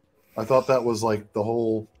 I thought that was like the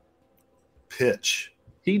whole pitch.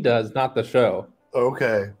 He does, not the show.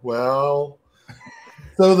 Okay, well,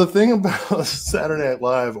 so the thing about Saturday Night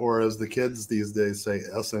Live, or as the kids these days say,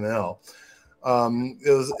 SNL,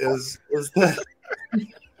 is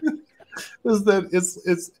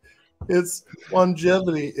that its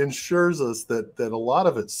longevity ensures us that a lot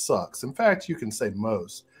of it sucks. In fact, you can say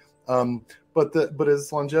most. But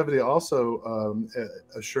its longevity also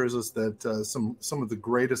assures us that some of the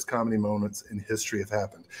greatest comedy moments in history have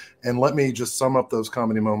happened. And let me just sum up those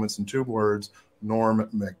comedy moments in 2 words: Norm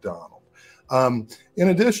Macdonald. In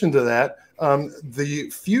addition to that, the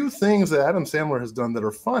few things that Adam Sandler has done that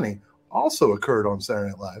are funny also occurred on Saturday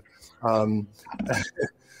Night Live,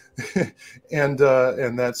 and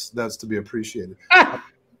that's to be appreciated.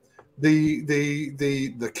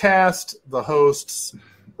 The cast, the hosts,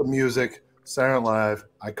 the music, Saturday Night Live,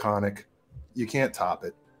 iconic. You can't top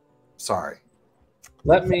it. Sorry.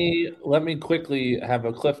 Let me quickly have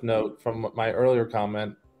a cliff note from my earlier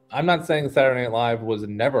comment. I'm not saying Saturday Night Live was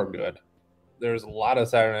never good. There's a lot of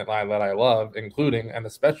Saturday Night Live that I love, including and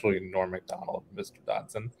especially Norm Macdonald, Mr.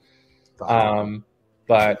 Dodson.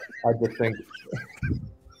 But I just think.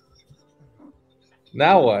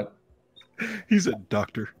 Now what? He's a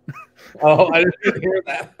doctor. Oh, I didn't hear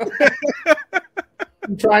that.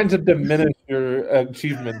 I'm trying to diminish your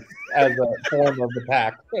achievement as a form of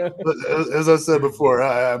attack. As I said before,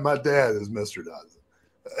 my dad is Mr. Dodson.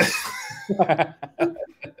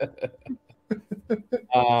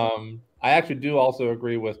 I actually do also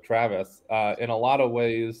agree with Travis. In a lot of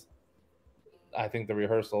ways, I think The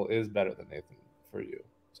Rehearsal is better than Nathan For You.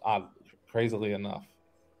 Crazily enough.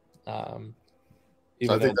 I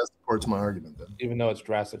think that supports my argument then. Even though it's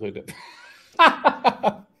drastically different.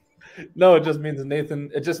 No, it just means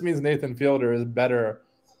Nathan Fielder is better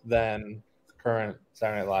than current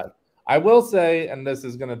Saturday Night Live. I will say, and this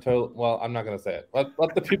is going to well, I'm not going to say it.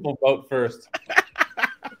 Let the people vote first.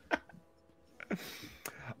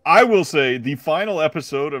 I will say the final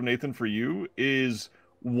episode of Nathan For You is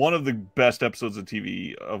one of the best episodes of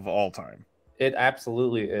TV of all time. It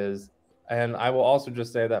absolutely is. And I will also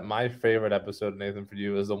just say that my favorite episode of Nathan For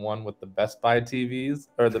You is the one with the Best Buy TVs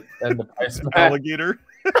and the price match. Alligator.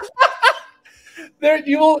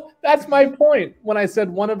 That's my point when I said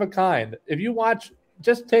one of a kind. If you watch,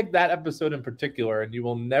 just take that episode in particular, and you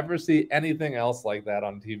will never see anything else like that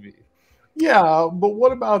on TV. Yeah, but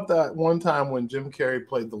what about that one time when Jim Carrey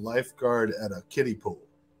played the lifeguard at a kiddie pool?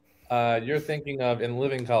 You're thinking of In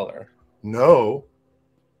Living Color. No,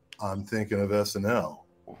 I'm thinking of SNL.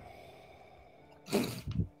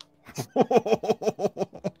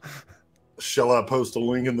 Shall I post a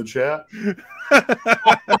link in the chat?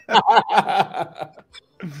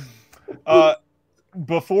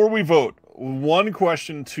 Before we vote, one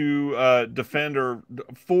question to defend or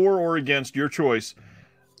for or against your choice.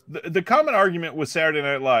 The common argument with Saturday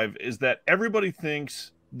Night Live is that everybody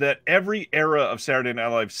thinks that every era of Saturday Night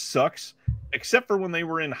Live sucks, except for when they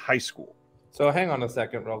were in high school. So hang on a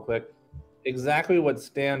second real quick. Exactly what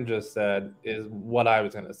Stan just said is what I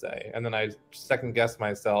was going to say. And then I second-guessed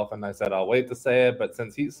myself, and I said, I'll wait to say it. But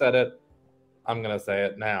since he said it, I'm going to say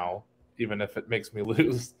it now, even if it makes me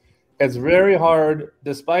lose. It's very hard,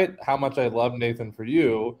 despite how much I love Nathan For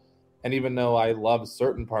You, and even though I love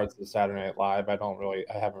certain parts of Saturday Night Live, I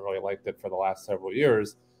haven't really liked it for the last several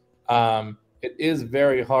years. It is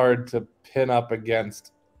very hard to pin up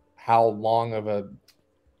against how long of a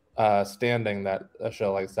standing that a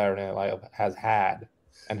show like Saturday Night Live has had,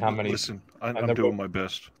 and how many. Listen, I'm doing my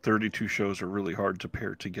best. 32 shows are really hard to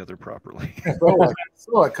pair together properly. So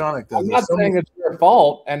iconic. I'm not saying it's your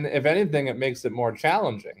fault, and if anything, it makes it more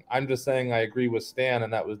challenging. I'm just saying I agree with Stan,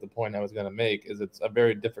 and that was the point I was going to make. Is it's a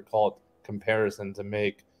very difficult comparison to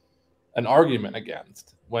make an argument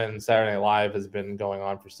against when Saturday Night Live has been going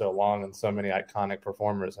on for so long, and so many iconic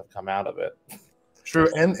performers have come out of it. True,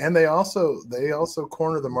 and they also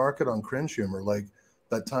corner the market on cringe humor, like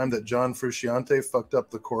that time that John Frusciante fucked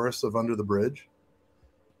up the chorus of Under the Bridge,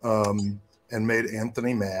 and made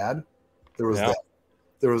Anthony mad. There was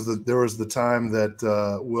the time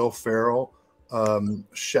that Will Ferrell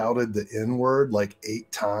shouted the N-word like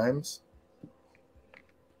 8 times.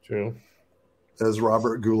 True. As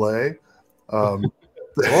Robert Goulet.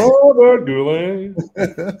 Robert Goulet.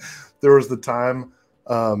 There was the time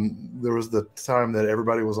that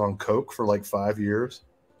everybody was on coke for like 5 years.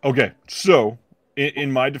 Okay, so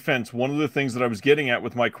in my defense, one of the things that I was getting at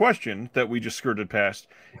with my question that we just skirted past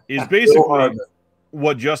is basically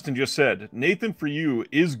what Justin just said. Nathan For You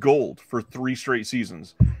is gold for 3 straight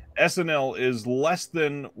seasons. SNL is less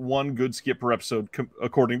than 1 good skit per episode,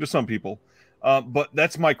 according to some people. But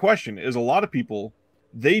that's my question, is a lot of people,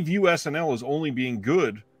 they view SNL as only being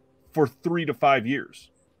good for 3 to 5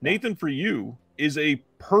 years. Nathan For You is a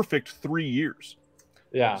perfect 3 years.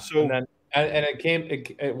 Yeah. So and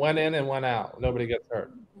it went in and went out. Nobody gets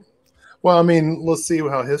hurt. Well, I mean, let's see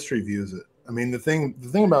how history views it. I mean, the thing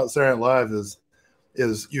about Saturday Night Live is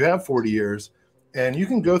you have 40 years, And you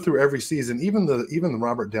can go through every season, even the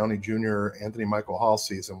Robert Downey Jr., Anthony Michael Hall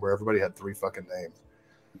season, where everybody had 3 fucking names.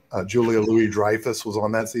 Julia Louis-Dreyfus was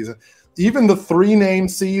on that season. Even the 3-name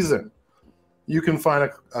season, you can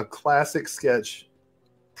find a classic sketch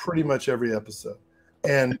pretty much every episode.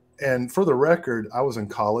 And for the record, I was in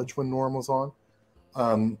college when Norm was on.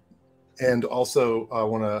 And also, I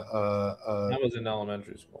want to. I was in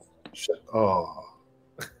elementary school.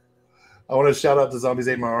 I want to shout out to Zombies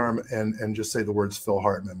Ate My Arm and just say the words Phil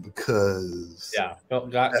Hartman because. Yeah,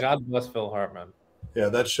 God bless Phil Hartman. Yeah,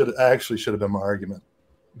 that should have been my argument.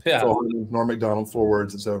 Yeah, Phil Hartman, Norm Macdonald, 4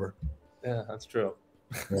 words, it's over. Yeah, that's true.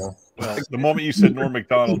 Yeah. The moment you said Norm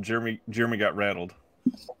Macdonald, Jeremy got rattled.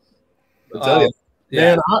 I tell you.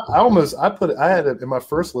 Man, I had it in my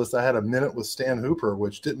first list. I had A Minute with Stan Hooper,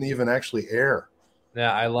 which didn't even actually air.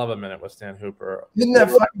 Yeah, I love A Minute with Stan Hooper. Isn't that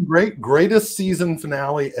fucking great? Greatest season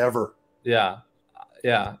finale ever. Yeah.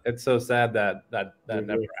 It's so sad that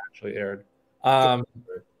never actually aired.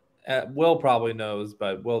 Will probably knows,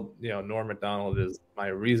 but Norm Macdonald is my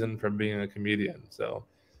reason for being a comedian. So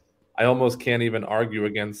I almost can't even argue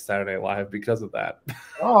against Saturday Night Live because of that.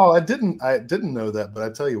 Oh, I didn't know that, but I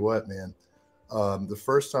tell you what, man. The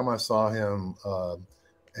first time I saw him,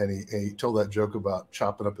 and he told that joke about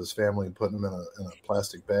chopping up his family and putting them in a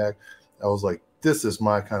plastic bag, I was like, "This is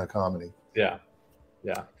my kind of comedy." Yeah.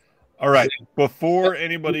 All right. Before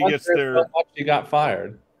anybody gets their, he got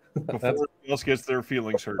fired. Before anyone else gets their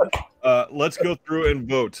feelings hurt, let's go through and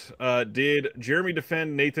vote. Did Jeremy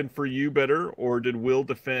defend Nathan For You better, or did Will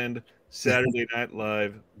defend Saturday Night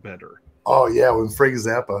Live better? Oh yeah, when Frank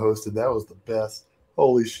Zappa hosted, that was the best.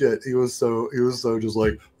 Holy shit, he was so just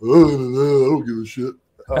like, oh, I don't give a shit.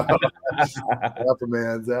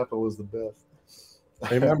 Zappa was the best.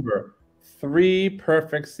 Remember, 3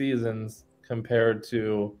 perfect seasons compared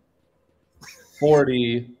to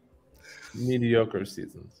 40 mediocre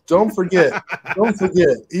seasons. Don't forget,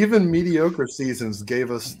 even mediocre seasons gave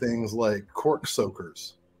us things like Cork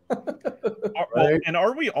Soakers. Right? And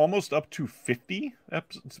are we almost up to 50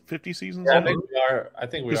 seasons? Yeah, I think we are.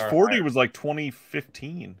 Because 40 was like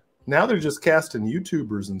 2015. Now they're just casting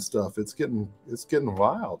YouTubers and stuff. It's getting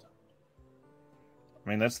wild. I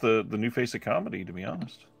mean, that's the new face of comedy, to be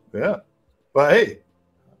honest. Yeah. But hey,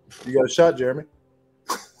 you got a shot, Jeremy.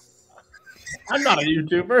 I'm not a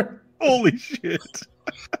YouTuber. Holy shit.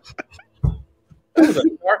 That was a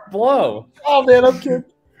dark blow. Oh man, I'm kidding.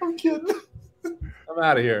 I'm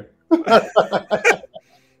out of here.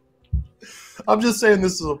 I'm just saying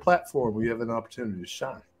this is a platform where you have an opportunity to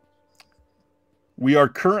shine. We are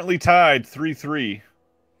currently tied 3-3.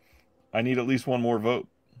 I need at least one more vote.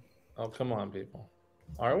 Oh, come on, people.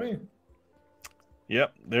 Are we?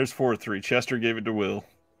 Yep, there's 4-3. Chester gave it to Will.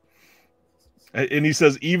 And he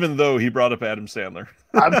says, even though he brought up Adam Sandler.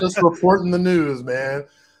 I'm just reporting the news, man.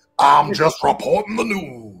 I'm just reporting the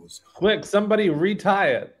news. Quick, somebody retie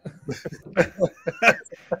it.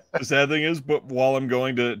 The sad thing is, but while I'm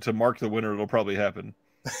going to mark the winner, it'll probably happen.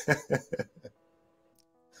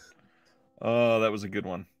 Oh, that was a good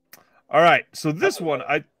one. All right, so this one,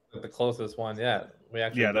 the closest one yet.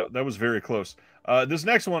 That was very close. This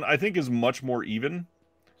next one, I think, is much more even.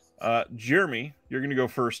 Jeremy, you're going to go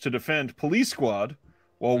first to defend Police Squad,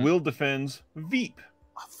 while Will defends Veep.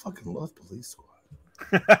 I fucking love Police Squad.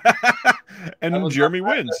 And Jeremy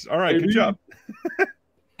wins. All right, good job.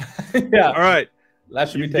 Yeah. All right. That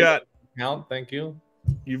should be taken into account. Thank you.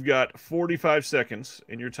 You've got 45 seconds,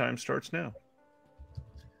 and your time starts now.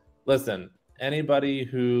 Listen, anybody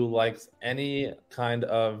who likes any kind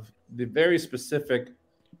of the very specific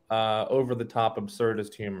over-the-top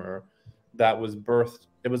absurdist humor that was birthed,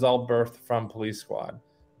 it was all birthed from Police Squad.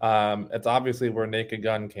 It's obviously where Naked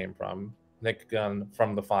Gun came from. Naked Gun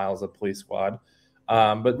from the files of Police Squad.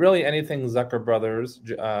 But really anything Zucker Brothers,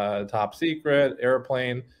 Top Secret,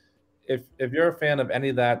 Airplane, if you're a fan of any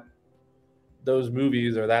of those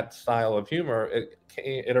movies or that style of humor,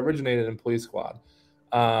 it originated in Police Squad.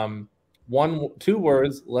 2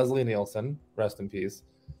 words, Leslie Nielsen, rest in peace.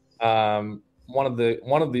 One of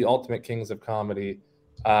the ultimate kings of comedy.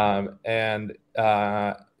 At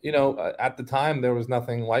the time there was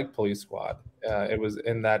nothing like Police Squad. It was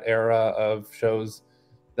in that era of shows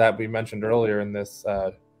that we mentioned earlier in this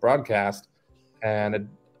broadcast, and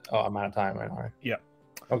I'm out of time, right? Yeah.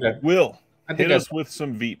 Okay. Will, hit us with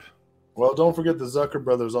some Veep. Well, don't forget the Zucker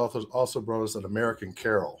brothers also brought us an American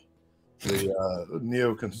Carol, the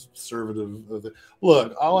neoconservative.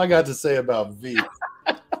 Look, all I got to say about Veep,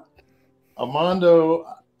 Armando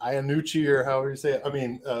Iannucci, or however you say it. I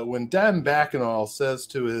mean, when Dan Bacchanal says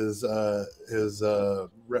to his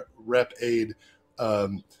rep aide,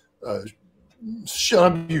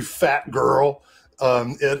 "Shut up, you fat girl,"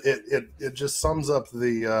 It just sums up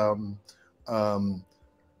the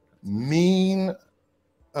mean,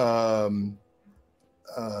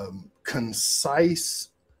 concise,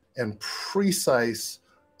 and precise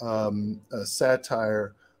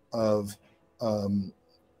satire of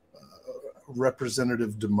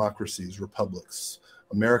representative democracies, republics,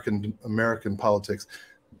 American politics.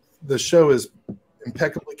 The show is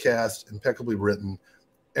impeccably cast, impeccably written.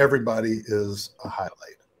 Everybody is a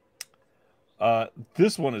highlight.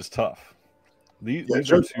 This one is tough. These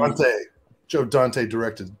Joe Dante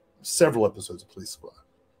directed several episodes of Police Squad.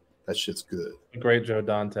 That shit's good. Great Joe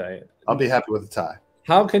Dante. I'll be happy with a tie.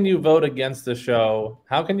 How can you vote against the show?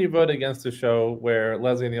 How can you vote against a show where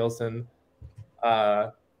Leslie Nielsen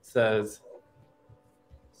says,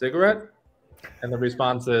 cigarette? And the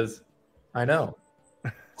response is, I know.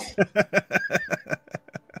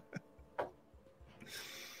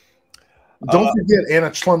 Don't forget Anna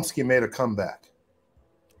Chlumsky made a comeback.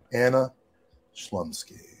 Anna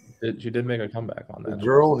Chlumsky. She did make a comeback on that. The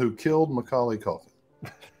girl who killed Macaulay Culkin.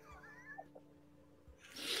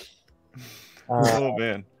 Oh,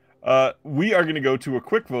 man. We are going to go to a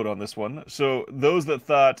quick vote on this one. So those that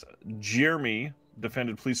thought Jeremy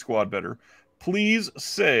defended Police Squad better, please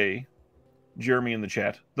say Jeremy in the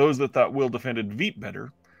chat. Those that thought Will defended Veep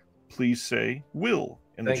better, please say Will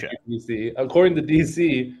in the chat. You, DC. According to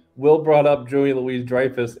DC, Will brought up Julie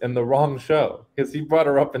Louis-Dreyfus in the wrong show because he brought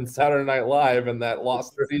her up in Saturday Night Live in that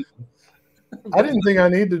lost season. I didn't think I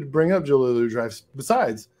needed to bring up Julie Louis-Dreyfus.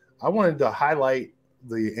 Besides, I wanted to highlight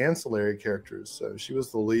the ancillary characters. So she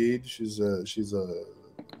was the lead. She's a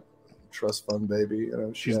trust fund baby. You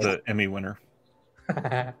know, she's the Emmy winner.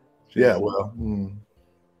 Yeah, well.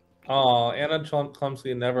 Oh, Anna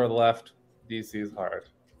Chlumsky never left DC's heart.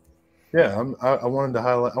 Yeah, I wanted to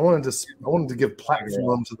highlight. I wanted to give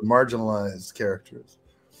platform to the marginalized characters.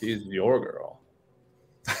 She's your girl.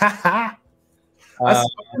 I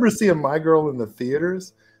remember seeing My Girl in the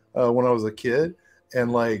theaters when I was a kid,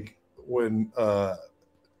 and like when I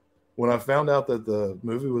found out that the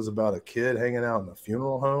movie was about a kid hanging out in a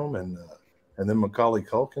funeral home, and then Macaulay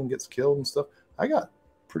Culkin gets killed and stuff, I got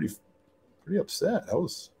pretty upset. I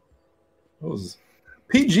was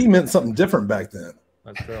PG meant something different back then.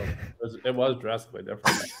 That's true. It was drastically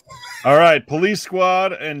different. All right, Police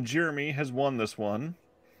Squad and Jeremy has won this one.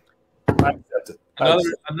 I accept it.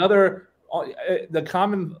 Another. The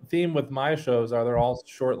common theme with my shows are they're all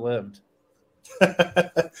short-lived.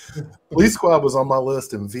 Police Squad was on my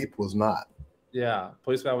list and Veep was not. Yeah,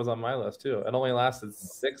 Police Squad was on my list too. It only lasted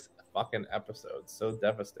 6 fucking episodes. So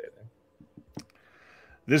devastating.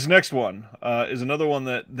 This next one is another one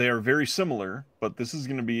that they are very similar, but this is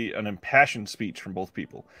going to be an impassioned speech from both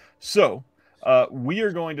people. So we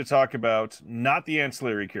are going to talk about not the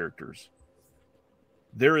ancillary characters.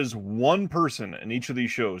 There is one person in each of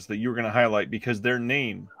these shows that you're going to highlight because their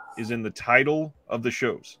name is in the title of the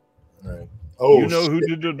shows. All right. Oh, you know who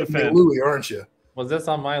to defend. Louie, aren't you? Was this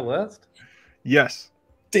on my list? Yes.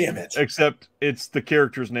 Damn it. Except it's the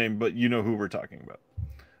character's name, but you know who we're talking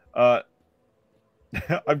about.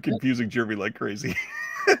 I'm confusing Jeremy like crazy.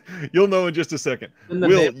 You'll know in just a second. In the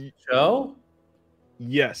name of the show?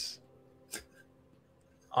 Yes.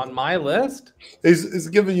 On my list? He's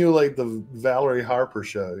giving you like the Valerie Harper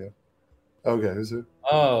show. Yeah. Okay. Is it?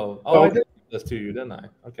 Oh, I did this to you, didn't I?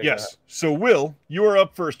 Okay. Yes. So, Will, you are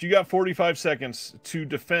up first. You got 45 seconds to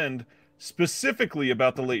defend specifically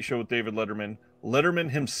about the Late Show with David Letterman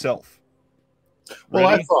himself. Well,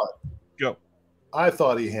 Ready? Go. I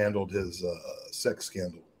thought he handled his sex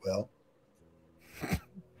scandal well.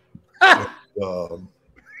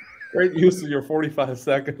 Great use of your 45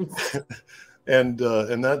 seconds. and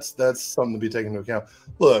that's something to be taken into account.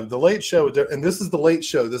 Look, the Late Show, and this is the Late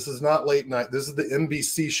Show. This is not late night. This is the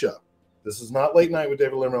NBC show. This is not Late Night with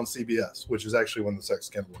David Letterman on CBS, which is actually when the sex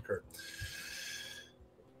scandal occurred.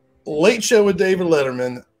 Late Show with David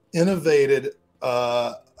Letterman innovated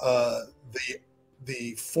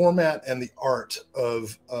the format and the art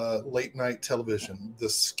of late night television. The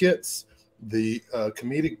skits, the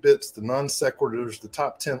comedic bits, the non sequiturs, the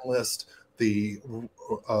top 10 list, the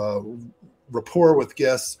rapport with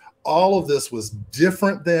guests. All of this was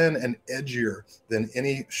different then and edgier than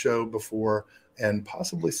any show before and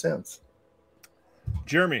possibly since.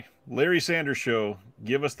 Jeremy, Larry Sanders Show.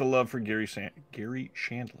 Give us the love for Gary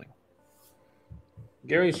Shandling.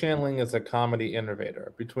 Gary Shandling is a comedy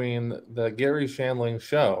innovator. Between the Gary Shandling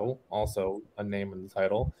Show, also a name in the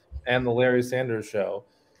title, and the Larry Sanders Show,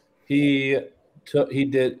 he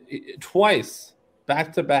did twice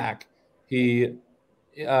back to back. He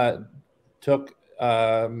took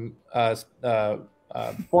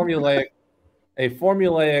formulaic a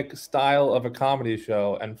formulaic style of a comedy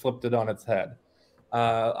show and flipped it on its head.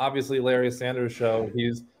 Obviously, Larry Sanders Show,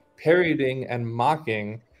 he's parodying and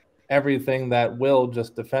mocking everything that Will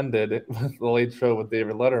just defended with The Late Show with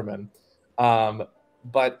David Letterman,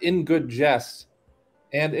 but in good jest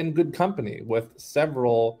and in good company with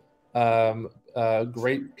several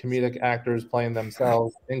great comedic actors playing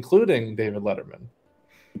themselves, including David Letterman.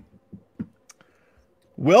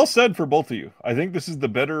 Well said for both of you. I think this is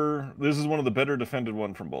one of the better defended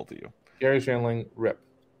one from both of you. Gary Shandling, rip.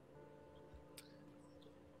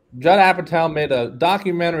 Judd Apatow made a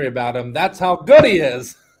documentary about him. That's how good he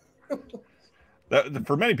is. That,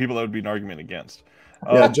 for many people, that would be an argument against.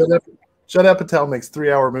 Yeah, Judd Apatow makes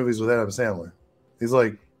 3-hour movies with Adam Sandler. He's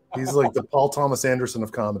like the Paul Thomas Anderson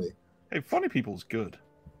of comedy. Hey, Funny People is good.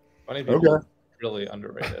 Funny People is really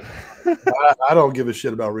underrated. I don't give a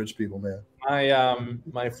shit about rich people, man.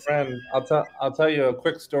 My friend, I'll tell you a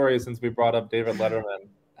quick story since we brought up David Letterman,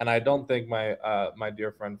 and I don't think my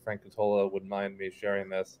dear friend Frank Cottola would mind me sharing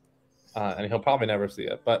this, and he'll probably never see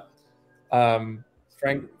it. But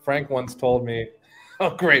Frank once told me, "Oh,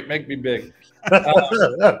 great, make me big."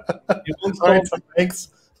 Thanks.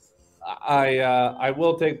 I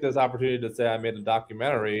will take this opportunity to say I made a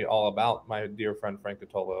documentary all about my dear friend Frank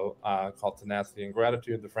Cottola called Tenacity and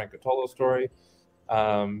Gratitude, the Frank Cottola story.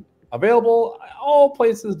 Available all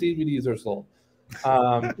places DVDs are sold.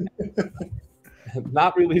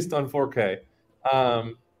 Not released on 4K.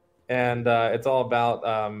 And it's all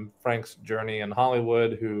about Frank's journey in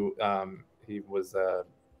Hollywood, who he was a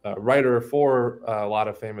writer for a lot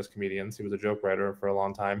of famous comedians. He was a joke writer for a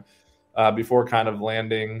long time before kind of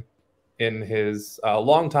landing in his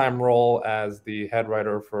longtime role as the head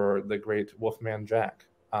writer for the great Wolfman Jack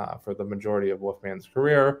for the majority of Wolfman's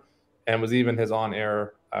career, and was even his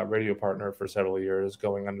on-air radio partner for several years,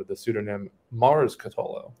 going under the pseudonym Mars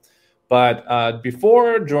Cotolo. But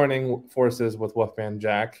before joining forces with Wolfman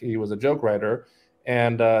Jack, he was a joke writer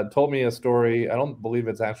and told me a story. I don't believe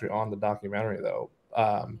it's actually on the documentary, though,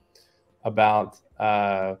 about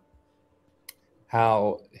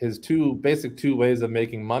how his two ways of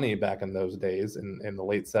making money back in those days in the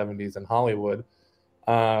late 70s in Hollywood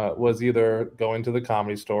was either going to the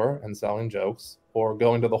Comedy Store and selling jokes or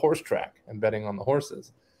going to the horse track and betting on the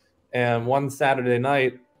horses. And one Saturday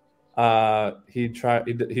night, he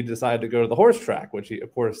decided to go to the horse track, which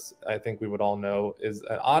of course, I think we would all know is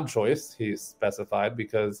an odd choice, he specified,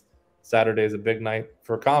 because Saturday is a big night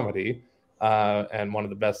for comedy and one of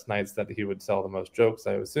the best nights that he would sell the most jokes,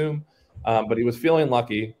 I assume. But he was feeling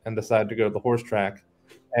lucky and decided to go to the horse track.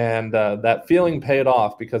 And that feeling paid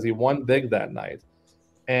off because he won big that night.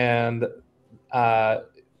 And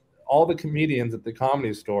all the comedians at the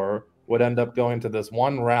Comedy Store would end up going to this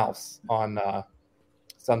one Ralph's on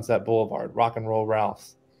Sunset Boulevard, Rock and Roll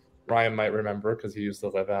Ralph's. Ryan might remember because he used to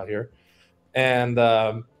live out here. And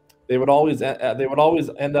they would always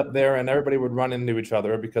end up there, and everybody would run into each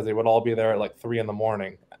other because they would all be there at like 3 a.m.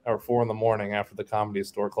 or 4 a.m. after the Comedy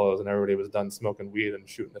Store closed and everybody was done smoking weed and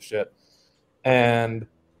shooting the shit. And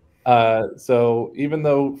so even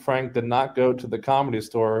though Frank did not go to the Comedy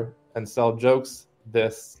Store and sell jokes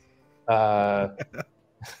this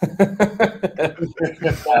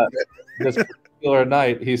this particular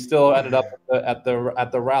night, he still ended up at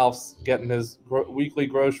the Ralph's getting his weekly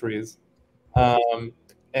groceries.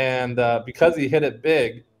 And because he hit it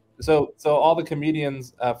big, so all the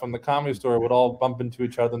comedians from the Comedy Store would all bump into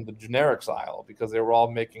each other in the generics aisle because they were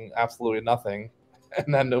all making absolutely nothing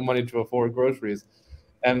and had no money to afford groceries.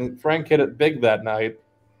 And Frank hit it big that night,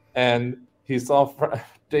 and he saw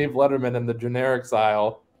Dave Letterman in the generics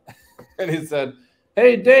aisle, and he said,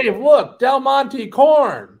 "Hey, Dave, look, Del Monte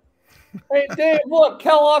corn. Hey, Dave, look,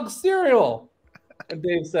 Kellogg's cereal." And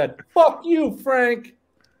Dave said, "Fuck you, Frank."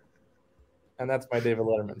 And that's my David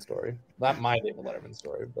Letterman story. Not my David Letterman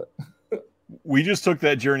story, but we just took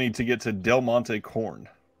that journey to get to Del Monte corn.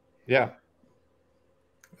 Yeah.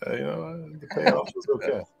 The payoff was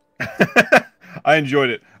okay. I enjoyed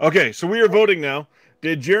it. Okay, so we are voting now.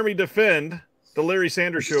 Did Jeremy defend the Larry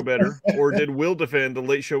Sanders Show better, or did Will defend the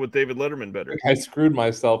Late Show with David Letterman better? I screwed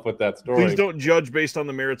myself with that story. Please don't judge based on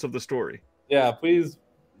the merits of the story. Yeah, please.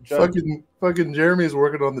 Fucking Jeremy's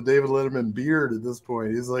working on the David Letterman beard at this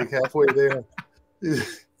point. He's like halfway there.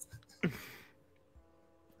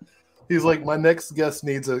 He's like, my next guest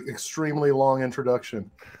needs an extremely long introduction.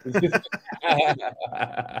 That's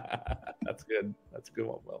good. That's a good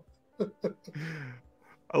one, Will.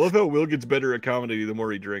 I love how Will gets better at comedy the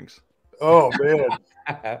more he drinks. Oh, man.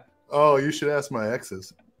 Oh, you should ask my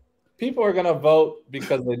exes. People are going to vote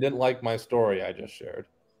because they didn't like my story I just shared.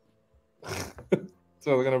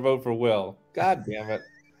 So they're going to vote for Will. God damn it.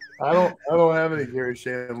 I don't have any Gary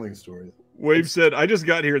Shandling stories. Wave said, "I just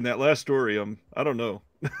got here in that last story. I don't know."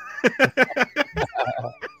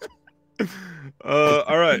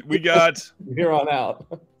 All right, we got here on out.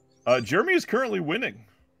 Jeremy is currently winning.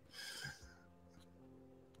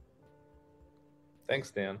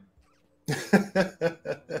 Thanks, Dan.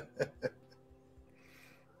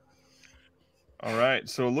 All right,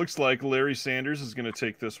 so it looks like Larry Sanders is going to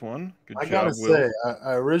take this one. Good job, I gotta Will. say,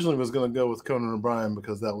 I originally was going to go with Conan O'Brien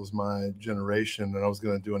because that was my generation, and I was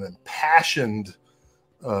going to do an impassioned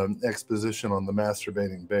exposition on the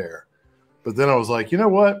masturbating bear. But then I was like, you know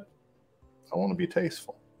what? I want to be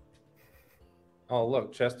tasteful. Oh,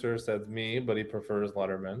 look, Chester says me, but he prefers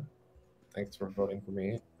Letterman. Thanks for voting for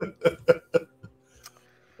me.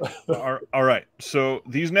 All right, so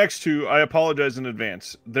these next two, I apologize in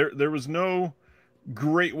advance. There was no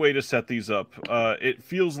great way to set these up. It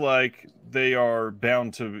feels like they are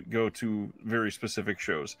bound to go to very specific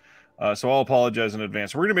shows. So I'll apologize in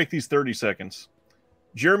advance. We're going to make these 30 seconds.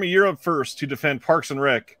 Jeremy, you're up first to defend Parks and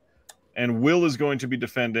Rec, and Will is going to be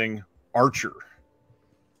defending Archer.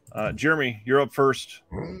 Jeremy, you're up first,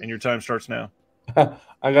 and your time starts now.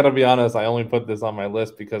 I got to be honest, I only put this on my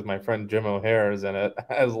list because my friend Jim O'Hare is in it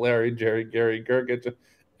as Larry, Jerry, Gary, Gergich.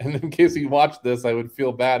 And in case he watched this, I would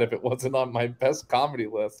feel bad if it wasn't on my best comedy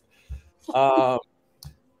list.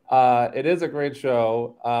 It is a great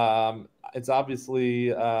show. It's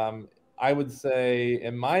obviously, I would say,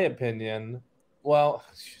 in my opinion, well,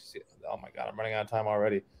 oh my God, I'm running out of time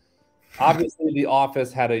already. Obviously, The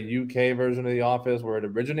Office had a UK version of The Office where it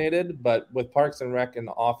originated, but with Parks and Rec and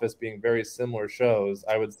The Office being very similar shows,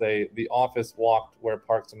 I would say The Office walked where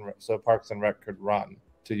Parks and Rec could run,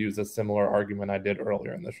 to use a similar argument I did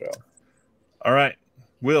earlier in the show. All right,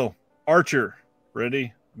 Will, Archer,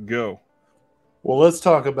 ready, go. Well, let's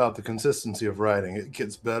talk about the consistency of writing. It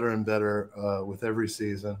gets better and better with every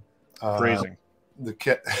season. Phrasing. The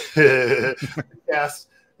cast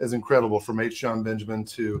is incredible, from H. John Benjamin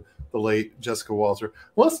to the late Jessica Walter.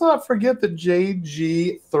 Let's not forget that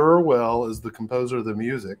J.G. Thirlwell is the composer of the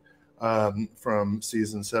music from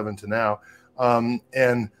season 7 to now.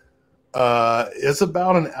 And it's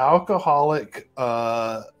about an alcoholic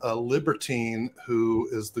a libertine who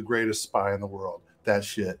is the greatest spy in the world. That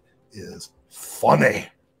shit is funny.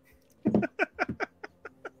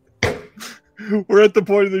 We're at the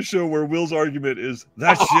point of the show where Will's argument is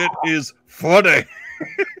that shit is funny.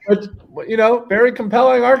 But, you know, very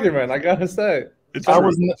compelling argument, I gotta say. It's true.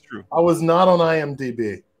 It's true. I was not on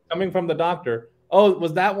IMDb. Coming from the doctor. Oh,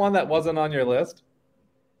 was that one that wasn't on your list?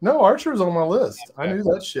 No, Archer's on my list. Okay. I knew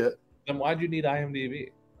that shit. Then why'd you need IMDb?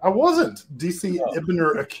 I wasn't. DC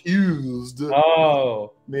Ibner accused me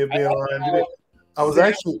of being on IMDb. I was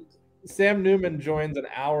actually... Sam Newman joins an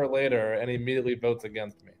hour later and immediately votes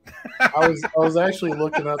against me. I was actually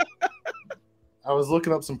looking up... I was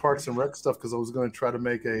looking up some Parks and Rec stuff because I was going to try to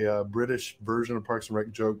make a British version of Parks and Rec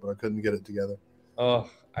joke, but I couldn't get it together. Oh,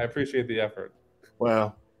 I appreciate the effort.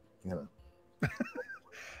 Well, you know.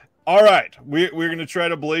 All right. We're going to try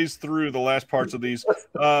to blaze through the last parts of these.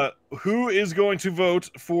 Who is going to vote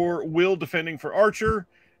for Will defending for Archer,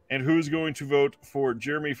 and who is going to vote for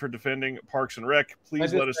Jeremy for defending Parks and Rec?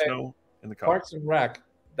 Please let us know in the comments. Parks and Rec,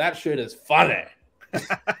 that shit is funny.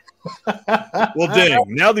 Well, dang.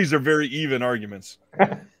 Now these are very even arguments.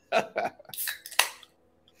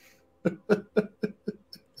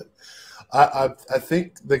 I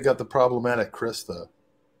think they got the problematic Chris, though.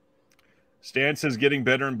 Stan says getting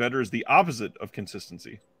better and better is the opposite of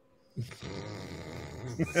consistency.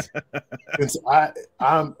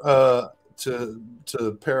 I'm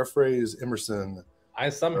to paraphrase Emerson. I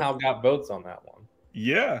somehow got votes on that one.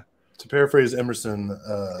 Yeah. To paraphrase Emerson,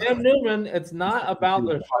 Sam Newman, it's not about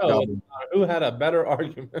the show. It's about who had a better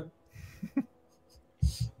argument.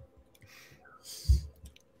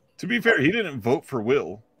 To be fair, he didn't vote for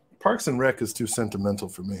Will. Parks and Rec is too sentimental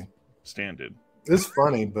for me. Stan did. It's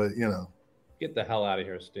funny, but you know. Get the hell out of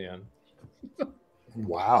here, Stan.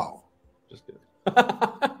 Wow. Just kidding.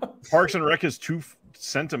 Parks and Rec is too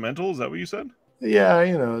sentimental? Is that what you said? Yeah,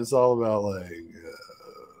 you know, it's all about like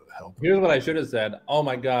help. Here's what I should have said. Oh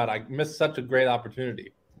my God, I missed such a great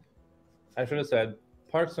opportunity. I should have said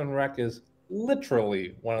Parks and Rec is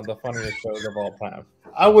literally one of the funniest shows of all time.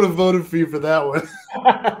 I would have voted for you for that one.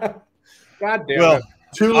 God damn it.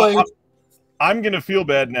 Too late. I'm going to feel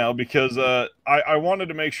bad now because I wanted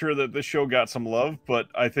to make sure that this show got some love, but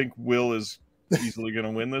I think Will is easily going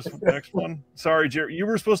to win this next one. Sorry, Jerry. You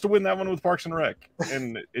were supposed to win that one with Parks and Rec,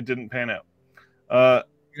 and it didn't pan out.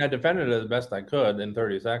 I defended it as best I could in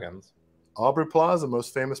 30 seconds. Aubrey Plaza,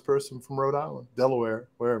 most famous person from Rhode Island, Delaware,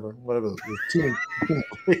 wherever, whatever. Too many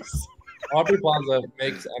places. Aubrey Plaza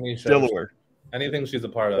makes any show. Delaware. Anything she's a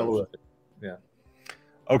part of. Delaware. Yeah.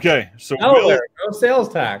 Okay, so Delaware, no sales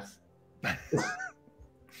tax.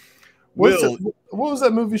 What was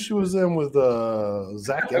that movie she was in with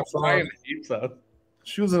Zac Efron?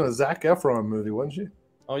 She was in a Zac Efron movie, wasn't she?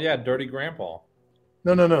 Oh yeah, Dirty Grandpa.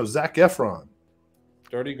 No, Zac Efron.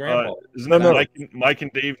 Dirty Grandpa. Isn't that Mike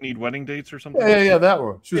and Dave Need Wedding Dates or something? Yeah, that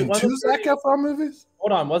one. She was in 2 Zac Efron movies?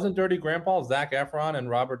 Hold on, wasn't Dirty Grandpa Zac Efron and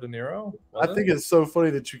Robert De Niro? I think it's so funny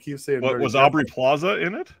that you keep saying What, was Aubrey Plaza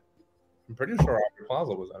in it? I'm pretty sure Aubrey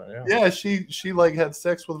Plaza was in it, yeah. Yeah, she like had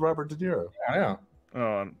sex with Robert De Niro. Yeah.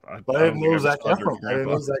 But I didn't know Zac Efron. I didn't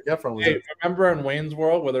know Zac Efron was Hey, remember in Wayne's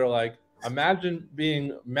World where they're like, imagine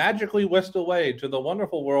being magically whisked away to the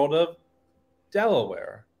wonderful world of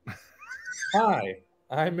Delaware. Hi,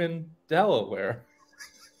 I'm in Delaware.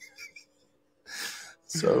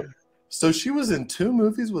 So she was in 2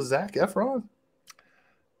 movies with Zac Efron?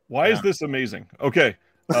 Why is this amazing? Okay.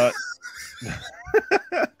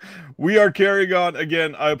 We are carrying on.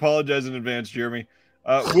 Again, I apologize in advance, Jeremy.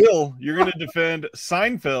 Will, you're going to defend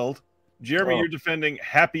Seinfeld. Jeremy, you're defending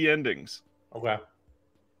Happy Endings. Okay.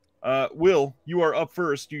 Will, you are up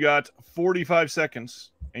first. You got 45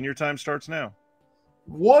 seconds, and your time starts now.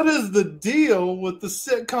 What is the deal with the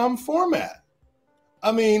sitcom format?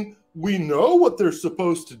 I mean, we know what they're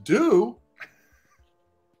supposed to do,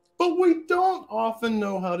 but we don't often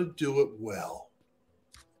know how to do it well.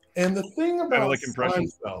 And the thing about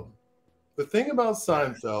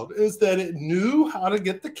Seinfeld is that it knew how to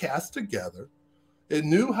get the cast together. It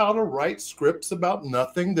knew how to write scripts about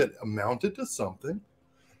nothing that amounted to something,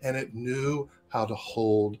 and it knew how to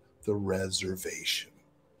hold the reservation.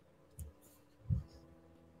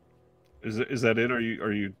 Is that it? Are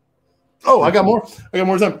you? Oh, I got more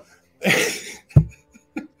time.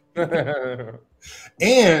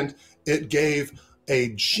 And it gave a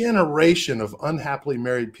generation of unhappily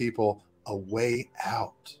married people a way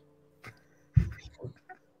out.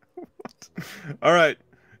 All right,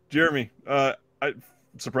 Jeremy.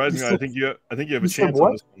 Surprisingly, I think you have a chance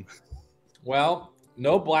on this one. Well,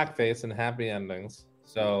 no blackface and Happy Endings,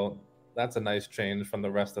 so that's a nice change from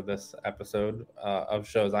the rest of this episode of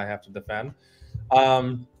shows I have to defend.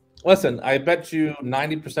 Listen, I bet you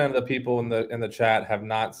 90% of the people in the chat have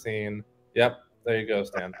not seen. Yep, there you go,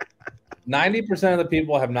 Stan. 90% of the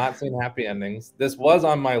people have not seen Happy Endings. This was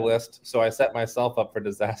on my list, so I set myself up for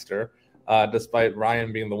disaster, despite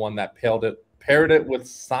Ryan being the one that paired it with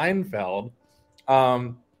Seinfeld.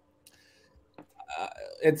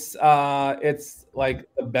 It's like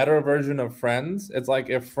a better version of Friends. It's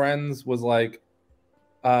like if Friends was like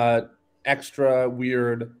extra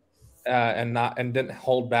weird and didn't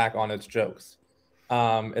hold back on its jokes.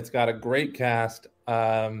 It's got a great cast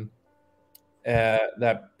that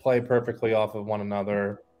play perfectly off of one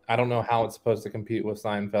another. I don't know how it's supposed to compete with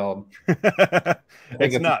Seinfeld.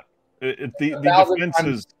 It's not. The defense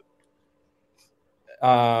is.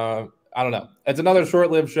 I don't know. It's another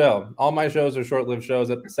short-lived show. All my shows are short-lived shows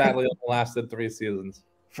that sadly only lasted 3 seasons.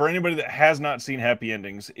 For anybody that has not seen Happy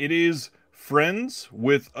Endings, it is Friends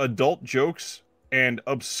with adult jokes and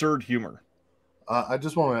absurd humor. I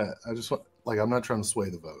just want, like, I'm not trying to sway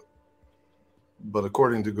the vote, but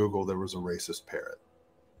according to Google, there was a racist parrot.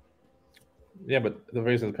 Yeah, but the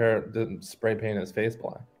racist parrot didn't spray paint his face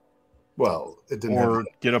black. Well, it didn't. Or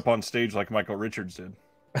get up on stage like Michael Richards did.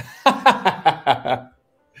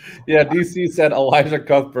 Yeah, DC said Elijah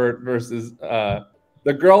Cuthbert versus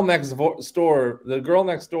the girl next door. The girl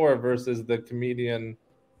next door versus the comedian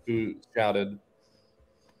who shouted.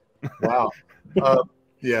 Wow.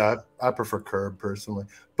 Yeah, I prefer Curb personally,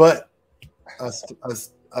 but I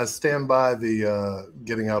stand by the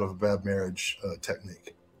getting out of a bad marriage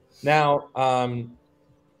technique. Now,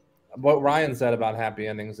 what Ryan said about Happy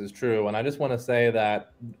Endings is true, and I just want to say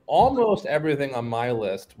that almost everything on my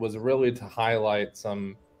list was really to highlight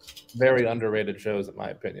some very underrated shows, in my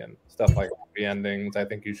opinion. Stuff like Happy Endings, I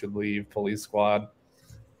Think You Should Leave, Police Squad.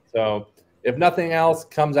 So if nothing else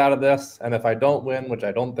comes out of this, and if I don't win, which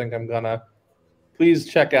I don't think I'm gonna, please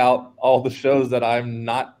check out all the shows that I'm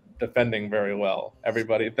not defending very well.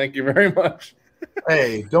 Everybody, thank you very much.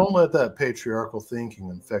 Hey, don't let that patriarchal thinking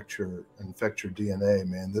infect your DNA,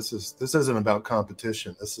 man. This isn't about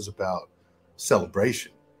competition. This is about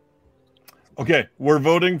celebration. Okay, we're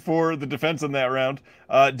voting for the defense in that round.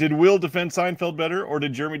 Did Will defend Seinfeld better, or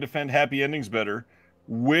did Jeremy defend Happy Endings better?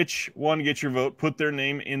 Which one gets your vote? Put their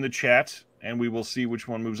name in the chat, and we will see which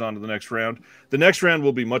one moves on to the next round. The next round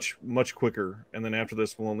will be much, much quicker, and then after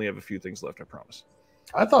this, we'll only have a few things left, I promise.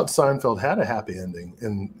 I thought Seinfeld had a happy ending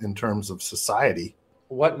in terms of society.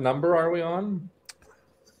 What number are we on?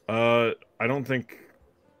 I don't think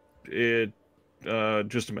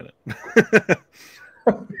Just a minute.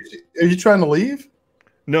 Are you trying to leave?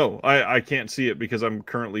 No, I can't see it because I'm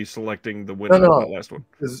currently selecting the winner No. of that last one.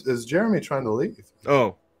 Is Jeremy trying to leave?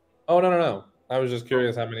 Oh, no. I was just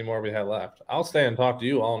curious how many more we had left. I'll stay and talk to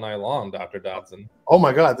you all night long, Dr. Dodson. Oh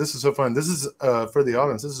my God, this is so fun. This is for the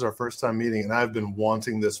audience. This is our first time meeting, and I've been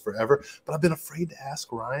wanting this forever, but I've been afraid to ask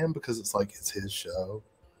Ryan because it's like it's his show,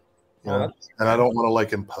 and I don't want to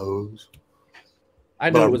like impose. I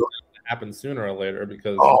knew it was going to happen sooner or later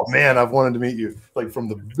because. Oh man, I've wanted to meet you like from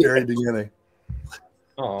the very beginning.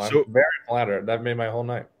 Oh, I'm very flattered. That made my whole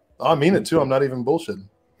night. I mean it too. I'm not even bullshitting.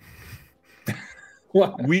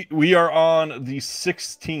 We are on the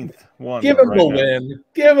 16th one. Give him the win.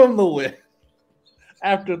 Give him the win.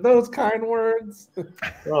 After those kind words.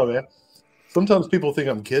 Oh man. Sometimes people think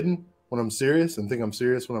I'm kidding when I'm serious and think I'm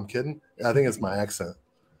serious when I'm kidding. I think it's my accent.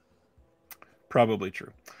 Probably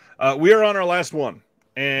true. We are on our last one.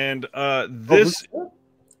 And this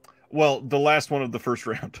the last one of the first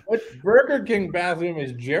round. What Burger King bathroom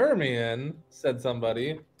is Jeremy in? Said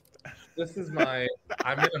somebody. This is my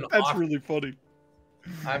I'm in an That's office. really funny.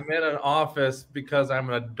 I'm in an office because I'm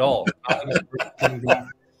an adult.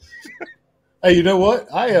 Hey, you know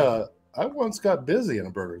what? I once got busy in a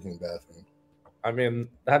Burger King bathroom. I mean,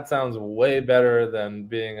 that sounds way better than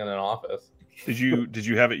being in an office. Did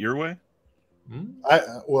you have it your way? I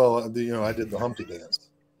did the Humpty dance.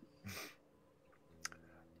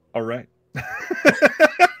 All right.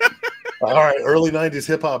 All right, early 90s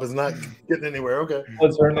hip hop is not getting anywhere. Okay.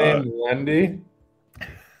 What's her name? Wendy?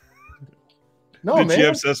 No, Did man. she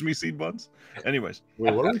have sesame seed buns? Anyways.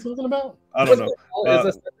 Wait, what are we talking about? I don't know. Is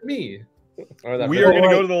this me? We are going to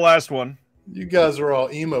go to the last one. You guys are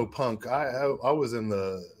all emo punk. I was in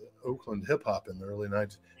the Oakland hip hop in the early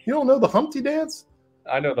 90s. You don't know the Humpty dance?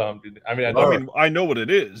 I know the Humpty. I know what it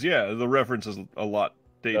is. Yeah, the reference is a lot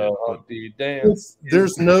dated. Humpty dance.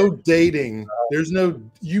 There's no dating.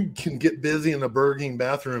 You can get busy in a Burger King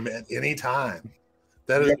bathroom at any time.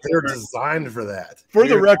 They're designed for that. For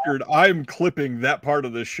the record, I'm clipping that part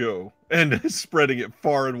of this show and spreading it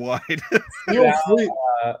far and wide.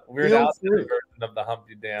 Weird Al did a version of the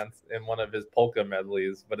Humpty dance in one of his polka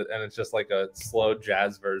medleys, it's just like a slow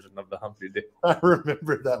jazz version of the Humpty dance. I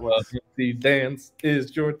remember that one. Humpty dance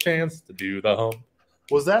is your chance to do the hump.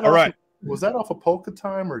 Was that all right? Was that off of Polka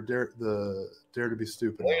Time or Dare to Be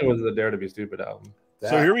Stupid? I think it was the Dare to Be Stupid album.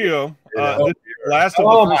 So here we go. Last of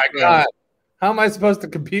the first round. How am I supposed to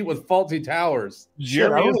compete with Faulty Towers?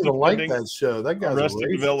 Jeremy is like that show. That guy's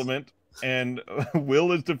Arrested Development, and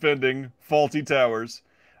Will is defending Faulty Towers.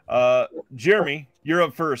 Jeremy, you're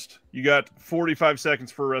up first. You got 45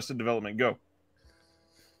 seconds for Arrested Development. Go.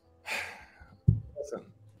 Listen,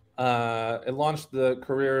 it launched the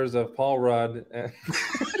careers of Paul Rudd.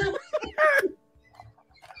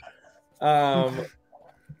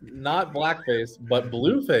 Not blackface, but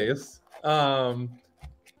blueface.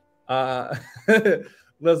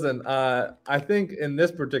 Listen, I think in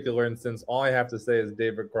this particular instance, all I have to say is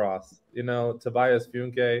David Cross. You know, Tobias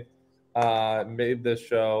Funke made this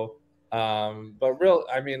show. But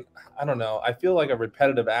I don't know. I feel like a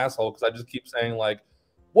repetitive asshole because I just keep saying like,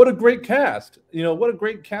 what a great cast. You know, what a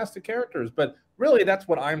great cast of characters. But really, that's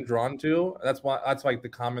what I'm drawn to. That's like the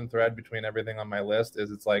common thread between everything on my list is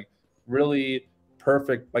it's like really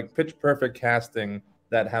perfect, like pitch perfect casting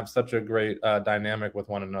that have such a great dynamic with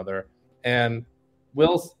one another. And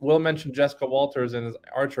Will mentioned Jessica Walters in his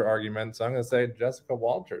Archer argument, so I'm going to say Jessica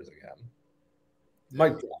Walters again.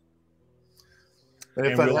 Mike.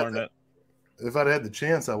 If I'd had the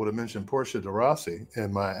chance, I would have mentioned Portia de Rossi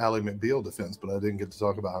in my Ally McBeal defense, but I didn't get to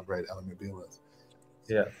talk about how great Ally McBeal is.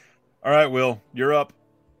 Yeah. All right, Will, you're up.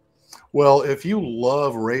 Well, if you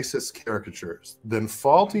love racist caricatures, then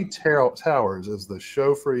Faulty Towers is the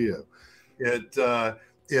show for you. It's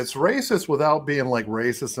racist without being like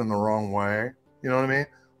racist in the wrong way. You know what I mean?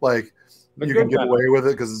 Like you can get away with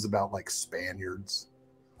it because it's about like Spaniards.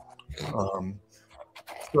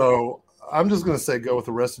 So I'm just gonna say go with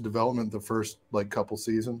Arrested Development the first like couple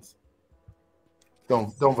seasons.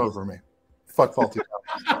 Don't vote for me. Fuck Faulty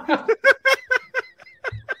Towers.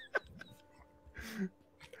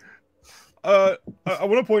 I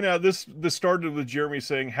want to point out this started with Jeremy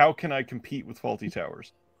saying, "How can I compete with Faulty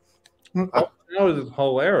Towers?" That was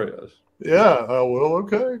hilarious. Yeah, well,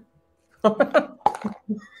 okay.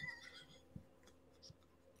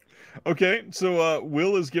 Okay, so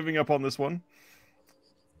Will is giving up on this one.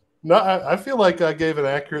 No, I feel like I gave an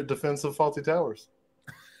accurate defense of Faulty Towers.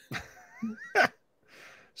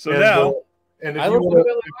 So now, and if I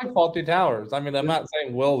really like Faulty Towers. I mean, I'm not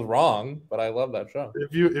saying Will's wrong, but I love that show.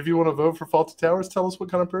 If you want to vote for Faulty Towers, tell us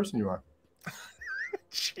what kind of person you are.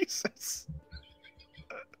 Jesus.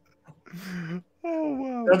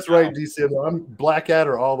 That's right, DC. I'm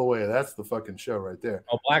Blackadder all the way. That's the fucking show right there.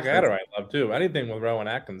 Oh, Blackadder, I love too. Anything with Rowan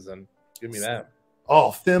Atkinson, give me that.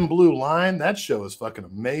 Oh, Thin Blue Line. That show is fucking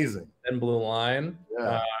amazing. Thin Blue Line.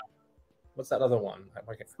 Yeah. What's that other one?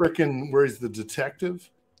 Freaking where he's the detective.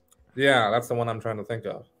 Yeah, that's the one I'm trying to think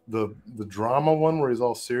of. The drama one where he's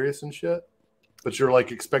all serious and shit, but you're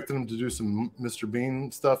like expecting him to do some Mr.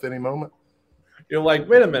 Bean stuff any moment. You're like,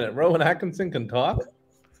 wait a minute, Rowan Atkinson can talk?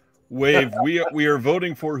 Wave, we are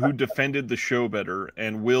voting for who defended the show better,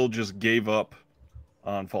 and Will just gave up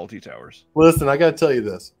on Fawlty Towers. Listen, I got to tell you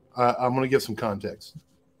this. I'm going to give some context.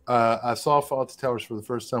 I saw Fawlty Towers for the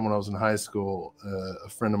first time when I was in high school. A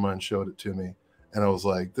friend of mine showed it to me, and I was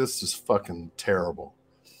like, this is fucking terrible.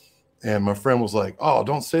 And my friend was like, oh,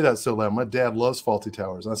 don't say that so loud. My dad loves Fawlty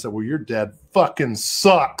Towers. And I said, well, your dad fucking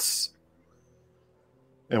sucks.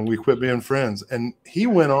 And we quit being friends. And he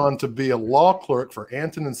went on to be a law clerk for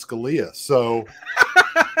Antonin Scalia. So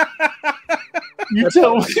you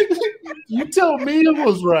tell me it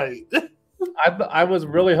was right. I was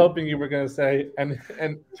really hoping you were going to say, and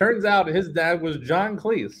turns out his dad was John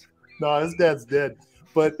Cleese. No, his dad's dead.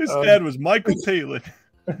 But his dad was Michael Palin.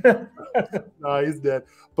 No, he's dead.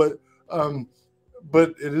 But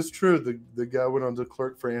it is true. The guy went on to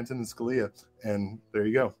clerk for Antonin Scalia, and there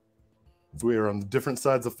you go. We are on the different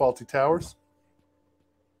sides of Fawlty Towers.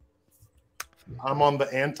 I'm on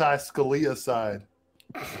the anti-Scalia side.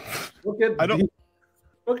 Look at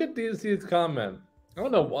DC's comment. I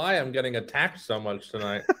don't know why I'm getting attacked so much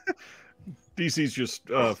tonight. DC's just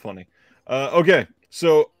funny. Okay,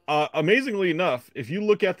 so amazingly enough, if you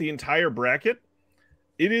look at the entire bracket,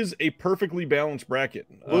 it is a perfectly balanced bracket.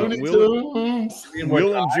 Will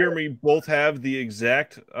and Jeremy both have the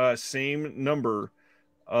exact same number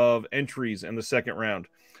of entries in the second round.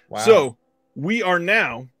 Wow. So we are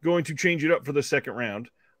now going to change it up for the second round.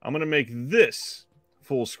 I'm going to make this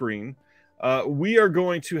full screen. We are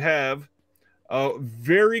going to have a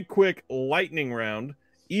very quick lightning round.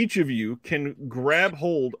 Each of you can grab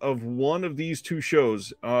hold of one of these two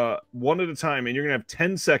shows one at a time, and you're going to have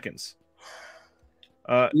 10 seconds.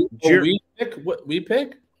 We pick what we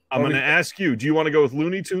pick? I'm going to ask you, do you want to go with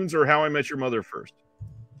Looney Tunes or How I Met Your Mother first?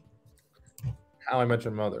 How I Met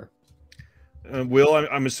Your Mother. Will,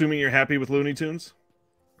 I'm assuming you're happy with Looney Tunes?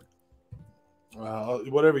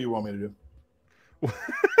 Whatever you want me to do.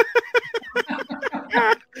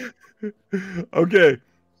 Okay.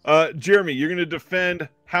 Jeremy, you're going to defend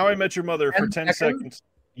How I Met Your Mother for 10 seconds.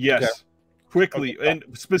 Yes. Okay. Quickly. Okay. And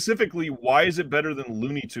specifically, why is it better than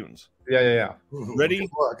Looney Tunes? Yeah. Ready?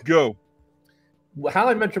 Go. How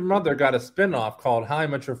I Met Your Mother got a spinoff called How I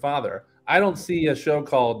Met Your Father. I don't see a show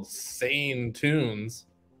called Sane Tunes.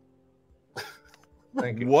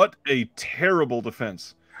 Thank you. What a terrible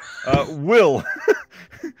defense. Will,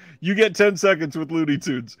 you get 10 seconds with Looney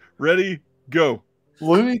Tunes. Ready? Go.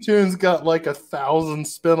 Looney Tunes got like 1,000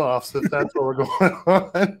 spinoffs if that's what we're going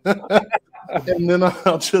on. And then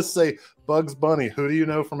I'll just say, Bugs Bunny, who do you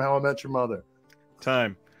know from How I Met Your Mother?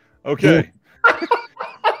 Time. Okay.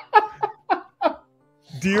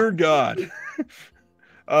 Dear God.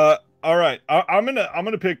 All right. I'm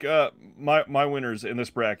gonna pick my winners in this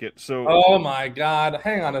bracket. So oh my God.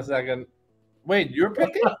 Hang on a second. Wait, you're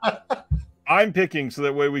picking? I'm picking so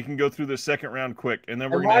that way we can go through the second round quick, and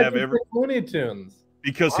then we're gonna have every Looney Tunes.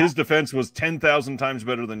 Because his defense was 10,000 times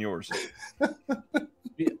better than yours.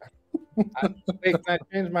 Wait, can I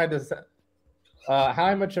change my dissent? How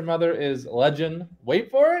I Met Your Mother is legend. Wait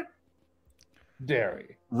for it.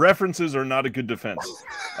 Dairy. References are not a good defense.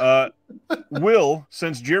 Will,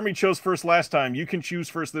 since Jeremy chose first last time, you can choose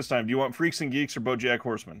first this time. Do you want Freaks and Geeks or BoJack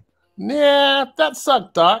Horseman? Nah, that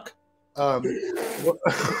sucked, Doc. What's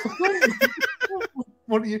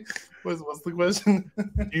the question?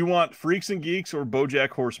 Do you want Freaks and Geeks or BoJack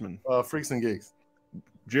Horseman? Freaks and Geeks.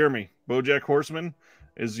 Jeremy, BoJack Horseman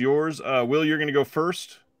is yours. Will, you're going to go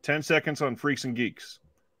first. 10 seconds on Freaks and Geeks.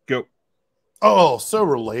 Go. Oh, so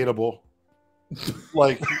relatable.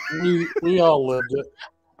 Like we all lived it.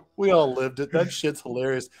 We all lived it. That shit's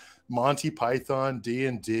hilarious. Monty Python,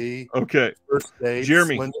 D&D. Okay. First Dates,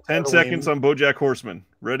 Jeremy, 10 seconds on BoJack Horseman.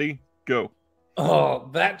 Ready? Go. Oh,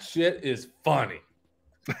 that shit is funny.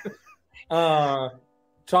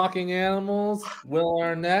 Talking Animals, Will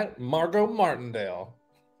Arnett, Margot Martindale.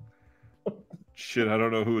 Shit, I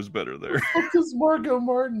don't know who is better there. What is Margot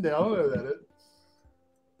Martindale? I don't know that.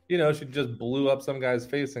 You know, she just blew up some guy's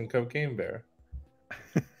face in Cocaine Bear.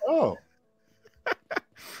 Oh.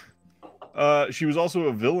 She was also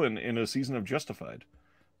a villain in a season of Justified.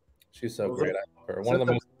 She's so great. I love her.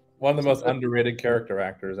 One of the most underrated character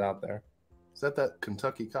actors out there. Is that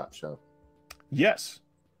Kentucky Cop show? Yes.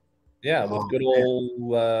 Yeah, with good old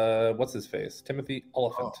what's his face, Timothy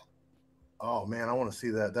Oliphant. Oh man, I want to see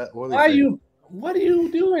that. What are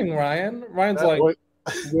you doing, Ryan? Ryan's like,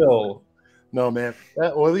 Will. No, man,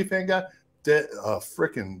 that oily fan guy,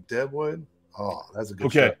 freaking Deadwood. Oh, that's a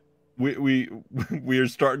good show. We are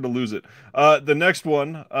starting to lose it. The next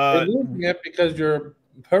one. You're losing it because you're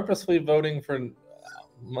purposely voting for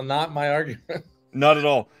not my argument. Not at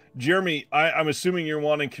all. Jeremy, I'm assuming you're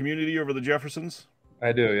wanting Community over the Jeffersons?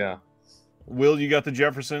 I do, yeah. Will, you got the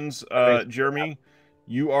Jeffersons. Jeremy,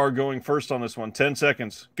 you are going first on this one. 10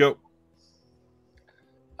 seconds. Go.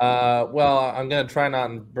 Well, I'm going to try not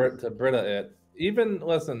to Britta it. Even,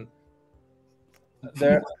 listen,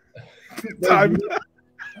 there... Time.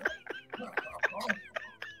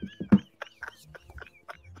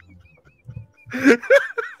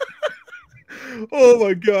 Oh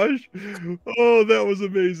my gosh. Oh, that was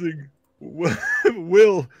amazing.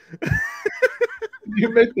 Will. You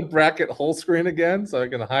make the bracket whole screen again so I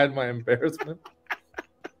can hide my embarrassment?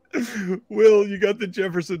 Will, you got the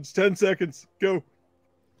Jeffersons. 10 seconds. Go.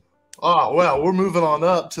 Oh, well, we're moving on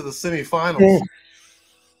up to the semifinals.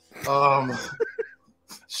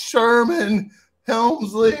 Sherman,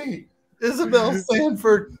 Helmsley, Isabel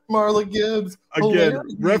Sanford, Marla Gibbs. Again,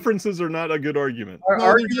 references are not a good argument.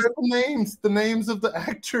 Just the names of the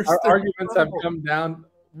actors. Our arguments have come down.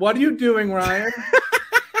 What are you doing, Ryan?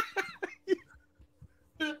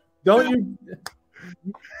 Don't you?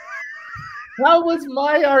 That was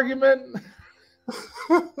my argument.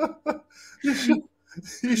 You should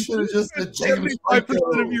have just said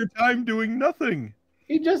 75% of your time doing nothing.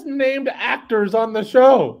 He just named actors on the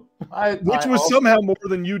show, which was somehow more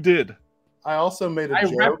than you did. I also made a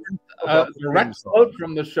joke about a direct quote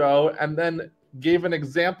from the show, and then gave an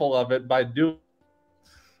example of it by doing.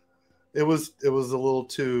 It was a little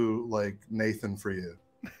too like Nathan for you.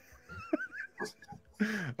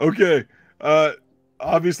 Okay.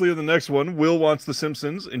 Obviously, in the next one, Will wants The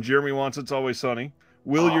Simpsons, and Jeremy wants It's Always Sunny.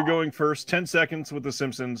 Will, you're going first. 10 seconds with The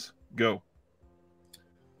Simpsons. Go.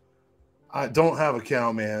 I don't have a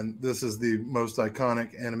cow, man. This is the most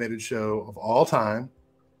iconic animated show of all time.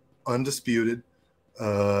 Undisputed.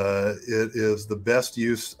 It is the best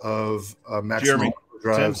use of maximum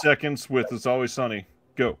drive. 10 seconds with It's Always Sunny.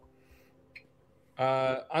 Go.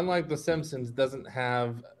 Unlike The Simpsons, doesn't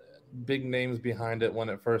have big names behind it when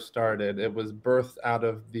it first started. It was birthed out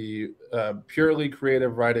of the purely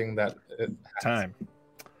creative writing that it has. Time.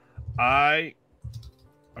 I'm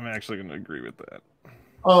actually going to agree with that.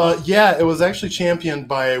 Yeah, it was actually championed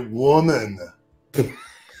by a woman.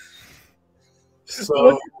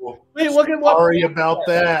 So sorry about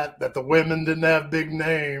that the women didn't have big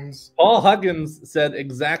names. Paul Huggins said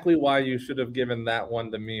exactly why you should have given that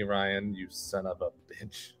one to me, Ryan, you son of a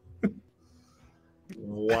bitch.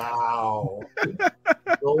 Wow.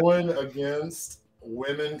 Going against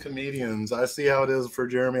women comedians. I see how it is for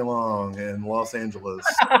Jeremy Long in Los Angeles,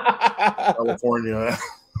 California.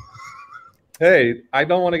 Hey, I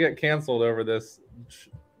don't want to get canceled over this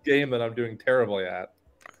game that I'm doing terribly at.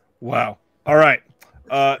 Wow. All right.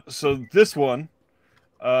 So this one,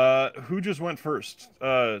 who just went first?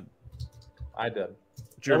 I did.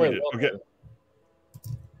 Jeremy did. Okay.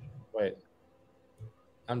 Wait.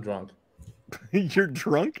 I'm drunk. You're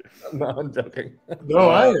drunk? No, I'm joking. No,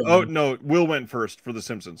 I am. Oh, no. Will went first for The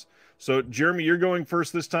Simpsons. So, Jeremy, you're going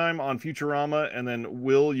first this time on Futurama, and then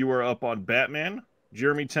Will, you are up on Batman.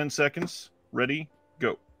 Jeremy, 10 seconds. Ready?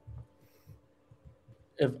 Go.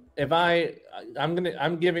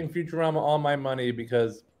 I'm giving Futurama all my money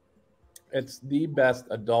because it's the best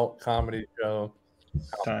adult comedy show.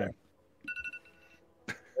 Time.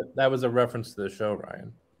 That was a reference to the show,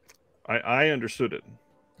 Ryan. I understood it.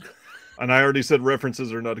 And I already said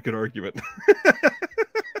references are not a good argument.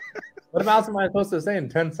 What else am I supposed to say in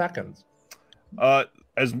 10 seconds?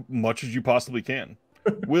 As much as you possibly can.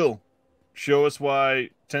 Will, show us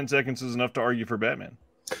why 10 seconds is enough to argue for Batman.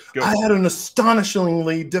 Go. I had an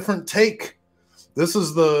astonishingly different take. This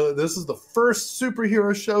is the first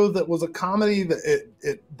superhero show that was a comedy that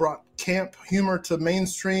it brought camp humor to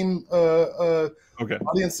mainstream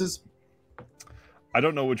audiences. I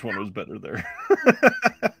don't know which one was better there.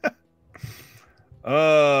 That's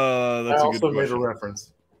I a good also made question. a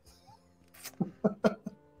reference.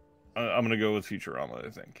 I'm going to go with Futurama,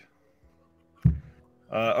 I think.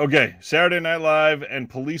 Okay, Saturday Night Live and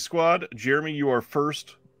Police Squad. Jeremy, you are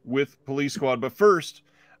first with Police Squad. But first,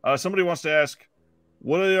 somebody wants to ask,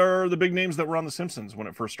 what are the big names that were on The Simpsons when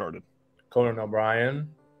it first started? Conan O'Brien.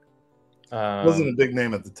 Wasn't a big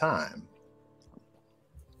name at the time.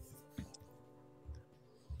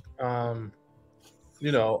 All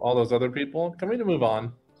those other people. Can we move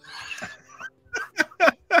on?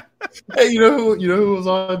 Hey, you know who was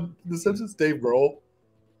on The Simpsons? Dave Grohl.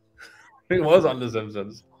 He was on The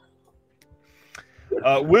Simpsons.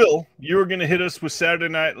 Will, you're going to hit us with Saturday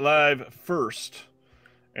Night Live first,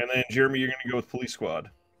 and then Jeremy, you're going to go with Police Squad.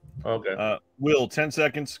 Okay. Will, 10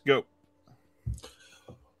 seconds, go.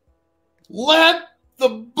 Let the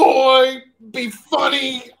boy be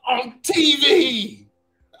funny on TV.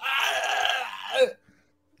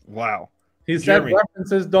 Wow. He Jeremy. said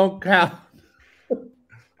references don't count.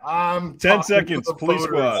 I'm 10 seconds, Police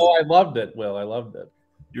Squad. Oh, I loved it, Will. I loved it.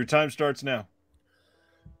 Your time starts now.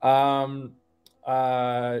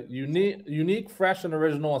 Unique, fresh, and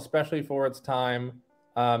original, especially for its time.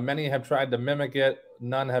 Many have tried to mimic it.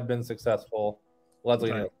 None have been successful.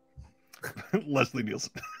 Leslie Nielsen. Leslie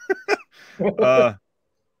Nielsen.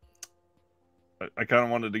 I kind of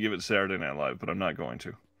wanted to give it Saturday Night Live, but I'm not going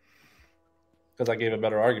to. Because I gave a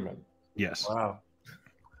better argument. Yes. Wow.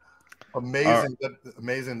 Amazing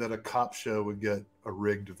that a cop show would get a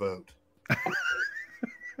rigged vote.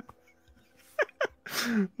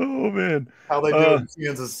 Oh man. How they do in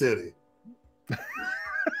Kansas City.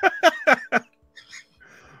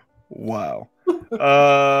 Wow.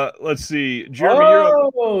 Let's see. Jeremy,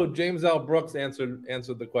 you're up. James L. Brooks answered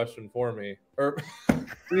the question for me. Or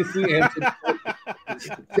CC answered.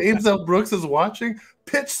 James L. Brooks is watching.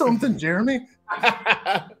 Pitch something, Jeremy.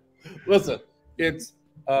 Listen, it's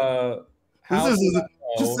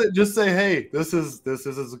just say, hey, this is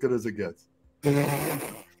as good as it gets.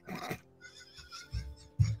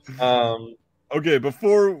 Okay,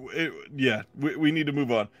 we need to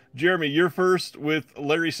move on. Jeremy, you're first with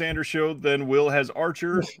Larry Sanders Show, then Will has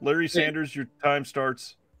Archer. Larry Sanders, your time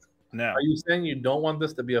starts now. Are you saying you don't want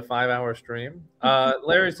this to be a 5-hour stream?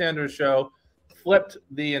 Larry Sanders Show flipped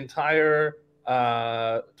the entire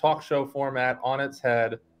talk show format on its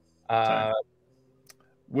head.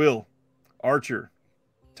 Will, Archer,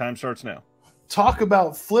 time starts now. Talk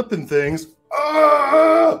about flipping things.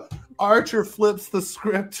 Archer flips the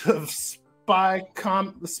script of spy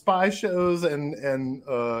shows and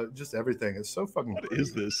just everything. It's so fucking What crazy.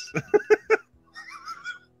 is this?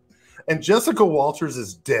 And Jessica Walters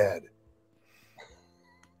is dead.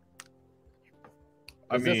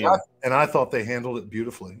 I mean, and I thought they handled it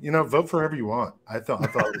beautifully. Vote for whoever you want. I thought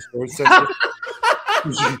it was very sensitive.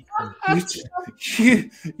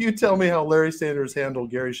 You tell me how Larry Sanders handled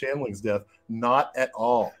Gary Shandling's death. Not at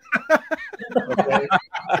all. Okay.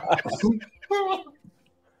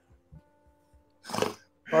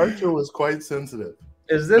 Archer was quite sensitive.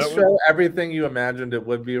 Is this show everything you imagined it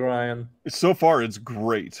would be, Ryan? So far, it's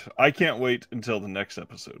great. I can't wait until the next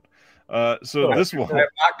episode. This one, I'm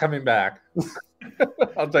not coming back.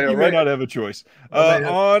 I'll tell you. You may not have a choice. I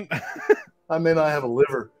may not have a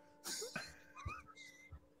liver.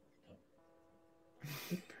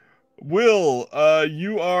 Will,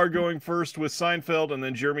 you are going first with Seinfeld, and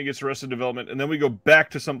then Jeremy gets Arrested Development, and then we go back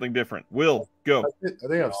to something different. Will, go. I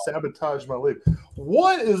think I've sabotaged my lead.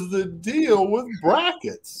 What is the deal with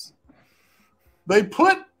brackets? They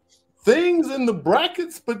put things in the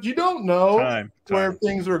brackets, but you don't know where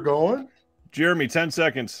things are going. Jeremy, 10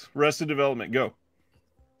 seconds. Arrested Development, go.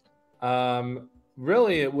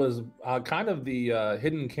 Really, it was kind of the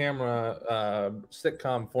hidden camera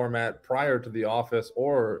sitcom format prior to The Office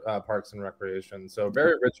or Parks and Recreation. So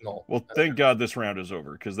very original. Well, thank God this round is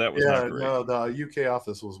over because that was not great. No, the UK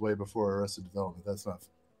Office was way before Arrested Development. That's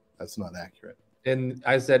not accurate. And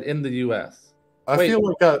I said in the US. I feel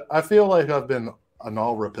like I've been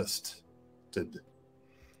analrapist.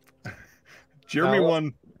 Jeremy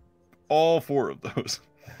won all 4 of those.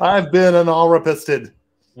 I've been analrapisted.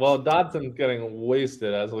 Well, Dodson's getting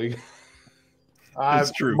wasted as we.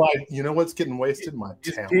 It's true. You know what's getting wasted? My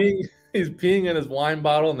talent. He's peeing in his wine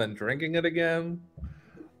bottle and then drinking it again.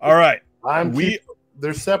 All right.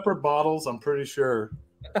 They're separate bottles, I'm pretty sure.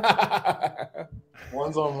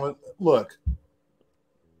 One's on one. Look.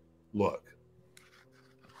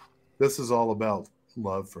 This is all about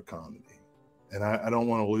love for comedy. And I don't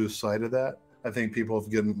want to lose sight of that. I think people have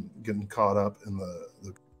getting caught up in the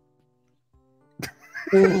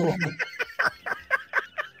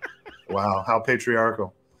Wow, how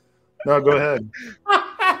patriarchal. No, go ahead.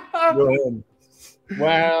 Go ahead.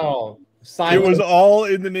 Wow. It was all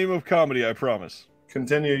in the name of comedy, I promise.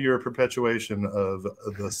 Continue your perpetuation of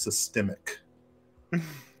the systemic.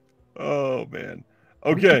 Oh, man.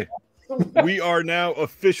 Okay. We are now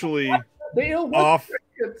officially off.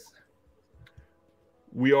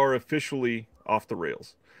 We are officially off the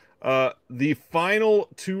rails. The final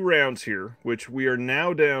 2 rounds here, which we are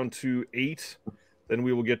now down to 8, then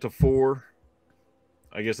we will get to 4.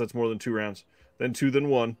 I guess that's more than 2 rounds. Then 2, then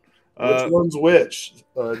 1. Which one's which?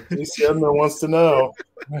 DC Edmund wants to know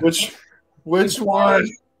which one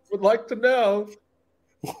would like to know.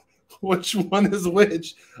 Which one is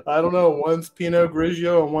which? I don't know. One's Pinot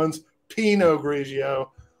Grigio and one's Pinot Grigio.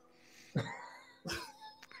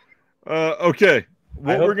 Okay.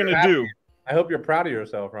 What we're going to do. I hope you're proud of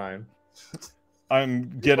yourself, Ryan. I'm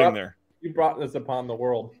getting there. You brought this upon the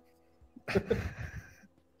world.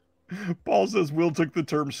 Paul says Will took the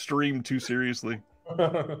term stream too seriously.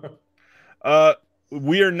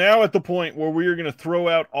 We are now at the point where we are going to throw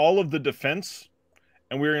out all of the defense,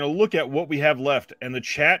 and we're going to look at what we have left, and the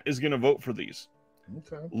chat is going to vote for these.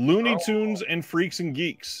 Okay. Looney Tunes and Freaks and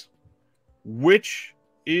Geeks. Which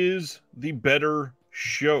is the better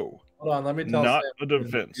show? Hold on, let me tell Not Sam a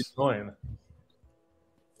defense.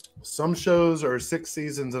 Some shows are 6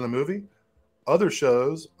 seasons in a movie. Other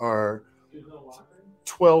shows are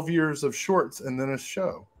 12 years of shorts and then a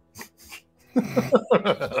show.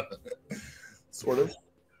 Sort of.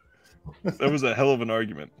 That was a hell of an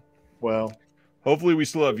argument. Well, hopefully we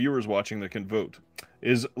still have viewers watching that can vote.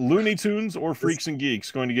 Is Looney Tunes or Freaks and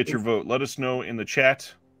Geeks going to get your vote? Let us know in the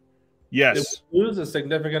chat. Yes. Did we lose a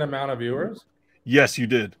significant amount of viewers? Yes, you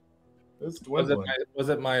did. Was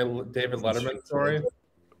it my David Letterman story?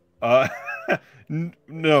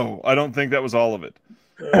 No, I don't think that was all of it.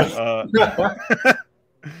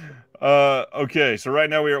 Okay, so right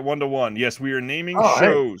now we are at 1-1. Yes, we are naming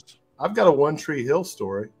shows. Hey, I've got a One Tree Hill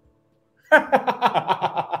story.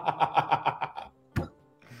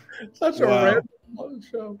 Such a random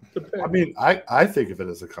show to pick. I mean, I think of it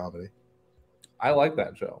as a comedy. I like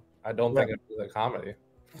that show. I don't think it's a comedy.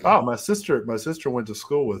 Oh, my sister went to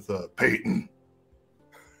school with Peyton.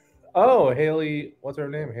 Oh, Haley. What's her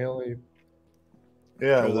name? Haley.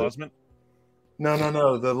 Yeah. Joel Osment?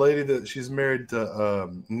 No. The lady that she's married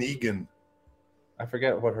to Negan. I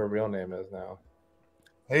forget what her real name is now.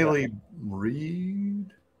 Haley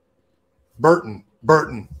Reed? Burton.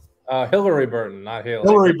 Hillary Burton, not Haley.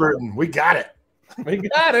 Hillary Burton. We got it. We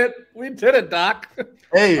got it. We did it, Doc.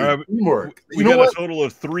 Hey, teamwork. We got a total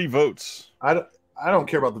of 3 votes. I don't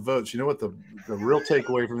care about the votes. You know what the real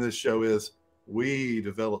takeaway from this show is? We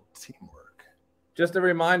developed teamwork. Just a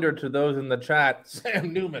reminder to those in the chat,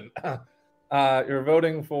 Sam Newman, you're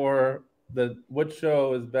voting for which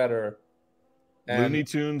show is better. And Looney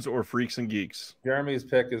Tunes or Freaks and Geeks? Jeremy's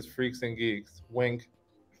pick is Freaks and Geeks. Wink.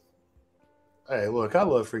 Hey, look, I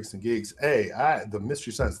love Freaks and Geeks. Hey, the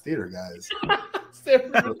Mystery Science Theater guys.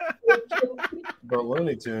 But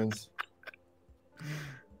Looney Tunes.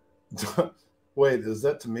 Wait, is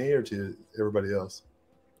that to me or to everybody else?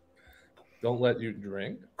 Don't let you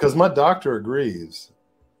drink? Because my doctor agrees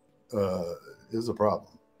is a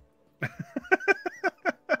problem.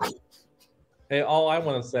 Hey, all I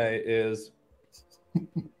want to say is,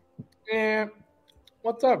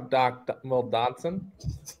 what's up, Will Dodson?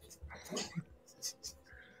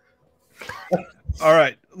 All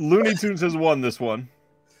right, Looney Tunes has won this one.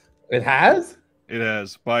 It has? It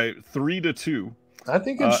has by 3-2. I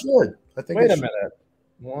think it should. Wait a minute.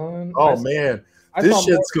 One. Oh man, this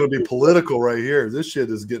shit's going to be political right here. This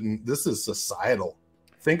is societal.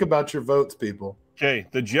 Think about your votes, people. Okay,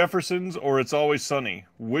 The Jeffersons or It's Always Sunny.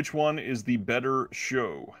 Which one is the better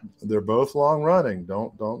show? They're both long running.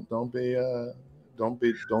 Don't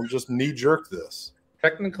just knee jerk this.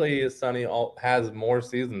 Technically, Sunny has more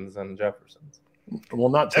seasons than Jeffersons. Well,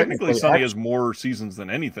 not technically. Sunny has more seasons than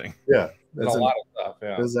anything. Yeah, that's a lot of stuff.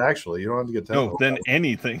 Yeah, it's actually you don't have to get technical. No, than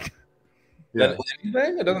anything. Yeah. Than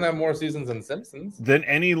anything? It doesn't have more seasons than Simpsons. Than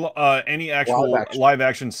any actual live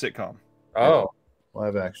action sitcom. Oh,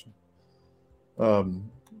 live action.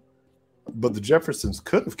 But the Jeffersons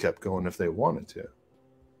could have kept going if they wanted to.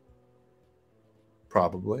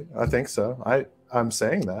 Probably, I think so. I'm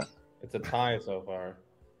saying that. It's a tie so far.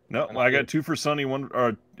 No, I got 2 for Sunny,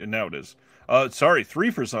 1. Now it is. 3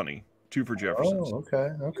 for Sunny, 2 for Jeffersons. Oh,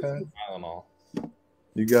 okay. I don't know.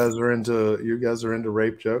 You guys are into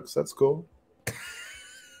rape jokes. That's cool.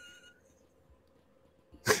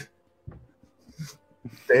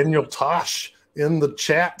 Daniel Tosh in the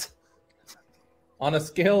chat. On a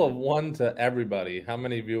scale of 1 to everybody, how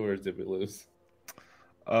many viewers did we lose?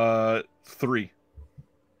 3.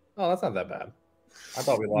 Oh, that's not that bad. I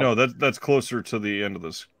thought we lost. No, that's closer to the end of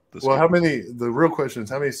this well, game. The real question is,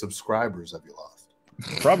 how many subscribers have you lost?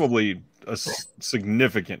 Probably a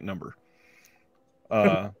significant number.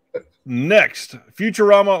 Next,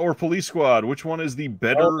 Futurama or Police Squad? Which one is the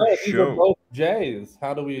better show? These are both J's.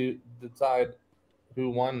 How do we decide who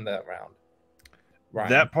won that round? Ryan.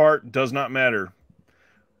 That part does not matter.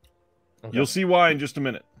 Okay. You'll see why in just a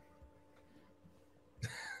minute.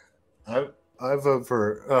 I vote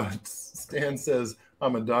for Stan says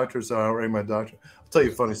I'm a doctor, so I outrate my doctor. I'll tell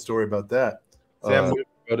you a funny story about that. Sam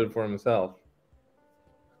voted for himself.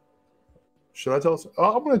 Should I tell us?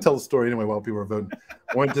 Oh, I'm going to tell the story anyway while people are voting.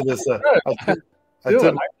 I went to this.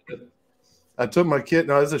 I took my kid.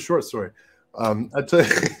 No, it's a short story. I took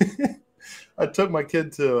I took my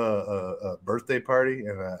kid to a birthday party,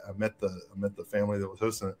 and I met the family that was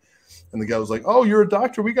hosting it. And the guy was like, "Oh, you're a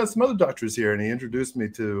doctor. We got some other doctors here." And he introduced me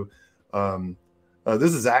to.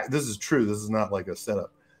 This is true. This is not like a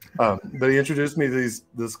setup. But he introduced me to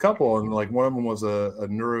this couple, and like one of them was a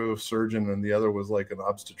neurosurgeon, and the other was like an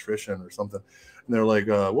obstetrician or something. And they're like,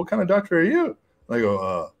 "What kind of doctor are you?" And I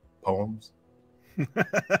go, "Poems."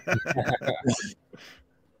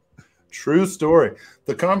 True story.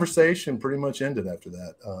 The conversation pretty much ended after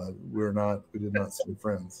that. We did not stay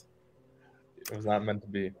friends. It was not meant to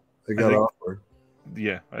be. It got awkward.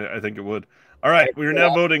 Yeah, I think it would. All right, we are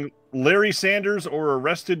now voting Larry Sanders or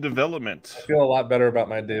Arrested Development. I feel a lot better about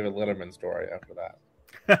my David Letterman story after that.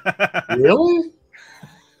 Really?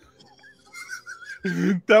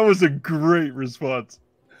 That was a great response.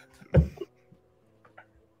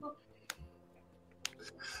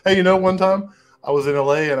 Hey, one time I was in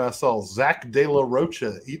LA and I saw Zach De La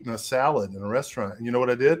Rocha eating a salad in a restaurant. And you know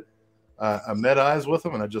what I did? I met eyes with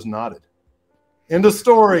him and I just nodded. End of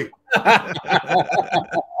story.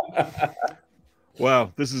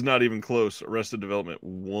 Wow, this is not even close. Arrested Development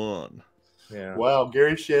won. Yeah. Wow,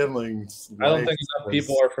 Gary Shandling's. I don't think enough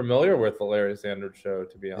people are familiar with the Larry Sanders Show,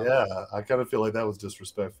 to be honest. Yeah, I kind of feel like that was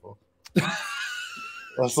disrespectful.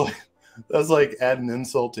 That's like adding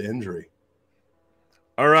insult to injury.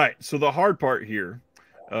 All right, so the hard part here,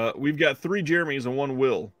 we've got 3 Jeremys and 1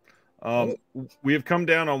 Will. We have come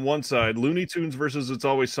down on one side, Looney Tunes versus It's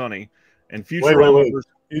Always Sunny, and Futurama. Wait.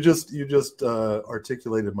 You just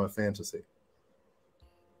articulated my fantasy.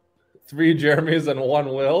 3 Jeremys and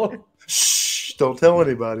 1 Will. Shh! Don't tell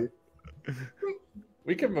anybody.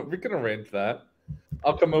 We can arrange that.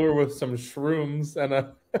 I'll come over with some shrooms and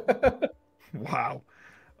a. Wow.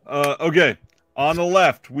 Okay. On the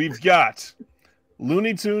left, we've got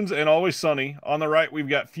Looney Tunes and Always Sunny. On the right, we've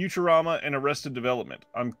got Futurama and Arrested Development.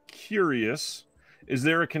 I'm curious, is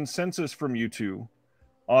there a consensus from you two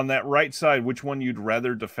on that right side, which one you'd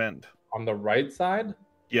rather defend? On the right side?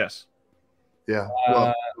 Yes. Yeah. Well,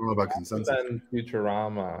 I don't know about consensus.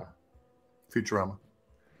 Futurama.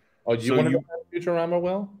 Oh, you want to defend Futurama,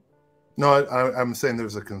 Will? No, I'm saying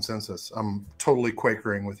there's a consensus. I'm totally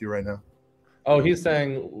quakering with you right now. Oh, he's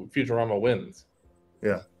saying Futurama wins.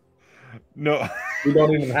 Yeah. No. We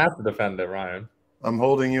don't even have to defend it, Ryan. I'm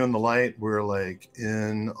holding you in the light. We're like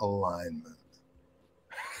in alignment.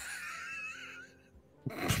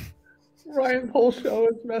 Ryan's whole show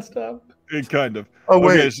is messed up. It kind of. Oh,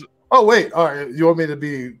 wait. Okay, so, All right. You want me to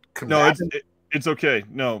be combative? No, it's okay.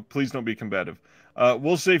 No, please don't be combative.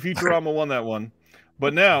 We'll say Futurama won that one.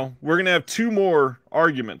 But now we're going to have 2 more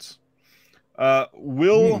arguments.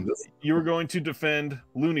 Will, you're going to defend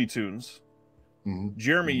Looney Tunes.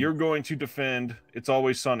 Jeremy, you're going to defend It's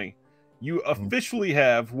Always Sunny. You officially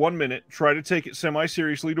have 1 minute. Try to take it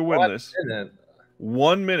semi-seriously to win this.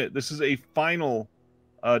 1 minute. This is a final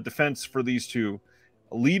defense for these two,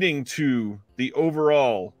 leading to the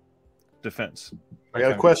overall defense. I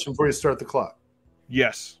got a question before you start the clock.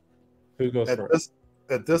 Yes. Who goes first?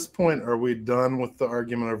 At this point, are we done with the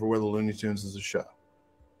argument over whether Looney Tunes is a show?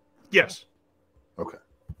 Yes. Okay.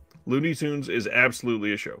 Looney Tunes is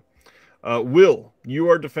absolutely a show. Will, you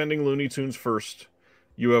are defending Looney Tunes first.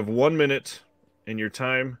 You have 1 minute, and your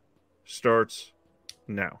time starts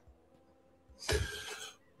now.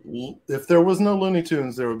 If there was no Looney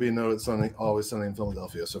Tunes, there would be no It's Always Sunny in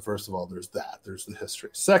Philadelphia. So first of all, there's that. There's the history.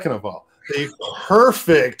 Second of all, a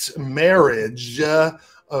perfect marriage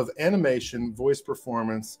of animation, voice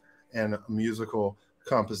performance, and musical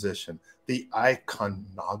composition. The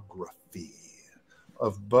iconography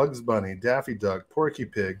of Bugs Bunny, Daffy Duck, Porky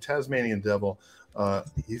Pig, Tasmanian Devil,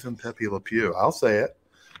 even Pepe Le Pew. I'll say it.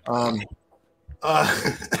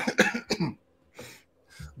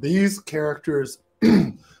 These characters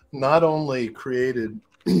not only created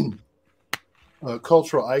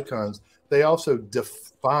cultural icons, they also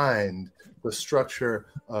defined the structure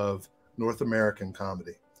of North American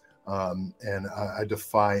comedy. And I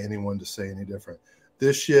defy anyone to say any different.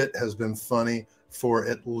 This shit has been funny for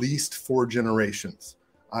at least 4 generations.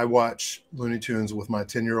 I watch Looney Tunes with my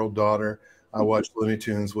 10-year-old daughter. I watch Looney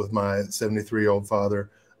Tunes with my 73-year-old father.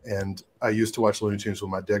 And I used to watch Looney Tunes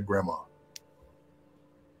with my dead grandma.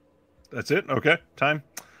 That's it? Okay. Time.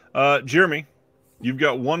 Jeremy, you've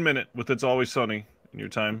got 1 minute with It's Always Sunny, and your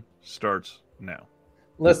time starts now.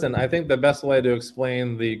 Listen, I think the best way to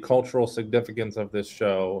explain the cultural significance of this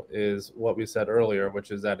show is what we said earlier,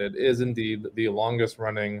 which is that it is indeed the longest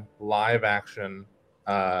running live action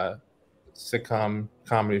sitcom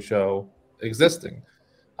comedy show existing.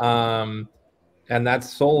 And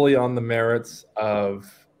that's solely on the merits of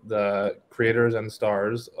the creators and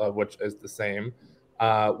stars, which is the same.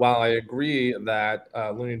 While I agree that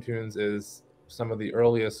Looney Tunes is some of the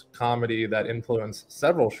earliest comedy that influenced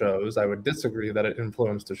several shows, I would disagree that it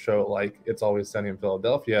influenced a show like It's Always Sunny in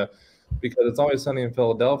Philadelphia, because It's Always Sunny in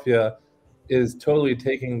Philadelphia is totally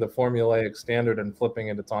taking the formulaic standard and flipping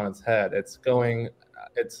it on its head. It's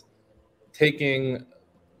taking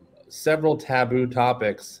several taboo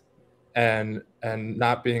topics and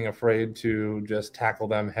not being afraid to just tackle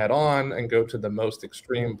them head on and go to the most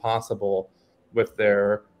extreme possible with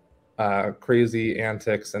their crazy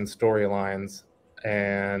antics and storylines,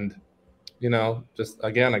 and just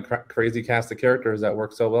again a crazy cast of characters that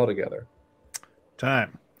work so well together.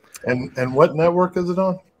 Time. And what network is it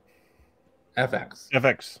on? FX.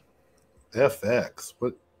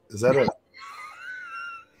 What is that?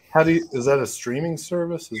 Is that a streaming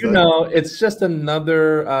service? It's just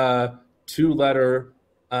another two-letter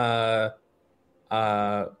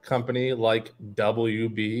company like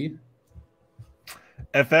WB.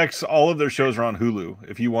 FX, all of their shows are on Hulu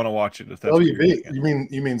if you want to watch it. If that's WB,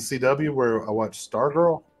 you mean CW, where I watch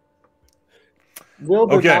Stargirl? Will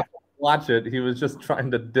did not watch it. He was just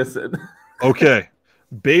trying to diss it. Okay.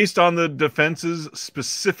 Based on the defenses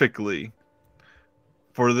specifically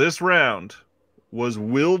for this round, was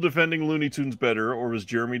Will defending Looney Tunes better, or was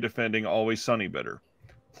Jeremy defending Always Sunny better?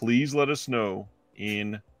 Please let us know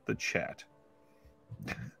in the chat.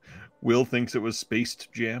 Will thinks it was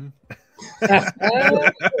Spaced Jam. Can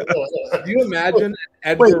you imagine?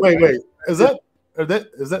 Wait. Is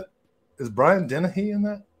Brian Dennehy in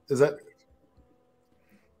that? Is that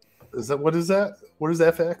what is that? What is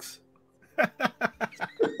FX?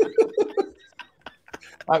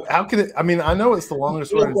 How can it? I mean, I know it's the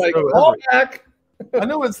longest running show ever. I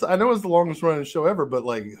know it's the longest running show ever, but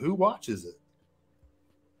like, who watches it?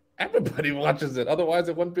 Everybody watches it. Otherwise,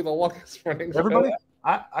 it wouldn't be the longest running. Everybody. Show.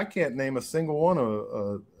 I can't name a single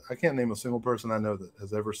one. I can't name a single person I know that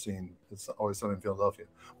has ever seen It's Always Sunny in Philadelphia.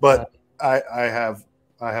 But I have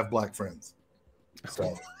black friends.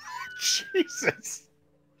 So Jesus.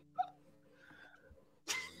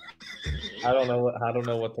 I don't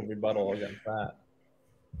know what to rebuttal against that.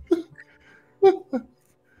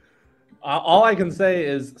 All I can say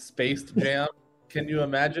is Spaced Jam. Can you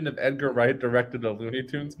imagine if Edgar Wright directed a Looney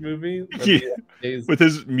Tunes movie? Yeah. With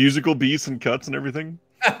his musical beats and cuts and everything?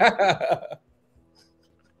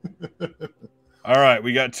 All right,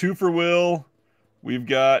 we got 2 for Will. We've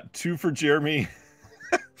got 2 for Jeremy.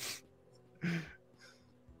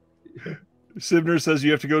 Sibner says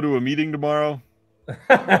you have to go to a meeting tomorrow.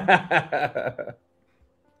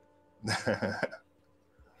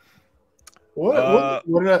 What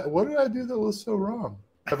did I do that was so wrong?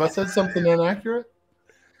 Have I said something inaccurate?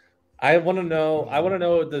 I want to know.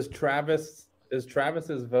 Is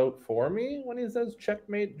Travis's vote for me when he says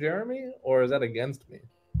checkmate Jeremy, or is that against me?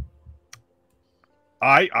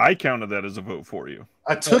 I counted that as a vote for you.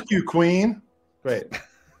 I took you, Queen. Great.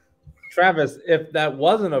 Travis, if that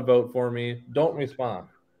wasn't a vote for me, don't respond.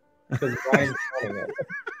 Because Brian's counting it.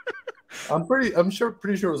 I'm pretty sure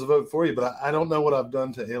it was a vote for you, but I don't know what I've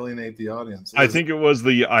done to alienate the audience. I think it was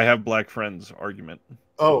the I have black friends argument.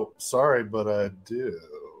 Oh, sorry, but I do.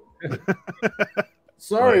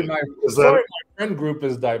 Sorry, my friend group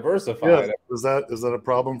is diversified. Yeah, is that a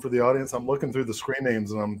problem for the audience? I'm looking through the screen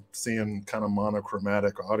names and I'm seeing kind of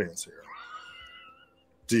monochromatic audience here.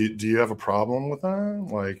 Do you have a problem with that?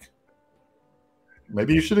 Like,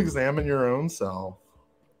 maybe you should examine your own self.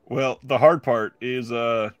 Well, the hard part is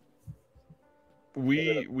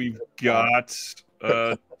we've got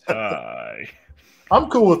a tie. I'm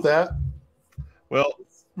cool with that. Well,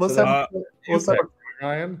 let's have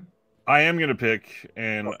Ryan. I am going to pick,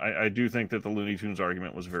 and I do think that the Looney Tunes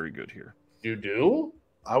argument was very good here. You do?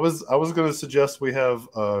 I was going to suggest we have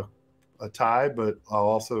a tie, but I'll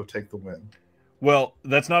also take the win. Well,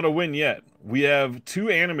 that's not a win yet. We have 2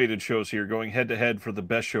 animated shows here going head to head for the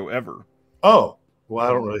best show ever. Oh, well, I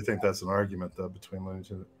don't really think that's an argument though between Looney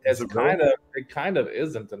Tunes. It kind of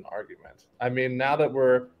isn't an argument. I mean, now that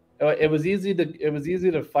it was easy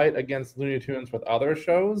to fight against Looney Tunes with other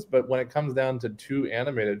shows, but when it comes down to 2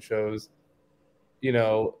 animated shows,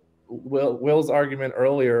 Will's argument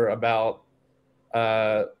earlier about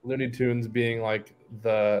Looney Tunes being like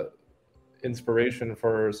the inspiration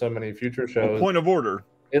for so many future shows. Point of order.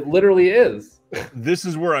 It literally is. This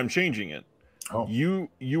is where I'm changing it. Oh.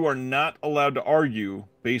 You are not allowed to argue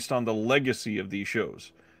based on the legacy of these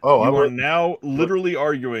shows. Oh, You are now literally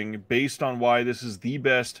arguing based on why this is the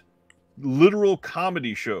best literal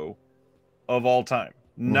comedy show of all time.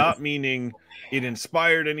 Not meaning it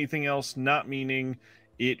inspired anything else, not meaning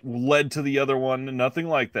it led to the other one, nothing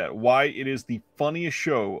like that. Why it is the funniest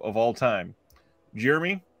show of all time.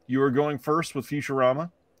 Jeremy, you are going first with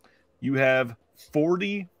Futurama. You have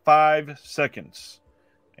 45 seconds,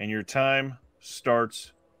 and your time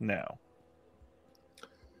starts now.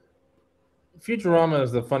 Futurama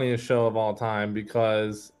is the funniest show of all time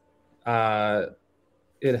because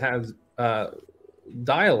it has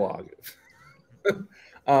dialogue.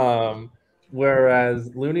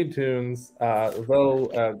 Whereas Looney Tunes,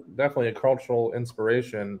 though definitely a cultural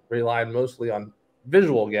inspiration, relied mostly on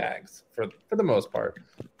visual gags for the most part,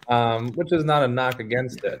 which is not a knock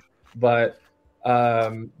against it. But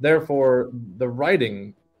therefore, the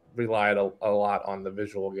writing relied a lot on the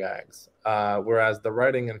visual gags, whereas the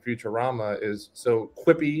writing in Futurama is so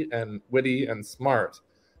quippy and witty and smart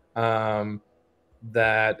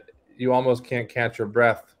that you almost can't catch your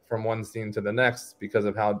breath from one scene to the next because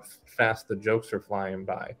of how fast the jokes are flying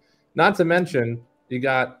by. Not to mention, you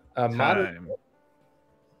got a modern.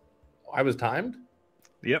 I was timed?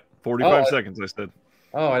 Yep, 45 seconds, I said.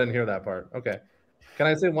 Oh, I didn't hear that part. Okay. Can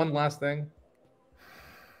I say one last thing?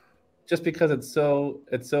 Just because it's so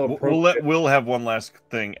appropriate. We'll have one last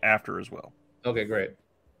thing after as well. Okay, great.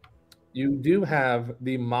 You do have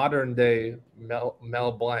the modern day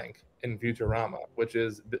Mel Blanc in Futurama, which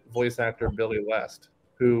is voice actor Billy West,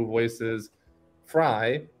 who voices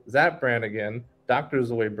Fry, Zap Brannigan, Dr.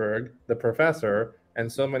 Zoidberg, the Professor,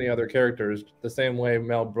 and so many other characters, the same way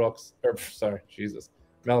Mel Blanc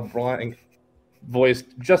voiced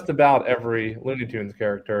just about every Looney Tunes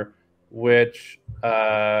character, which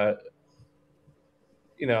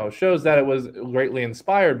shows that it was greatly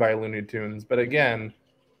inspired by Looney Tunes, but again,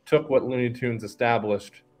 took what Looney Tunes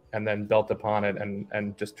established and then built upon it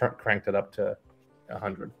and just cranked it up to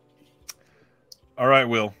 100. All right,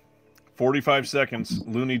 Will. 45 seconds,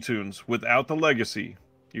 Looney Tunes. Without the legacy,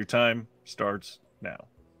 your time starts now.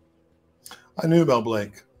 I knew Mel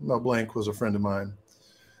Blanc. Mel Blanc was a friend of mine.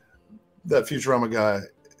 That Futurama guy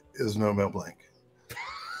is no Mel Blanc.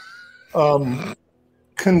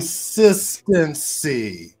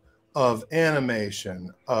 Consistency of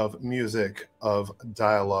animation, of music, of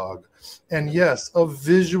dialogue, and yes, of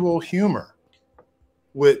visual humor,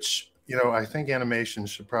 which, I think animation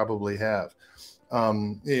should probably have.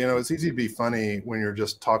 It's easy to be funny when you're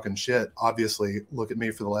just talking shit. Obviously, look at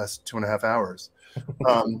me for the last 2.5 hours.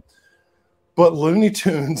 But Looney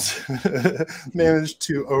Tunes managed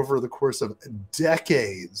to, over the course of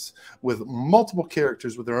decades, with multiple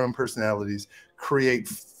characters with their own personalities, create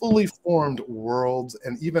fully formed worlds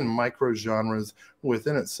and even micro genres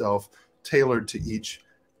within itself, tailored to each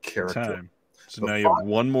character. Time. So now you have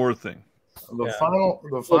one more thing. The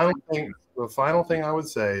final thing I would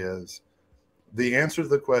say is the answer to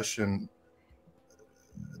the question,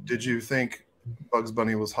 did you think Bugs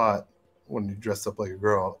Bunny was hot when he dressed up like a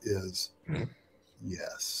girl, is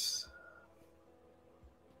yes.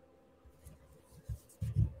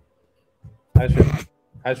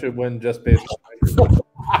 I should win just based on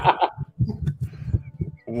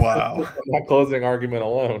wow. that closing argument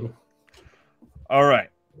alone. All right.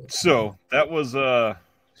 So that was the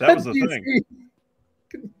thing.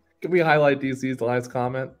 Can we highlight DC's last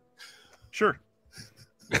comment? Sure.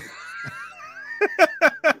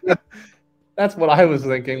 That's what I was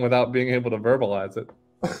thinking without being able to verbalize it.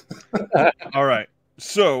 All right.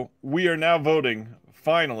 So we are now voting,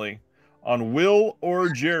 finally, on Will or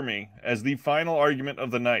Jeremy as the final argument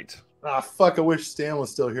of the night. Ah, fuck, I wish Stan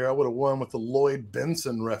was still here. I would have won with the Lloyd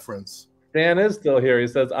Benson reference. Stan is still here. He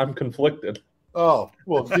says, I'm conflicted. Oh,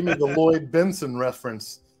 well, give me the Lloyd Benson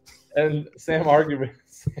reference. And Sam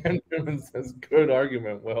Newman says, good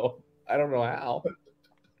argument, Will. I don't know how.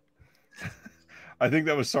 I think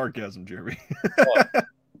that was sarcasm, Jeremy.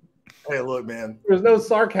 Hey, look, man. There's no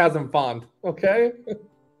sarcasm font, okay?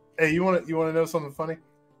 Hey, you want to know something funny?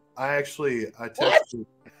 I texted.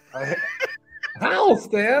 How,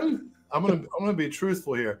 Stan? I'm gonna be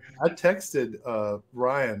truthful here. I texted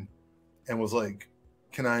Ryan and was like,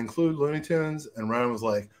 "Can I include Looney Tunes?" And Ryan was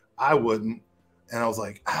like, "I wouldn't." And I was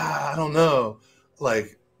like, I don't know.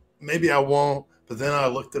 Like, maybe I won't. But then I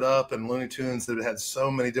looked it up, and Looney Tunes had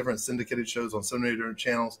so many different syndicated shows on so many different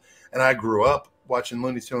channels. And I grew up watching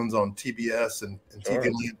Looney Tunes on TBS and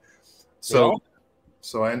TV Land. So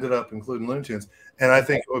I ended up including Looney Tunes. And I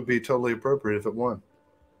think it would be totally appropriate if it won.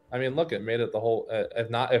 I mean, look, it made it the whole. If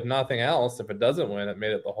nothing else, if it doesn't win, it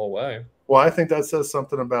made it the whole way. Well, I think that says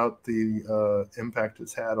something about the impact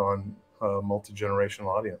it's had on a multi-generational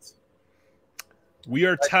audience. We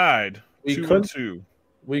are tied 2-2.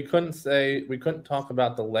 We couldn't talk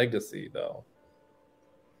about the legacy though,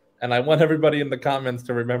 and I want everybody in the comments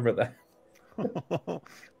to remember that.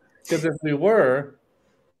 Because if we were,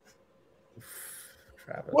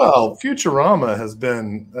 Travis. Well, Futurama has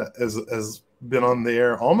been on the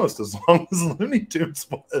air almost as long as Looney Tunes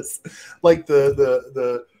was, like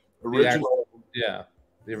the original.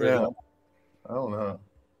 The original. Yeah. I don't know.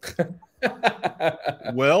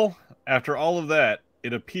 Well, after all of that,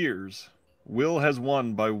 it appears Will has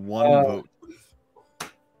won by 1 vote.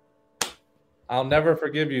 I'll never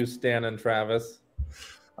forgive you, Stan and Travis.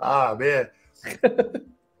 Ah, man.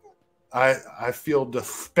 I feel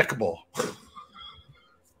despicable.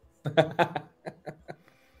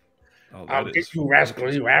 I'll get you,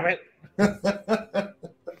 rascally rabbit.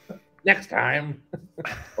 Next time.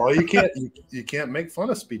 Well, you can't make fun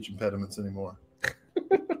of speech impediments anymore.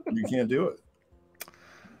 You can't do it.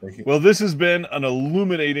 Well, this has been an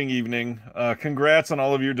illuminating evening. Congrats on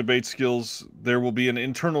all of your debate skills. There will be an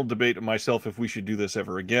internal debate of myself if we should do this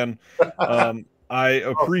ever again. I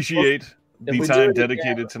appreciate the time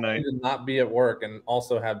dedicated tonight. To not be at work and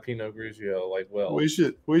also have Pinot Grigio like Will. We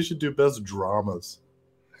should do best dramas.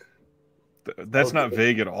 That's not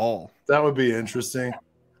vague at all. That would be interesting.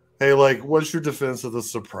 Hey, like, what's your defense of The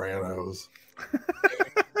Sopranos?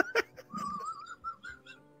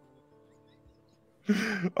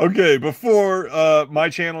 Okay, before my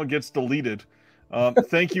channel gets deleted,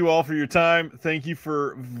 thank you all for your time. Thank you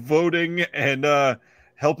for voting and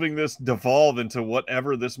helping this devolve into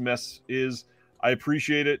whatever this mess is. I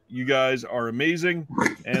appreciate it. You guys are amazing,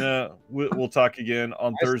 and we'll talk again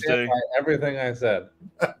on Thursday. Stand by everything I said.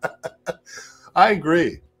 I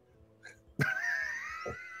agree.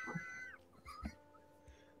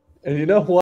 And you know what?